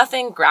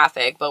 nothing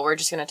graphic, but we're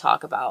just going to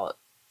talk about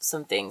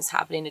some things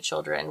happening to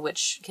children,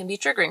 which can be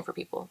triggering for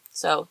people.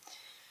 So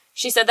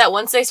she said that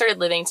once they started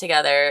living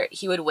together,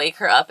 he would wake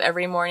her up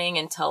every morning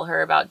and tell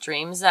her about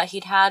dreams that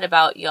he'd had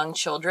about young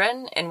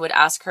children and would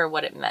ask her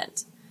what it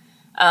meant.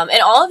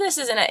 And all of this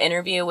is in an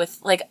interview with,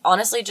 like,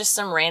 honestly, just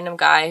some random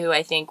guy who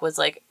I think was,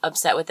 like,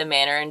 upset with the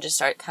manor and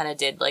just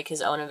did, like,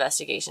 his own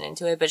investigation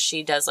into it. But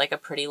she does, like, a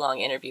pretty long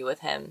interview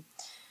with him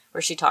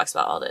where she talks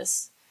about all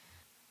this.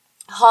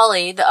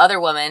 Holly, the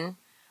other woman,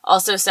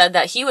 also said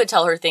that he would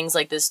tell her things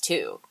like this,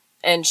 too.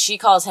 And she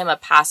calls him a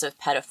passive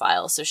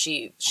pedophile. So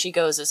she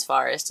goes as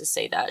far as to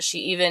say that. She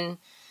even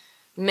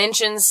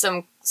mentions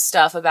some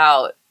stuff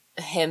about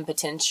him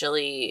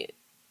potentially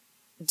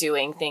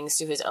doing things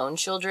to his own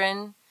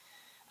children.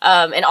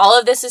 And all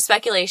of this is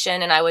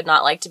speculation, and I would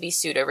not like to be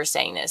sued over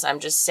saying this. I'm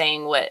just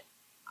saying what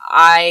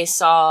I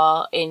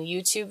saw in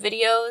YouTube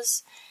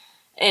videos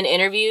and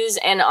interviews,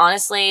 and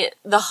honestly,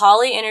 the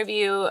Holly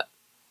interview,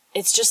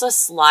 it's just a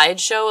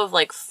slideshow of,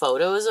 like,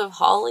 photos of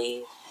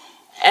Holly,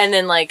 and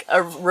then, like,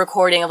 a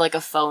recording of, like, a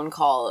phone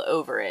call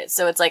over it.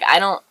 So it's, like,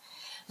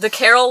 the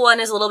Carol one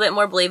is a little bit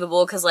more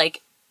believable, because,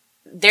 like,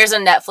 there's a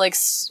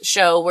Netflix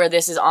show where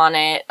this is on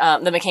it.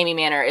 The McKamey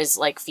Manor is,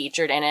 like,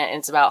 featured in it, and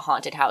it's about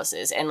haunted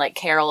houses. And, like,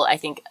 Carol, I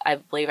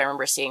believe I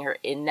remember seeing her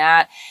in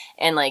that.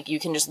 And, like, you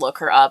can just look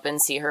her up and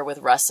see her with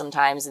Russ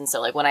sometimes. And so,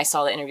 like, when I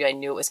saw the interview, I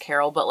knew it was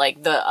Carol. But,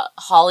 like, the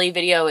Holly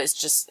video is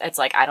just, it's,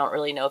 like, I don't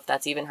really know if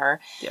that's even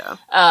her. Yeah.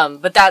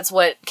 But that's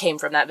what came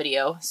from that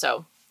video,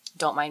 so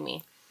don't mind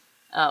me.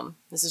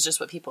 This is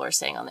just what people are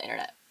saying on the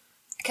internet.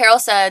 Carol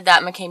said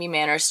that McKamey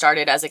Manor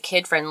started as a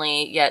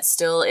kid-friendly, yet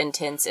still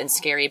intense and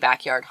scary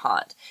backyard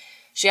haunt.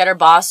 She had her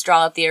boss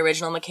draw up the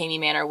original McKamey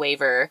Manor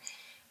waiver.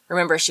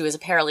 Remember, she was a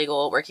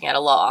paralegal working at a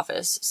law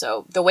office.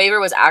 So the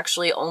waiver was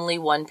actually only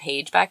 1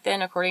 page back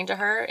then, according to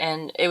her,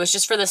 and it was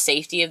just for the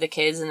safety of the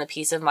kids and the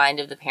peace of mind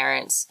of the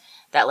parents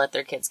that let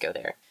their kids go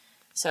there.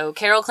 So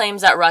Carol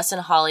claims that Russ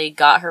and Holly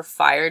got her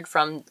fired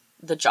from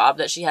the job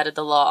that she had at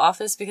the law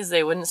office because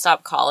they wouldn't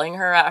stop calling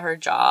her at her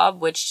job,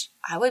 which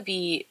I would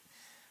be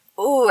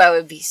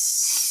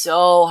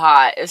so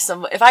hot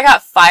if I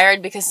got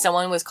fired because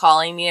someone was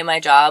calling me at my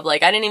job.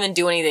 Like, I didn't even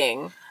do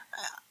anything.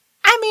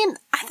 I I mean,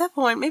 at that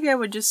point, maybe I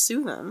would just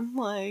sue them.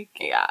 Like,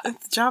 yeah.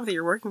 It's the job that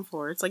you're working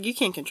for. It's like, you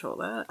can't control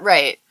that.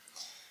 Right.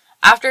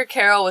 After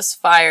Carol was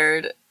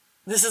fired,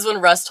 this is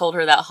when Russ told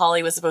her that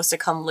Holly was supposed to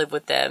come live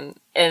with them,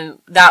 and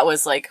that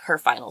was, like, her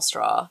final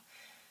straw.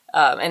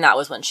 And that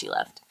was when she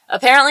left.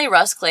 Apparently,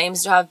 Russ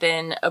claims to have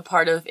been a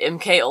part of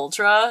MK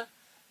Ultra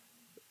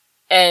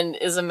and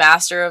is a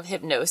master of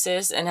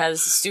hypnosis and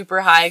has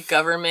super high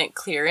government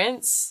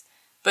clearance.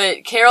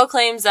 But Carol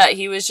claims that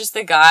he was just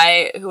the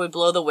guy who would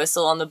blow the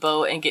whistle on the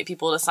boat and get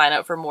people to sign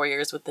up for more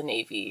years with the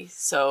Navy.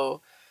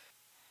 So,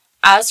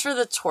 as for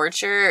the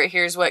torture,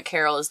 here's what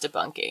Carol is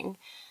debunking.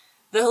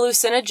 The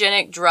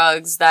hallucinogenic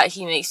drugs that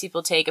he makes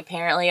people take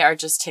apparently are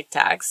just Tic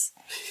Tacs.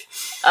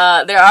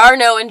 There are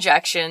no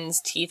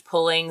injections, teeth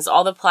pullings,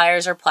 all the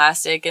pliers are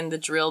plastic and the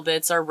drill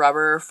bits are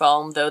rubber or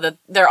foam, though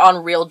they're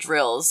on real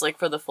drills, like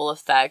for the full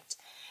effect.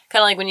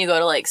 Kind of like when you go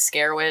to like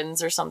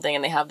Scarewinds or something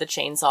and they have the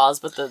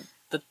chainsaws, but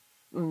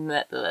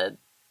the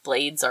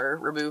blades are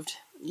removed.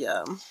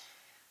 Yeah.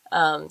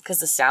 Because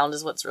the sound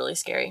is what's really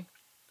scary.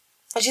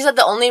 And she said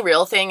the only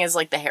real thing is,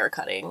 like, the hair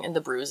cutting and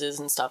the bruises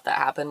and stuff that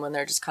happen when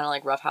they're just kind of,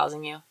 like,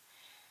 roughhousing you.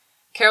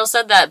 Carol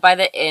said that by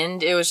the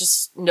end, it was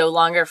just no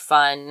longer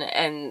fun,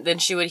 and then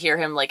she would hear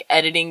him, like,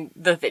 editing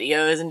the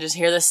videos and just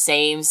hear the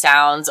same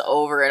sounds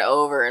over and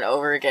over and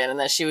over again, and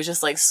that she was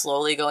just, like,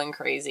 slowly going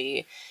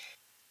crazy.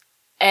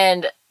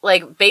 And,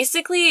 like,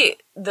 basically,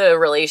 the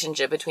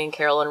relationship between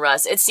Carol and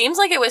Russ, it seems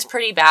like it was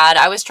pretty bad.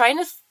 I was trying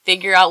to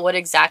figure out what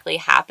exactly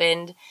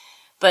happened.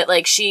 But,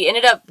 like, she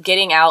ended up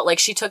getting out. Like,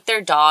 she took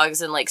their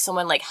dogs and, like,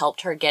 someone, like,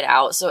 helped her get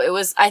out.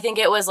 So I think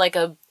it was, like,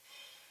 a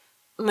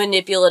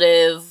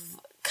manipulative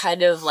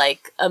kind of,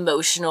 like,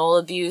 emotional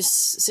abuse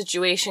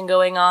situation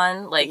going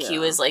on. Like, he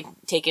was, like,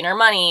 taking her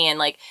money and,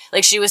 like,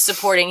 she was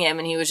supporting him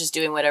and he was just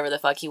doing whatever the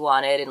fuck he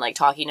wanted and, like,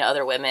 talking to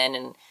other women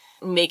and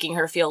making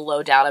her feel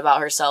low down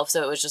about herself.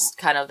 So it was just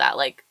kind of that,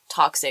 like,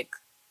 toxic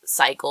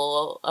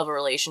cycle of a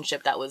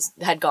relationship that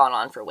had gone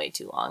on for way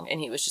too long, and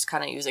he was just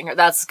kind of using her.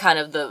 That's kind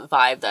of the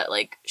vibe that,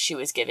 like, she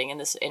was giving in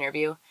this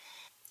interview.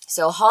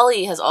 So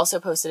Holly has also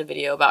posted a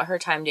video about her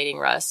time dating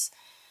Russ,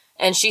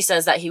 and she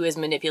says that he was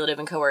manipulative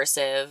and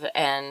coercive,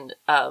 and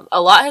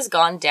a lot has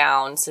gone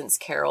down since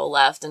Carol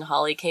left and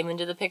Holly came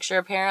into the picture,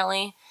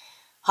 apparently.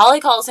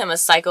 Holly calls him a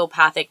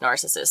psychopathic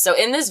narcissist. So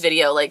in this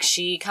video, like,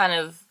 she kind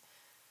of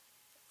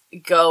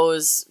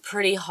goes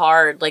pretty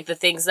hard. Like, the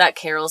things that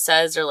Carol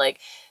says are, like,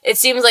 it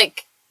seems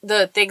like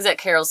the things that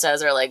Carol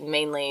says are, like,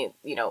 mainly,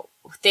 you know,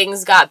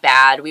 things got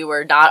bad. We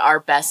were not our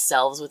best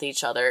selves with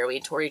each other. We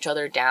tore each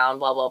other down,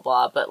 blah, blah,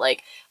 blah. But,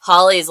 like,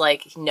 Holly's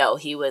like, no,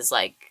 he was,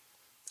 like,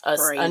 a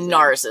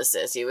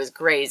narcissist. He was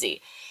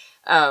crazy.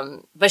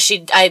 But she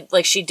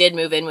did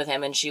move in with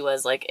him, and she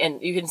was, like,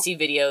 and you can see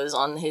videos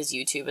on his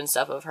YouTube and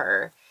stuff of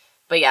her.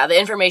 But yeah, the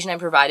information I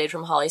provided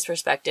from Holly's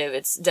perspective,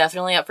 it's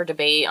definitely up for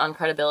debate on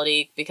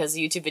credibility, because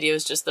the YouTube video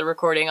is just the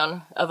recording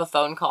of a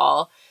phone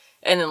call,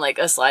 and then, like,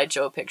 a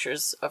slideshow of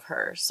pictures of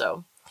her.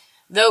 So,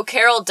 though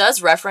Carol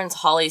does reference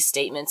Holly's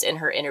statements in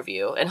her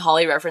interview, and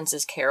Holly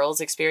references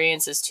Carol's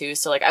experiences too,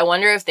 so, like, I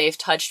wonder if they've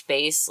touched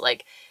base,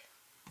 like,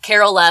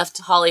 Carol left,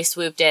 Holly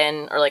swooped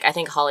in, or, like, I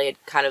think Holly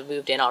had kind of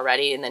moved in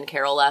already, and then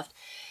Carol left.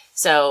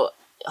 So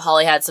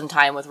Holly had some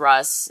time with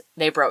Russ.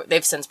 They've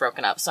since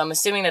broken up. So I'm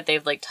assuming that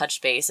they've, like,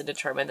 touched base and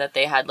determined that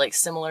they had, like,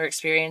 similar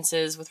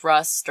experiences with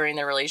Russ during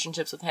their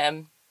relationships with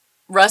him.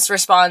 Russ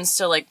responds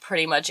to, like,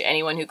 pretty much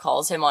anyone who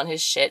calls him on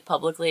his shit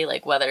publicly,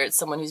 like, whether it's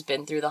someone who's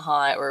been through the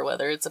haunt or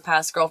whether it's a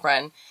past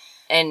girlfriend.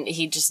 And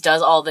he just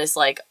does all this,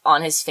 like,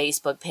 on his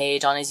Facebook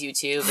page, on his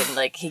YouTube, and,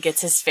 like, he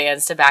gets his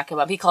fans to back him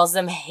up. He calls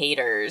them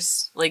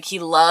haters. Like, he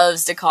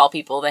loves to call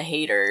people the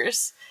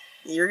haters.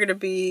 You're gonna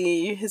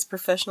be his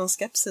professional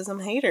skepticism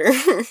hater.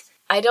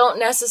 I don't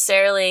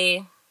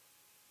necessarily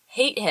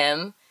hate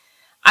him.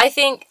 I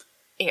think,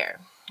 here,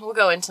 we'll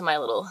go into my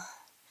little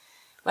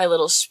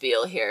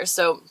spiel here.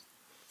 So,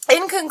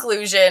 in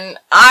conclusion,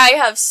 I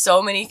have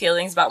so many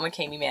feelings about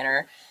McKamey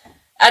Manor.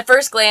 At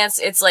first glance,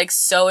 it's, like,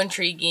 so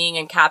intriguing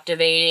and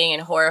captivating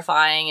and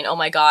horrifying, and oh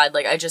my god,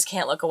 like, I just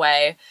can't look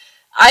away.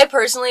 I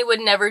personally would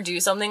never do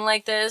something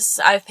like this.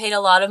 I've paid a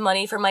lot of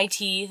money for my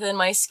teeth and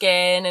my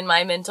skin and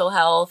my mental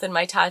health and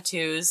my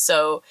tattoos,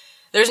 so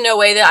there's no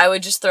way that I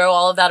would just throw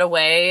all of that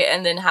away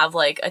and then have,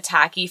 like, a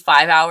tacky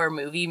 5-hour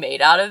movie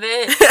made out of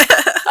it.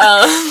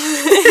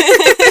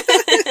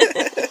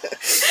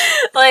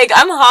 Like,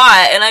 I'm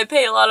hot, and I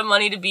pay a lot of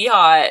money to be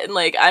hot, and,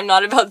 like, I'm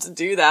not about to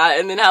do that,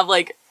 and then have,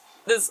 like,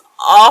 this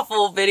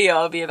awful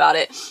video be about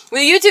it. The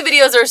YouTube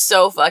videos are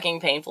so fucking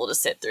painful to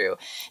sit through.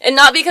 And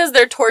not because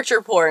they're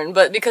torture porn,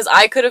 but because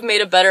I could have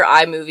made a better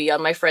iMovie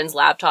on my friend's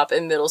laptop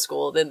in middle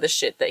school than the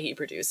shit that he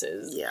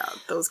produces. Yeah,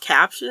 those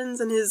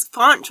captions and his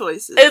font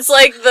choices. It's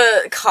like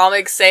the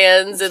Comic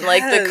Sans and,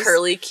 like, the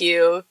curly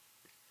Q.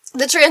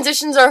 The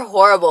transitions are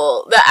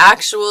horrible. The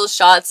actual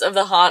shots of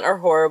the haunt are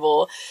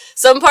horrible.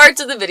 Some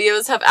parts of the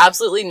videos have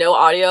absolutely no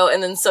audio,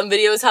 and then some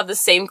videos have the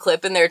same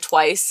clip in there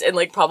twice, and,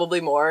 like, probably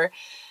more.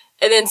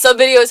 And then some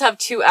videos have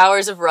 2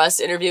 hours of Russ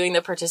interviewing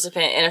the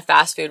participant in a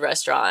fast food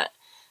restaurant.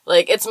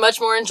 Like, it's much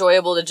more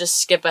enjoyable to just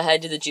skip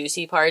ahead to the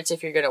juicy parts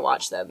if you're gonna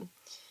watch them.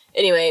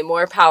 Anyway,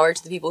 more power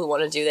to the people who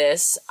want to do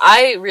this.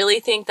 I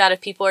really think that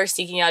if people are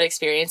seeking out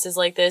experiences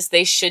like this,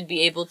 they should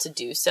be able to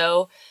do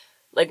so.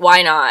 Like,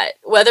 why not?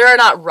 Whether or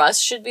not Russ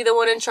should be the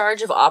one in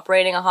charge of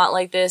operating a haunt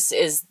like this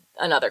is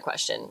another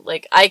question.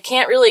 Like, I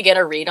can't really get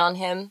a read on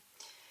him.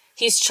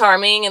 He's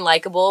charming and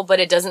likable, but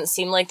it doesn't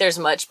seem like there's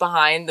much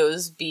behind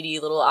those beady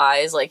little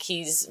eyes. Like,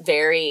 he's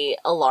very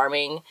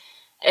alarming.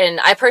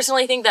 And I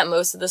personally think that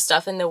most of the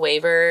stuff in the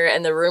waiver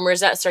and the rumors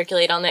that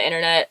circulate on the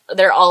internet,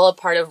 they're all a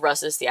part of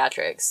Russ's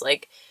theatrics.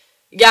 Like,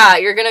 yeah,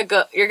 you're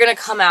gonna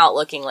come out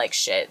looking like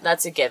shit.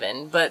 That's a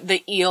given. But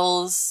the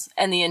eels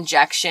and the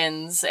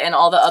injections and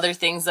all the other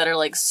things that are,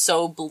 like,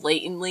 so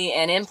blatantly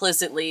and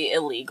implicitly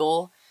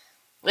illegal,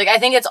 like, I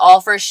think it's all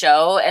for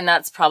show, and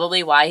that's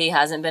probably why he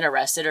hasn't been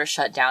arrested or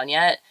shut down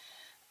yet.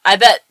 I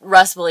bet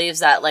Russ believes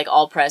that, like,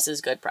 all press is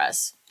good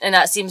press. And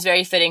that seems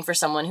very fitting for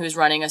someone who's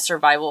running a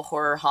survival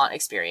horror haunt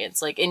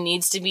experience. Like, it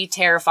needs to be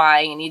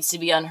terrifying, it needs to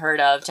be unheard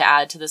of to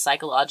add to the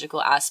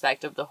psychological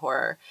aspect of the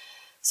horror.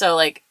 So,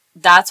 like,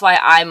 that's why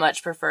I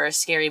much prefer a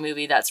scary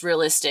movie that's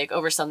realistic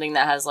over something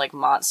that has, like,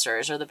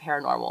 monsters or the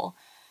paranormal.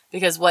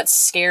 Because what's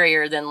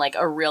scarier than, like,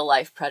 a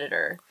real-life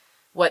predator?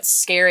 What's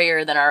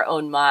scarier than our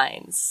own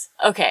minds?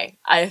 Okay,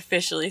 I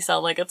officially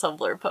sound like a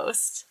Tumblr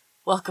post.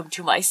 Welcome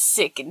to my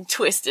sick and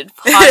twisted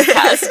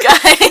podcast,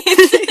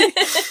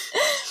 guys.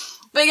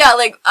 But yeah,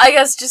 like, I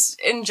guess just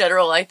in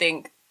general, I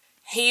think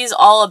he's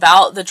all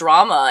about the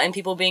drama and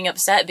people being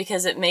upset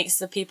because it makes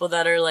the people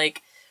that are,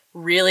 like,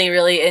 really,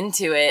 really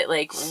into it,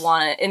 like,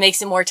 it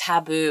makes it more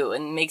taboo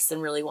and makes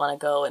them really want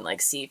to go and,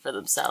 like, see for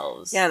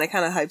themselves. Yeah, and it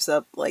kind of hypes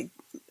up, like,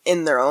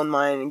 in their own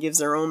mind and gives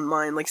their own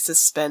mind, like,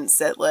 suspense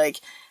that, like,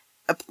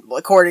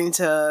 according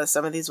to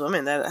some of these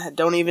women, that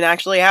don't even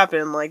actually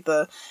happen, like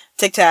the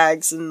Tic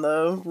Tacs and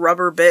the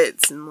rubber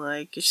bits, and,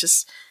 like, it's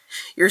just...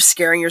 You're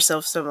scaring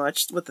yourself so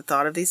much with the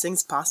thought of these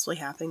things possibly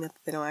happening that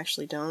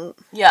they don't.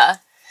 Yeah.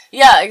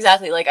 Yeah,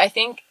 exactly. Like, I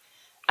think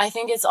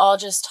it's all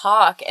just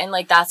talk, and,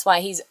 like, that's why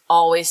he's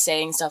always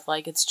saying stuff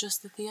like, it's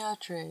just the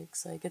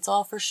theatrics, like, it's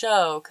all for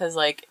show, because,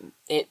 like,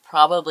 it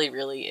probably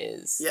really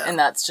is. Yeah. And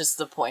that's just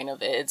the point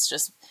of it.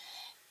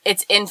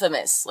 It's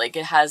infamous. Like,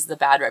 it has the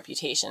bad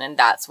reputation, and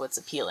that's what's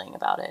appealing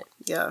about it.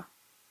 Yeah,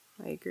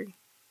 I agree.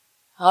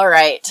 All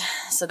right.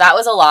 So that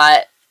was a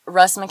lot.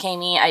 Russ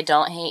McKamey, I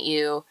don't hate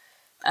you.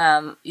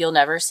 You'll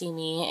never see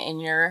me in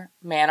your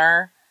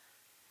manor.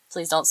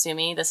 Please don't sue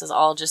me. This is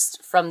all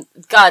just from...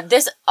 God,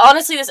 this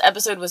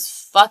episode was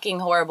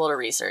fucking horrible to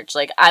research.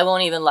 Like, I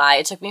won't even lie.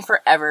 It took me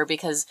forever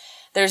because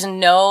there's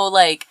no,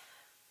 like,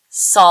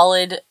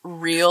 solid,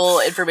 real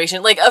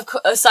information. Like,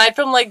 aside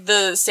from, like,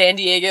 the San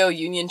Diego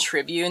Union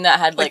Tribune that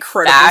had, like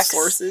credible facts.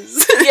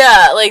 Sources.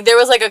 Yeah, like, there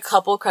was, like, a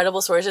couple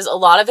credible sources. A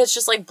lot of it's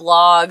just, like,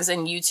 blogs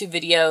and YouTube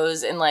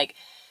videos and, like,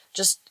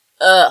 just,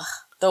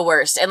 the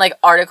worst. And, like,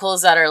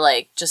 articles that are,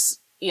 like,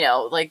 just, you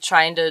know, like,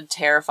 trying to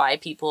terrify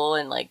people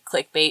and, like,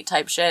 clickbait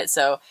type shit.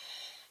 So,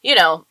 you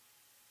know,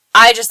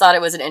 I just thought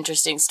it was an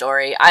interesting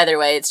story. Either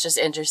way, it's just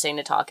interesting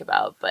to talk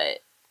about, but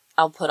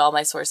I'll put all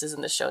my sources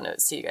in the show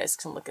notes so you guys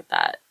can look at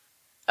that.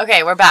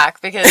 Okay, we're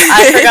back because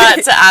I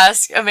forgot to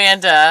ask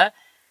Amanda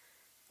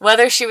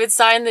whether she would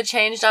sign the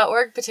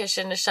Change.org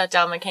petition to shut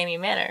down McKamey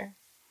Manor.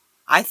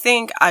 I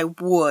think I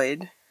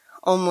would,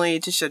 only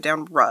to shut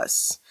down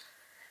Russ.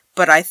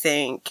 But I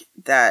think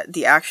that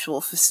the actual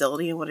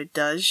facility and what it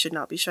does should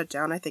not be shut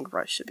down. I think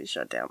Russ should be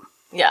shut down.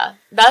 Yeah,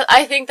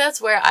 I think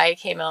that's where I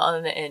came out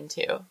on the end,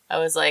 too. I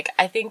was like,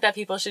 I think that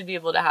people should be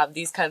able to have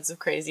these kinds of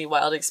crazy,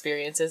 wild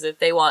experiences if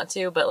they want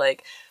to, but,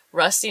 like,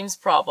 Russ seems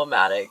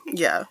problematic.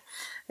 Yeah,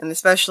 and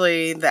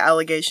especially the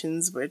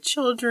allegations with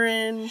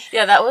children.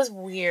 Yeah, that was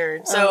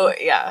weird. So,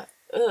 yeah.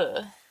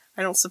 Ugh.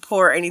 I don't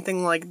support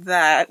anything like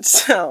that,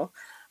 so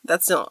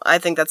I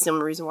think that's the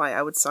only reason why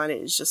I would sign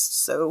it, is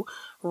just so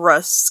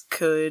Russ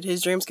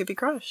his dreams could be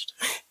crushed.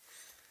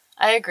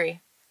 I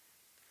agree.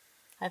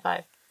 High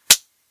five.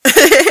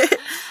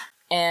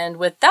 And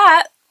with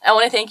that, I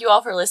want to thank you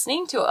all for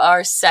listening to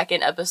our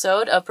second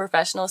episode of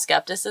Professional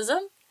Skepticism.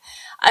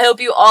 I hope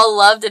you all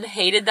loved and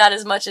hated that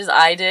as much as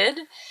I did.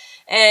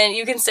 And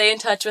you can stay in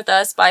touch with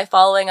us by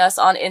following us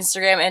on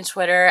Instagram and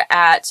Twitter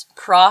at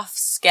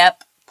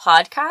ProfSkep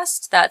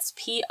Podcast. That's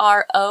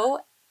ProfSkep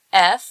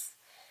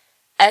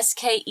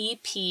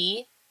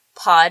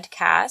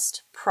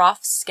Podcast.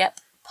 ProfSkep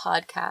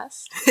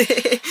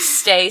Podcast.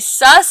 Stay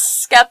sus,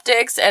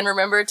 skeptics, and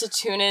remember to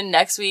tune in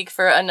next week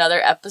for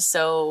another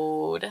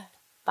episode.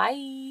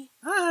 Bye.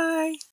 Bye.